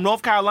cousin from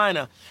North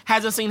Carolina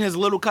hasn't seen his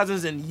little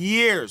cousins in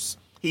years.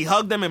 He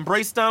hugged them,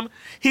 embraced them.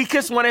 He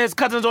kissed one of his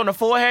cousins on the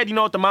forehead. You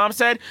know what the mom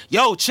said?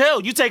 Yo,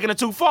 chill, you taking it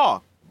too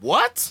far.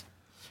 What?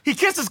 He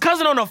kissed his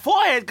cousin on the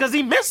forehead because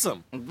he missed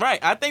him. Right.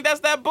 I think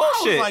that's that bullshit.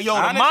 I was like, yo,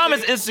 the mom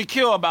is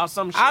insecure about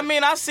some shit. I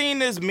mean, I seen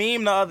this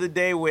meme the other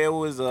day where it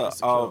was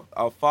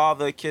a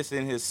father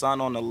kissing his son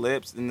on the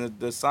lips, and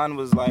the son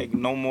was like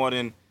no more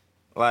than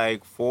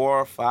like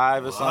 4 or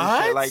 5 or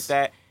some shit like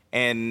that.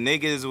 And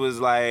niggas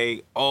was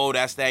like, oh,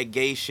 that's that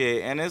gay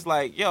shit. And it's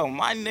like, yo,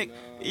 my nigga,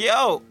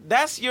 yo,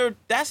 that's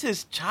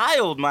his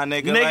child, my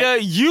nigga. Nigga,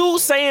 like, you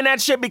saying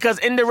that shit because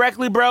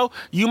indirectly, bro,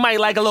 you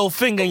might like a little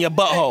finger in your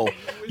butthole.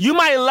 You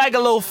might like a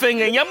little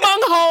finger in your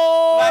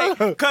bunghole.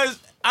 Like, cause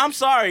I'm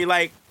sorry,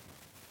 like,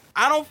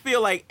 I don't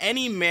feel like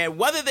any man,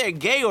 whether they're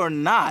gay or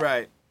not,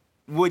 right,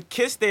 would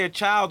kiss their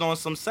child on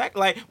some sex.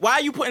 Like, why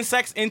are you putting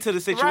sex into the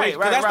situation?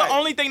 Right, that's the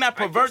only thing that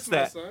perverts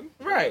that.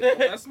 Right.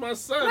 That's my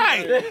son.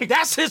 Right.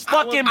 That's his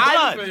fucking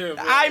blood.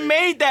 I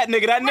made that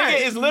nigga. That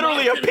nigga is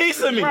literally a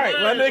piece of me. Right.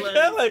 My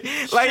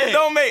nigga. Like it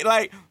don't make,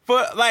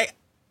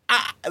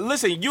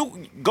 listen,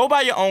 you go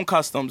by your own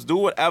customs, do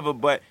whatever,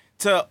 but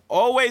to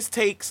always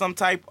take some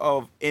type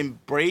of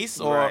embrace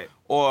or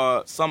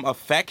some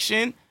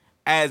affection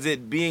as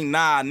it being,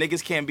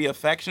 niggas can't be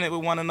affectionate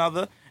with one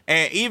another.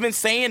 And even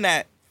saying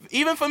that,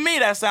 even for me,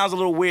 that sounds a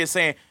little weird,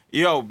 saying,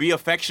 yo, be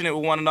affectionate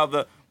with one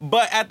another.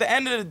 But at the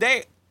end of the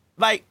day,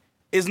 like,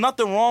 there's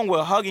nothing wrong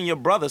with hugging your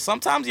brother.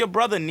 Sometimes your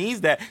brother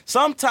needs that.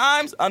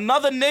 Sometimes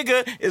another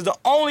nigga is the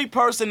only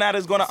person that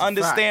is going to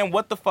understand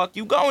what the fuck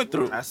you going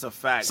through. That's a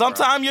fact.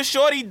 Sometimes your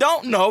shorty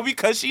don't know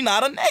because she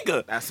not a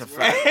nigga. That's a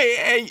fact.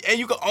 And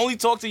you can only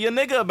talk to your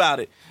nigga about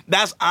it.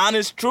 That's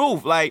honest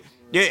truth. Like,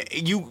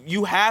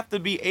 you have to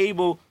be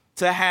able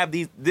to have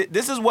these.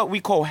 This is what we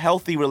call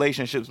healthy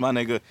relationships, my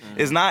nigga.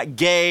 It's not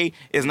gay.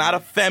 It's not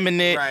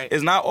effeminate. Right.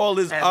 It's not all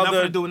this has other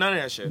nothing to do with none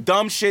of that shit.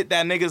 Dumb shit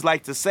that niggas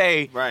like to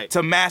say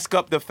to mask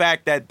up the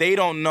fact that they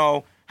don't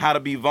know how to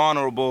be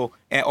vulnerable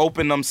and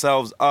open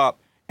themselves up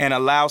and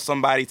allow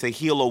somebody to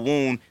heal a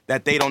wound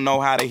that they don't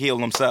know how to heal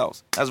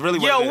themselves. That's really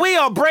what it is. We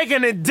are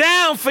breaking it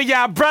down for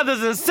y'all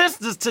brothers and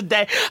sisters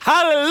today.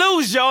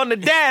 Hallelujah on the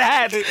Dad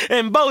Hats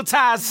and Bow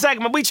Ties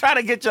segment. We try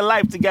to get your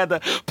life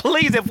together.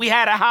 Please, if we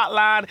had a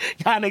hotline,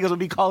 y'all niggas would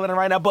be calling it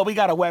right now. But we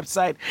got a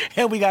website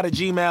and we got a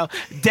Gmail.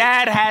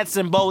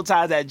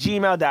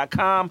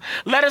 dadhatsandbowties@gmail.com.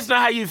 Let us know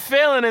how you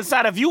feeling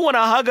inside. If you want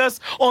to hug us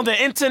on the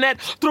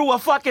internet through a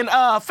fucking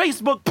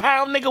Facebook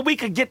pound, nigga, we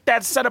could get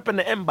that set up in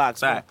the inbox.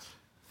 Facts.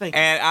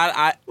 And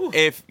I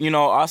if,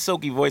 our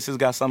silky voices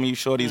got some of you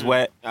shorties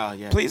wet,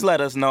 please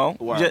let us know.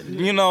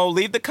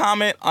 Leave the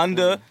comment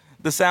under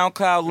the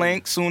SoundCloud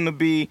link, soon to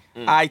be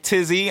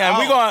iTizzy. And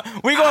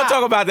we're gonna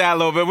talk about that a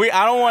little bit.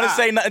 I don't want to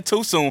say nothing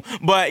too soon,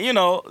 but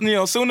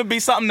soon to be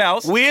something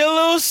else.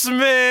 Willow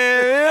Smith,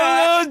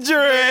 Willow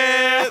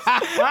Dress.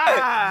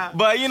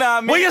 But you know what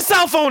I mean? Where your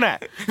cell phone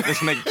at? This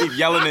nigga keep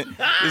yelling it.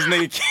 This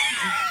nigga keep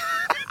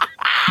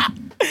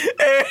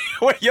Hey,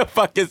 where your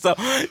fucking self?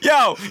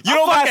 Yo, you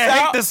don't got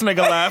hate this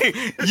nigga laugh.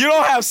 You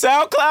don't have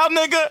SoundCloud,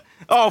 nigga?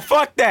 Oh,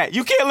 fuck that.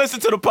 You can't listen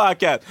to the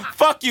podcast.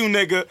 Fuck you,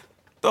 nigga.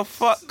 The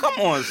fuck? Come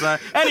on, son.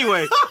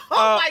 Anyway.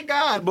 Oh, my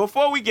God.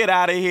 Before we get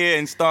out of here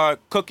and start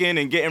cooking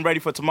and getting ready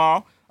for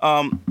tomorrow,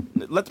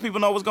 let the people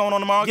know what's going on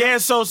tomorrow. Yeah,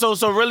 so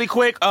really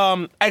quick,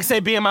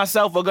 XAB and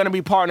myself are going to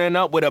be partnering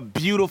up with a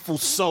beautiful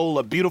soul,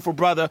 a beautiful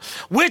brother,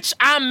 which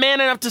I'm man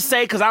enough to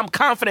say because I'm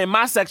confident in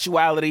my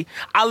sexuality.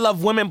 I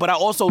love women, but I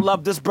also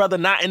love this brother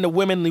not in the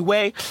womanly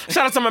way.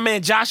 Shout out to my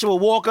man Joshua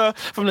Walker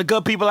from the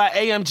good people at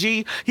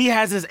AMG. He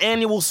has his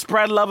annual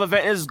Spread Love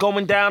event. It's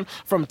going down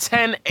from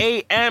 10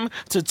 a.m.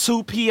 to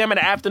 2 p.m. in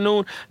the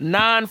afternoon,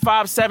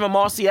 957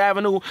 Marcy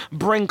Avenue.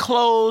 Bring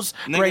clothes,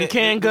 bring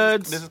canned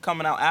goods. This is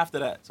coming out after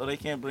that, so they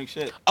can't bring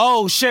shit.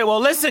 Oh, shit. Well,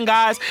 listen,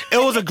 guys. It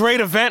was a great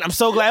event. I'm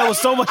so glad it was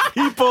so much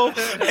people.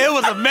 It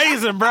was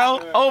amazing, bro.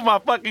 Oh, my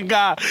fucking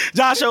God.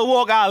 Joshua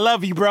Walker, I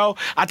love you, bro.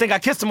 I think I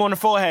kissed him on the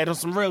forehead on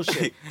some real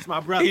shit. It's my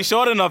brother. He's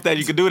short enough that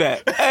you could do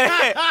that.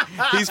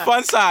 He's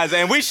fun size,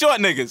 and we short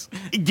niggas.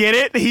 Get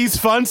it? He's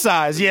fun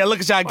size. Yeah, look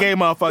at y'all gay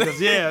motherfuckers.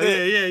 Yeah.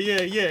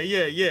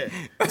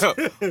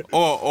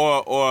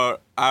 Or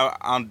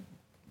I'm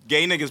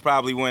gay niggas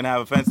probably wouldn't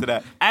have offense to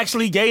that.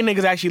 Actually, gay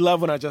niggas actually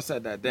love when I just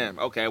said that. Damn.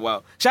 Okay,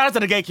 well, shout out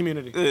to the gay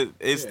community.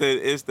 It's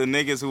the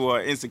niggas who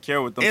are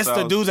insecure with themselves. It's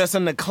the dudes that's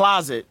in the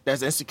closet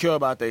that's insecure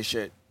about their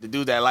shit. The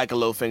dude that like a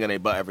little finger in their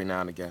butt every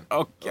now and again.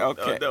 Okay.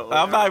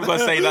 I'm not even gonna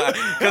say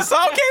nothing because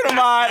some came to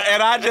mind,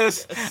 and I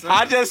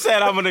just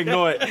said I'm gonna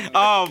ignore it.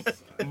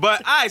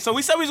 But all right, so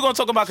we said we was gonna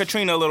talk about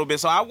Katrina a little bit.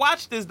 So I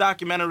watched this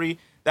documentary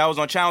that was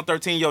on Channel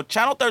 13. Yo,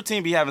 Channel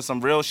 13 be having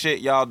some real shit,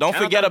 y'all. Don't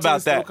forget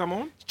about that. Still come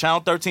on? Channel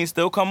 13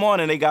 still come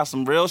on, and they got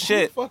some real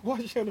shit. Fuck,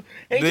 what channel?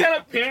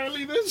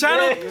 Apparently this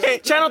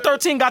Channel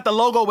 13 got the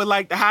logo with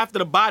like the half of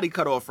the body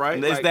cut off,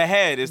 right? It's the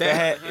head. It's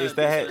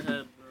the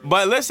head.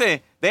 But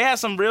listen, they had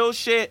some real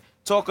shit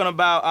talking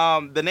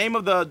about. The name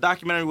of the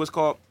documentary was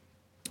called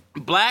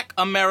Black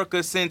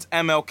America Since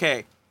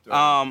MLK.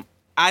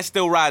 I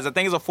Still Rise. I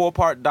think it's a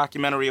 4-part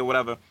documentary or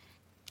whatever.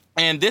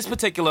 And this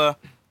particular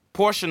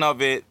portion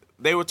of it,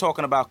 they were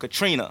talking about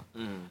Katrina.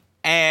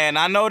 And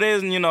I know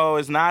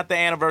it's not the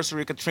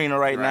anniversary of Katrina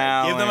right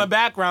now. Give them a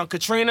background.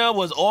 Katrina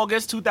was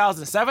August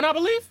 2007, I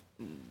believe.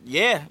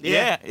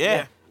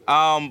 Yeah.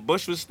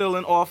 Bush was still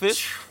in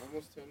office.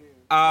 Almost 10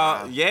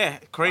 years. Yeah,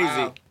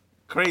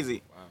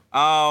 crazy.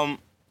 Wow.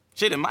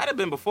 Shit, it might have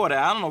been before that.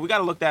 I don't know. We got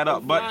to look that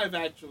up. But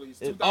Actually, it's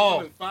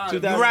 2005.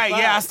 2005. Right,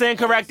 yeah, I stand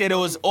corrected. It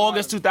was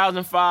August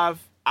 2005.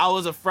 I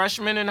was a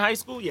freshman in high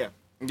school, yeah.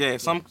 Yeah,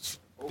 some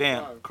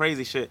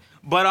crazy shit.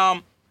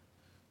 But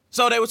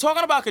so they were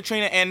talking about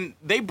Katrina, and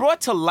they brought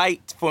to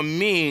light for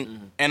me,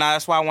 and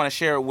that's why I want to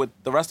share it with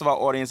the rest of our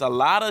audience, a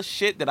lot of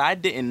shit that I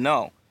didn't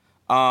know.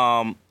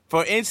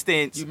 For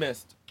instance, You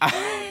missed.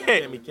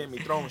 Can't be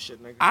throwing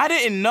shit, nigga. I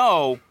didn't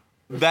know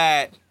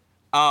that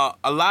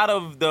a lot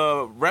of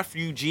the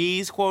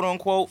refugees, quote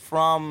unquote,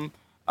 from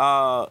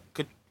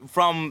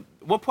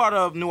what part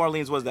of New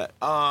Orleans was that?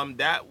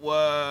 That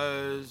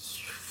was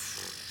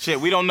Shit,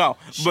 we don't know.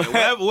 But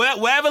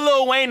wherever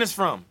Lil Wayne is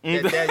from.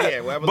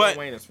 Wherever but Lil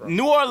Wayne is from.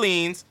 New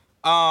Orleans,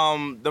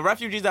 the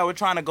refugees that were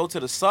trying to go to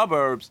the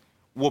suburbs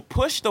were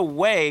pushed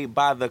away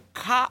by the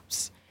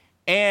cops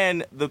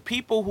and the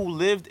people who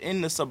lived in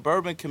the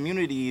suburban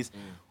communities,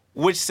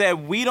 which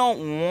said, we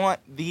don't want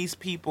these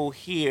people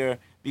here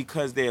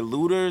because they're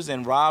looters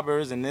and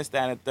robbers and this,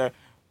 that, and the third.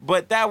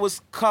 But that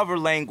was cover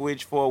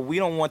language for we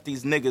don't want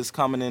these niggas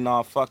coming in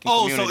our fucking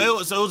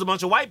community. So it was a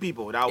bunch of white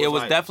people. It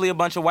was definitely a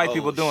bunch of white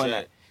people doing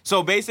that.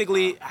 So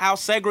basically, how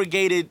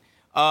segregated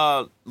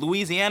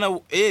Louisiana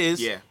is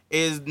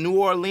New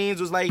Orleans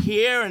was like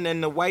here, and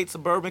then the white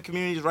suburban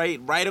communities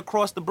right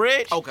across the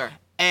bridge. Okay.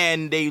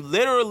 And they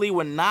literally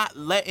were not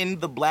letting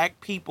the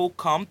black people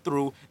come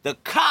through. The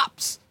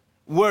cops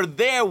were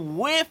there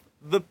with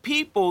the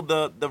people,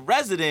 the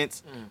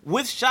residents,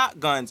 with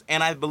shotguns,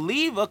 and I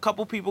believe a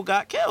couple people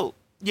got killed.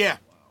 Yeah.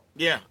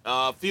 Yeah.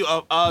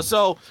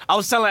 So I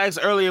was telling X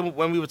earlier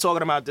when we were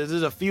talking about this,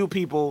 there's a few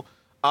people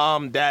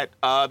that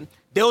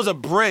there was a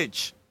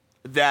bridge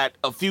that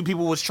a few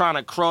people was trying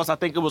to cross. I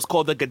think it was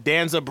called the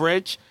Gadanza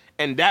Bridge,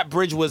 and that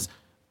bridge was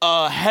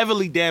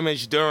heavily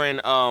damaged during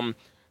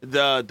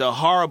the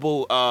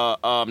horrible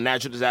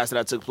natural disaster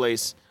that took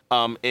place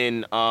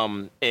in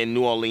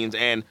New Orleans.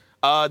 And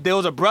there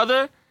was a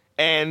brother,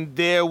 and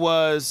there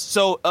was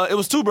it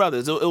was two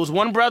brothers. It was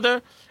one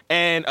brother,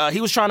 and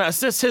he was trying to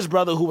assist his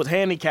brother who was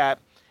handicapped.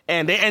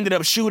 And they ended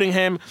up shooting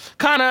him,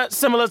 kind of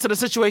similar to the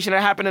situation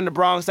that happened in the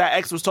Bronx that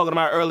X was talking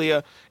about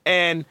earlier.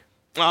 And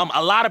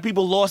a lot of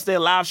people lost their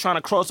lives trying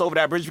to cross over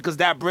that bridge because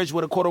that bridge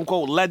would have, quote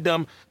unquote, led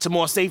them to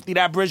more safety.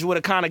 That bridge would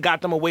have kind of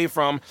got them away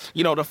from,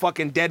 the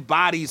fucking dead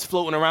bodies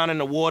floating around in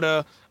the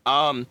water.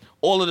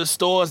 All of the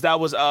stores that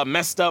was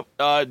messed up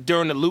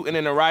during the looting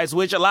and the riots,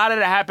 which a lot of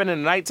that happened in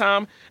the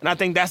nighttime. And I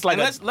think that's like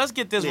let's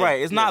get this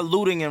right. It's not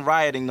looting and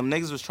rioting. Them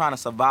niggas was trying to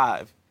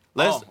survive.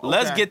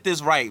 Let's get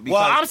this right.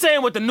 Well, I'm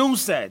saying what the news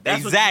said.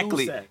 That's exactly. What the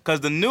news said. Because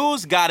the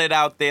news got it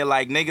out there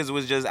like niggas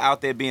was just out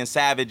there being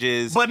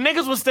savages. But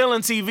niggas was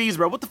stealing TVs,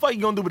 bro. What the fuck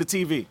you gonna do with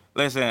the TV?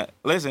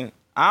 Listen.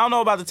 I don't know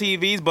about the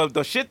TVs, but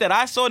the shit that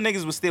I saw,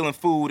 niggas was stealing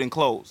food and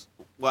clothes.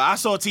 Well, I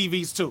saw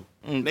TVs too.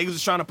 Niggas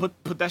was trying to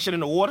put that shit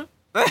in the water.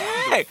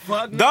 Hey,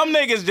 dumb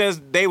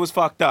niggas they was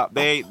fucked up.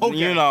 They, I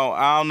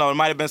don't know. It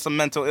might have been some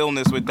mental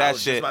illness with that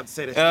shit. I was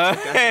just about to say that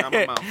shit. That shit out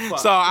my mouth.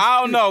 So I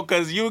don't know,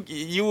 cause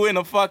you in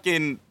a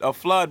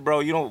flood,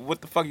 bro. You don't.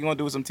 What the fuck you gonna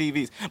do with some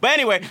TVs? But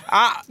anyway,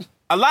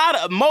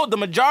 the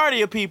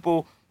majority of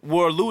people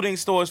were looting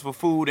stores for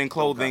food and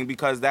clothing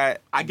because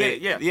that. I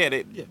get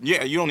it.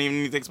 Yeah. You don't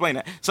even need to explain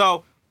that.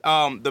 So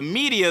the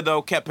media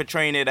though kept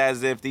portraying it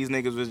as if these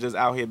niggas was just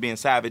out here being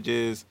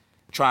savages,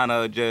 trying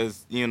to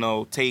just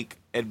take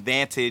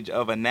advantage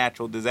of a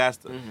natural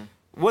disaster.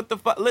 What the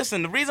fuck?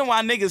 Listen, the reason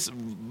why niggas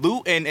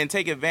loot and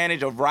take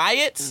advantage of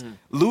riots,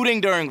 looting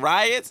during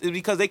riots, is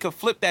because they could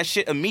flip that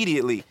shit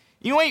immediately.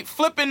 You ain't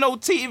flipping no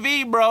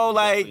TV, bro.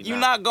 Like, you're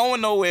not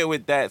going nowhere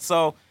with that.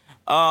 So,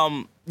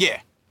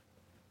 yeah.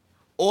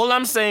 All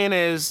I'm saying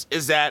is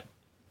that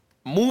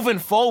moving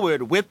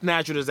forward with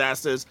natural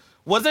disasters,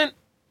 wasn't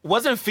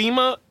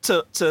FEMA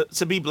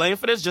to be blamed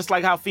for this, just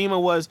like how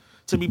FEMA was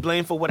to be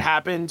blamed for what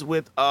happened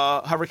with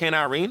Hurricane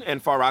Irene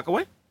and Far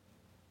Rockaway?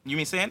 You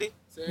mean Sandy?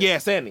 Yeah,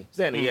 Sandy,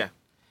 yeah.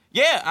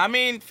 Yeah, I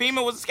mean,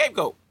 FEMA was a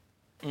scapegoat.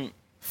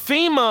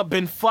 FEMA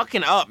been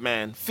fucking up,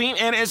 man.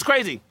 And it's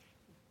crazy.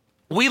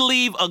 We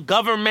leave a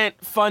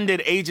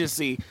government-funded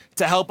agency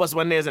to help us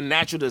when there's a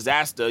natural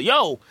disaster.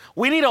 Yo,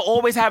 we need to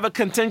always have a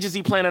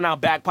contingency plan in our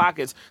back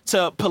pockets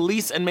to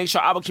police and make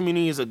sure our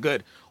communities are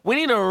good. We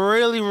need to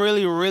really,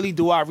 really, really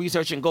do our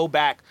research and go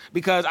back,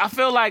 because I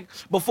feel like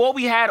before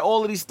we had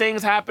all of these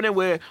things happening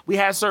where we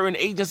had certain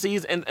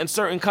agencies and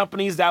certain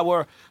companies that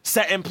were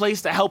set in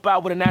place to help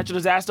out with a natural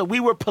disaster, we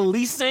were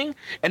policing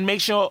and making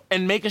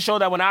sure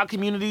that when our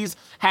communities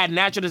had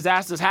natural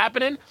disasters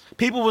happening,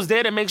 people was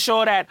there to make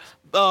sure that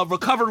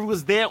recovery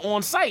was there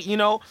on site. You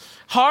know,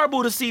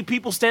 horrible to see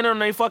people standing on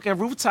their fucking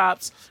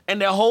rooftops and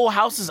their whole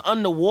house is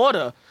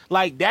underwater.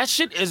 Like, that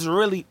shit is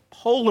really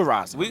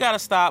polarizing. We got to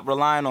stop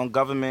relying on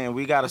government, and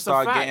we got to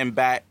start fact. getting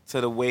back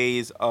to the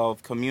ways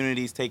of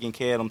communities taking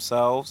care of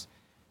themselves.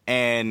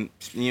 And,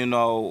 you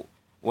know,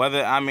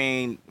 whether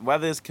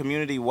it's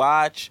community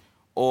watch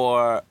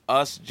or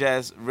us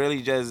just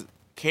really just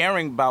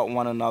caring about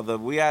one another,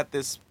 we at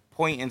this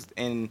point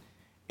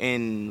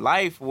in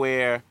life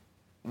where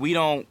we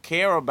don't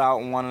care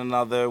about one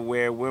another,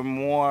 where we're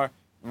more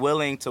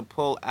willing to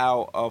pull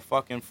out a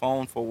fucking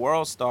phone for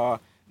WorldStar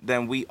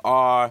than we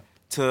are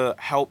to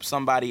help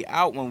somebody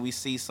out when we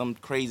see some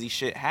crazy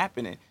shit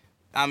happening.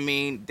 I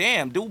mean,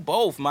 damn, do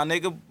both, my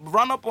nigga.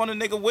 Run up on a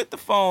nigga with the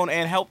phone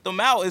and help them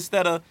out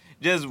instead of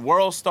just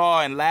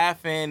WorldStar and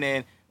laughing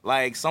and,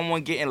 like,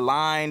 someone getting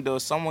lined or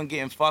someone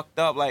getting fucked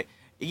up. Like,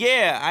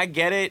 yeah, I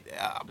get it.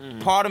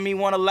 Part of me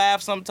want to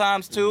laugh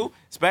sometimes, too,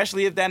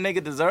 especially if that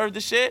nigga deserved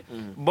the shit.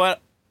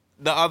 But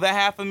the other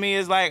half of me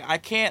is like, I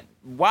can't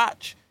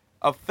watch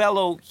a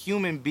fellow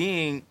human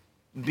being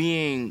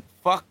being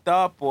fucked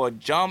up or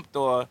jumped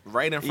or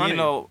right in front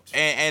of you,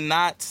 and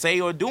not say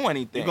or do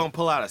anything. You gonna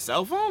pull out a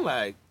cell phone?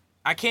 Like,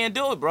 I can't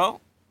do it,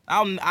 bro.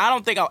 I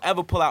don't think I'll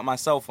ever pull out my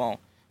cell phone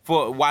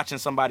for watching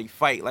somebody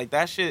fight. Like,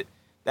 that shit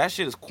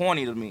is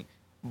corny to me.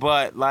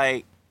 But,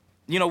 like,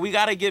 you know, we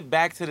gotta get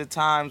back to the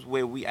times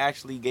where we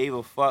actually gave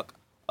a fuck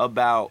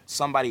about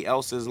somebody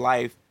else's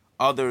life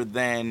other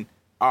than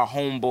our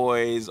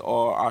homeboys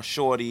or our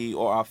shorty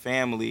or our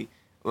family.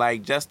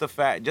 Like, just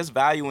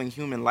valuing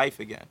human life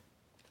again.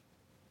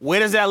 Where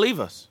does that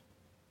leave us?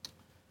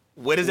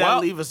 Where does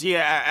that leave us?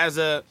 Yeah, as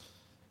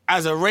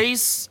a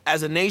race,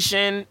 as a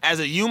nation,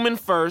 as a human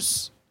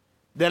first,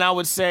 then I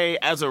would say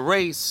as a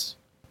race,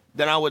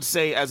 then I would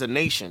say as a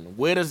nation.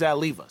 Where does that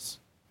leave us?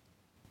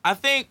 I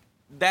think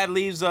that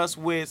leaves us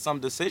with some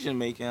decision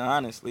making,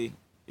 honestly.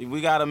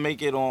 We got to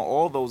make it on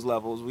all those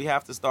levels. We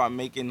have to start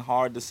making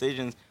hard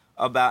decisions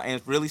about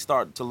and really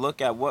start to look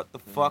at what the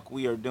fuck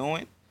we are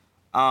doing.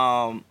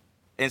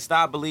 And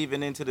stop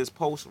believing into this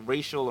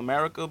post-racial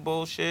America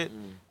bullshit,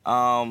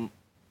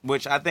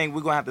 which I think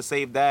we're going to have to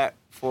save that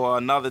for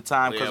another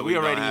time because we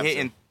already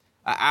hitting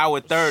an hour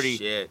 30.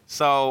 Shit.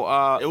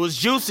 So it was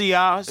juicy,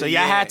 y'all. So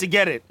y'all had to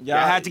get it. Y'all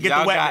had to get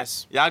the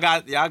wetness. Y'all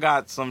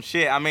got some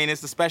shit. I mean,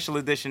 it's a special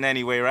edition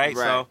anyway, right?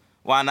 So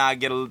why not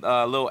get a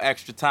little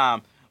extra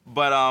time?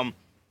 But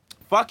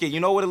fuck it.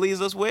 You know what it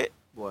leaves us with?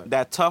 What?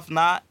 That tough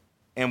knot.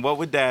 And what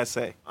would Dad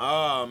say?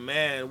 Oh,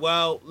 man.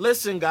 Well,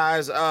 listen,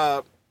 guys.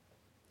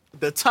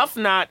 The tough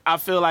knot, I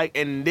feel like,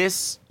 in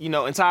this,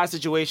 entire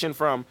situation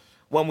from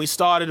when we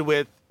started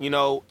with,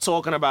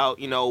 talking about,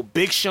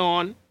 Big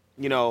Sean,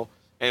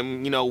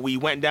 and, we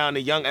went down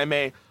to Young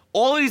M.A.,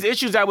 all of these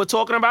issues that we're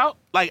talking about,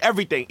 like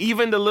everything,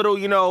 even the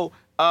little,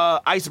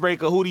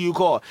 icebreaker, who do you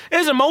call?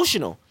 It's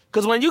emotional.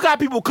 Because when you got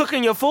people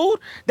cooking your food,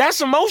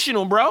 that's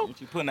emotional, bro.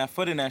 If you putting that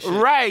foot in that shit.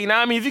 Right, you know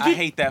what I mean? I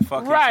hate that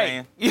fucking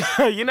saying. You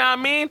know what I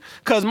mean?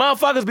 Because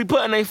motherfuckers be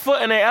putting their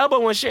foot in their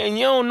elbow and shit, and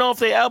you don't know if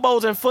their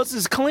elbows and foots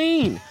is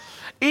clean.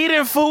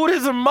 Eating food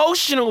is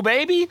emotional,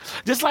 baby.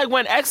 Just like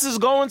when X is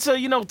going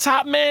to,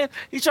 Top Man,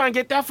 he's trying to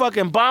get that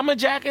fucking bomber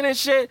jacket and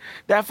shit,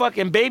 that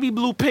fucking baby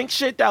blue pink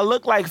shit that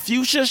look like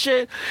fuchsia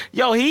shit.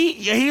 Yo,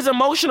 he's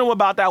emotional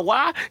about that.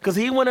 Why? Because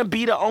he want to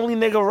be the only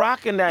nigga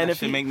rocking that. That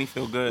shit make me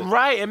feel good.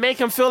 Right, and make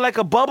him feel like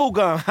a bubble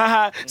gum.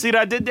 See what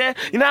I did there?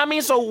 You know what I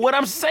mean? So what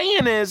I'm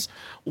saying is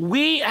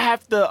we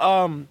have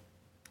to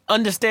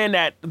understand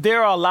that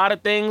there are a lot of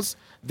things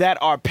that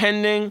are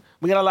pending.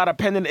 We got a lot of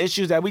pending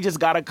issues that we just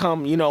gotta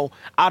come,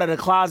 out of the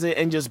closet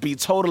and just be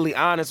totally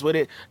honest with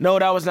it. No,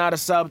 that was not a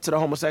sub to the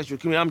homosexual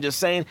community. I'm just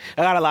saying,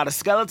 I got a lot of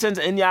skeletons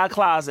in y'all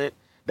closet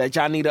that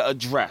y'all need to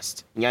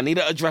address. Y'all need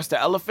to address the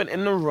elephant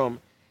in the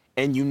room,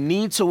 and you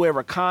need to wear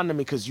a condom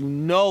because you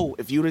know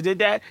if you would have did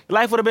that, your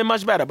life would have been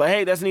much better. But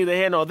hey, that's neither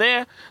here nor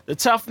there. The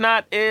tough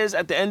knot is,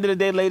 at the end of the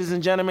day, ladies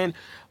and gentlemen,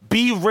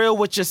 be real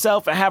with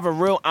yourself and have a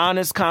real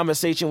honest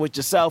conversation with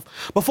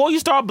yourself before you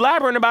start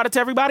blabbering about it to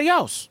everybody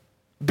else.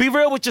 Be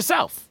real with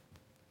yourself.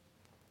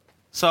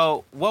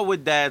 So what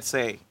would Dad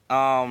say?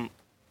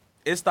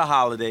 It's the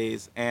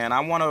holidays, and I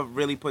want to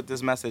really put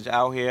this message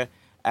out here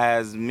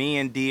as me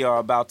and D are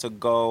about to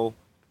go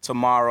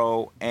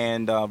tomorrow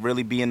and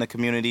really be in the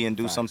community and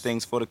do some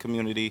things for the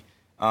community.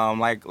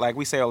 Like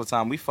we say all the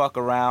time, we fuck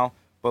around,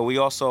 but we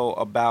also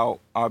about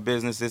our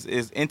business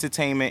is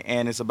entertainment,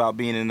 and it's about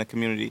being in the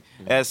community.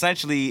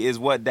 Essentially is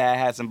what Dad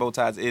Hats and Bow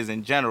Ties is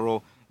in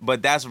general,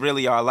 but that's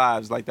really our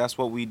lives. Like, that's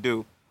what we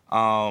do.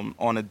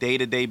 On a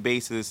day-to-day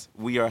basis,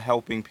 we are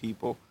helping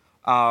people.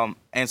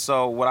 And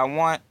so what I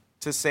want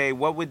to say,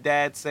 what would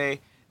Dad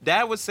say?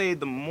 Dad would say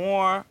the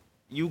more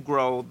you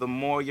grow, the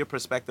more your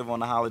perspective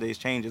on the holidays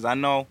changes. I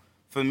know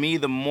for me,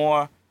 the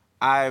more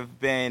I've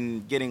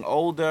been getting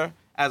older,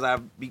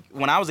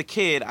 when I was a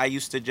kid, I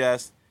used to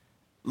just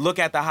look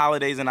at the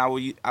holidays and I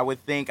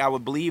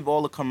would believe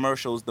all the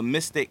commercials, the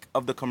mystic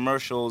of the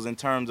commercials in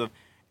terms of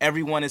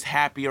everyone is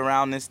happy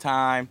around this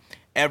time,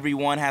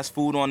 everyone has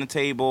food on the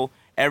table,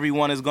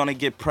 everyone is going to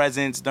get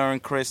presents during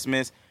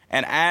Christmas.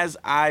 And as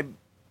I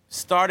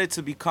started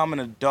to become an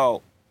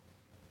adult,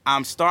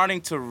 I'm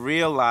starting to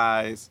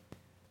realize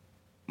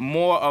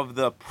more of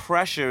the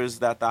pressures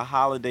that the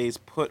holidays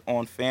put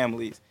on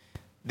families.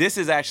 This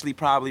is actually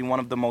probably one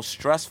of the most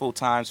stressful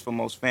times for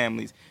most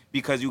families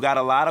because you got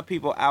a lot of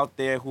people out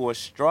there who are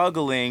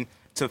struggling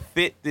to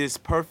fit this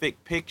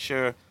perfect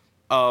picture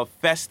of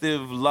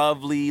festive,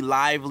 lovely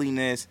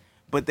liveliness,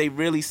 but they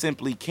really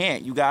simply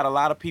can't. You got a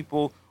lot of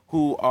people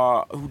who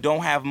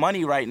don't have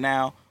money right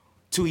now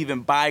to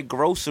even buy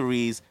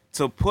groceries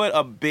to put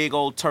a big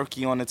old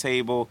turkey on the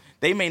table.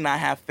 They may not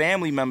have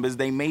family members.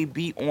 They may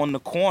be on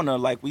the corner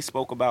like we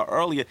spoke about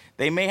earlier.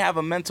 They may have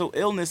a mental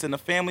illness and the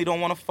family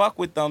don't want to fuck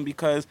with them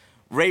because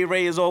Ray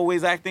Ray is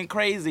always acting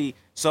crazy.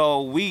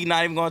 So we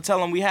not even going to tell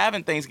them we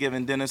having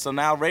Thanksgiving dinner. So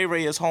now Ray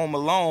Ray is home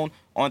alone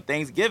on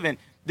Thanksgiving.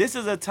 This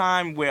is a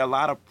time where a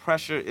lot of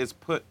pressure is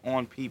put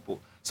on people.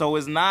 So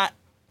it's not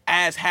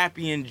as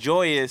happy and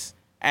joyous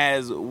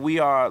as we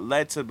are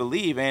led to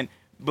believe. And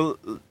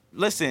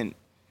listen,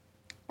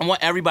 I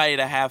want everybody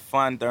to have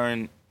fun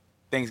during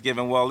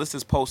Thanksgiving. Well, this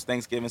is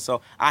post-Thanksgiving,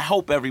 so I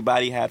hope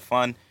everybody had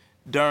fun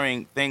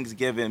during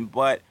Thanksgiving.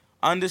 But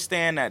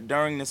understand that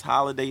during this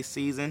holiday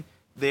season,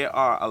 there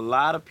are a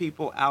lot of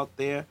people out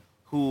there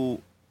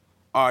who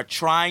are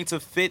trying to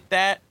fit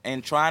that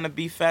and trying to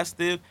be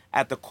festive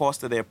at the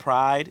cost of their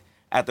pride,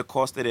 at the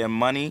cost of their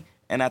money,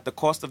 and at the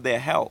cost of their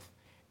health.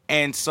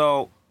 And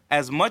so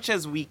as much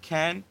as we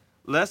can,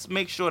 let's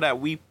make sure that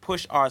we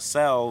push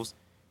ourselves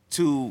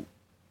to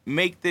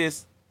make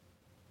this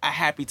a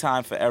happy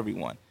time for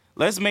everyone.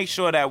 Let's make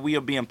sure that we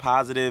are being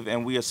positive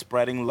and we are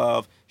spreading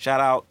love.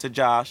 Shout out to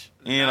Josh.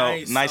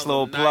 Nice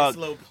little plug.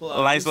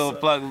 Nice little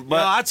plug.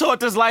 But I taught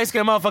this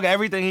light-skinned motherfucker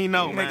everything he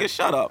know, man. Nigga,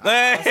 shut up.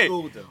 Hey.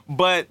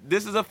 But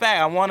this is a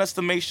fact. I want us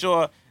to make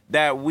sure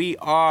that we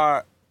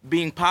are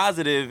being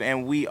positive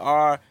and we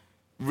are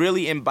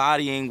really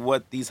embodying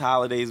what these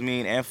holidays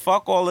mean. And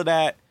fuck all of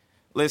that.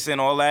 Listen,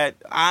 all that.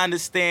 I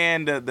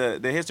understand the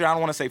history. I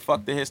don't want to say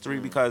fuck the history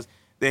because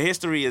the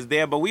history is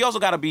there, but we also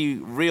got to be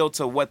real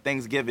to what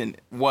Thanksgiving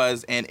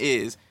was and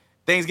is.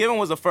 Thanksgiving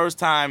was the first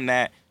time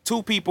that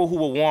two people who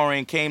were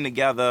warring came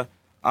together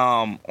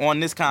on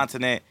this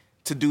continent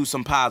to do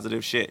some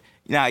positive shit.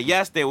 Now,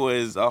 yes, there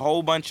was a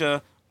whole bunch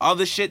of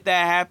other shit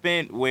that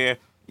happened where,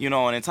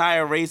 an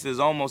entire race is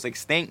almost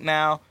extinct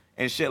now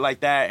and shit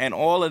like that, and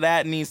all of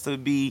that needs to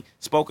be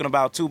spoken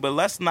about too, but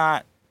let's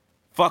not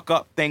fuck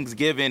up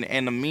Thanksgiving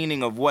and the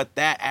meaning of what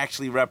that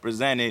actually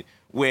represented,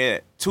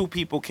 where two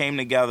people came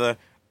together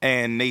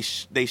and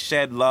they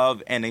shed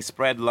love and they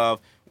spread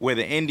love, where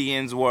the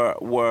Indians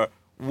were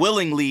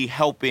willingly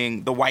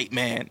helping the white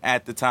man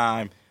at the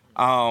time.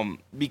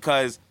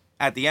 Because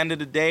at the end of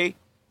the day,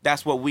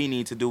 that's what we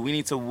need to do. We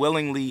need to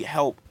willingly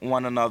help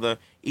one another.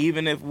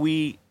 Even if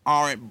we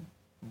aren't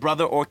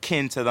brother or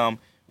kin to them,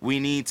 we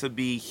need to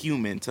be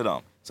human to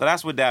them. So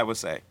that's what Dad would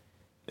say.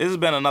 This has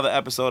been another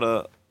episode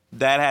of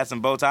Dad Hats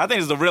and Bow Tie. I think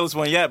it's the realest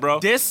one yet, bro.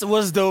 This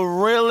was the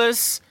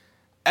realest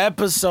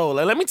episode.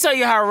 Let me tell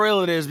you how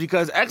real it is,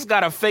 because X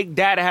got a fake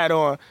dad hat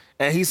on,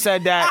 and he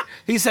said that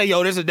he said,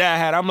 "Yo, this is a dad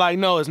hat." I'm like,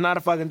 no, it's not a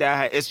fucking dad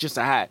hat. It's just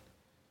a hat.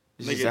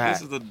 It's nigga, just a hat.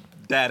 This is a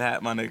dad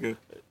hat, my nigga.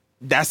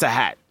 That's a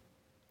hat.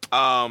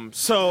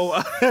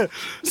 So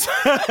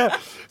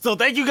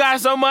thank you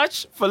guys so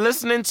much for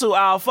listening to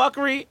our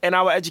fuckery and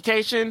our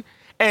education.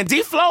 And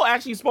D-Flow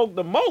actually spoke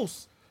the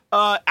most.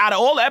 Out of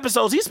all the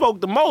episodes, he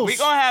spoke the most. We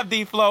gonna have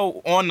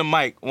D-Flow on the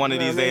mic one of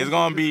these days. It's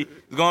gonna be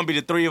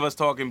the three of us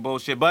talking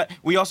bullshit. But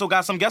we also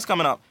got some guests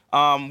coming up.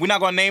 We're not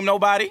gonna name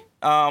nobody.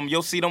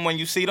 You'll see them when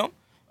you see them.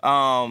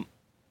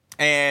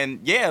 And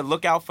yeah,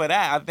 look out for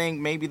that. I think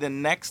maybe the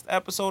next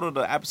episode or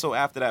the episode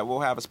after that, we'll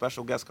have a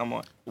special guest come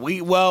on.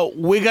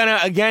 We're gonna,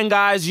 again,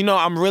 guys, you know,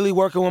 I'm really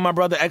working with my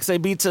brother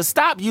XAB to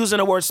stop using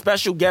the word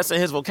special guest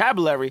in his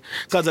vocabulary,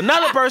 because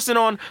another person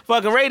on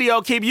fucking radio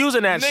keep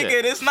using that shit.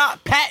 Nigga, it's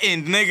not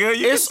patent, nigga.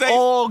 You It's can say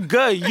all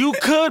good. You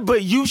could,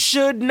 but you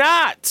should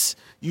not.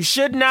 You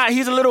should not.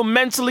 He's a little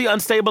mentally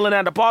unstable in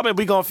that department.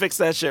 We gonna fix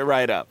that shit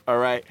right up, all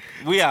right?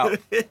 we out.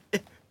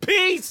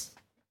 Peace.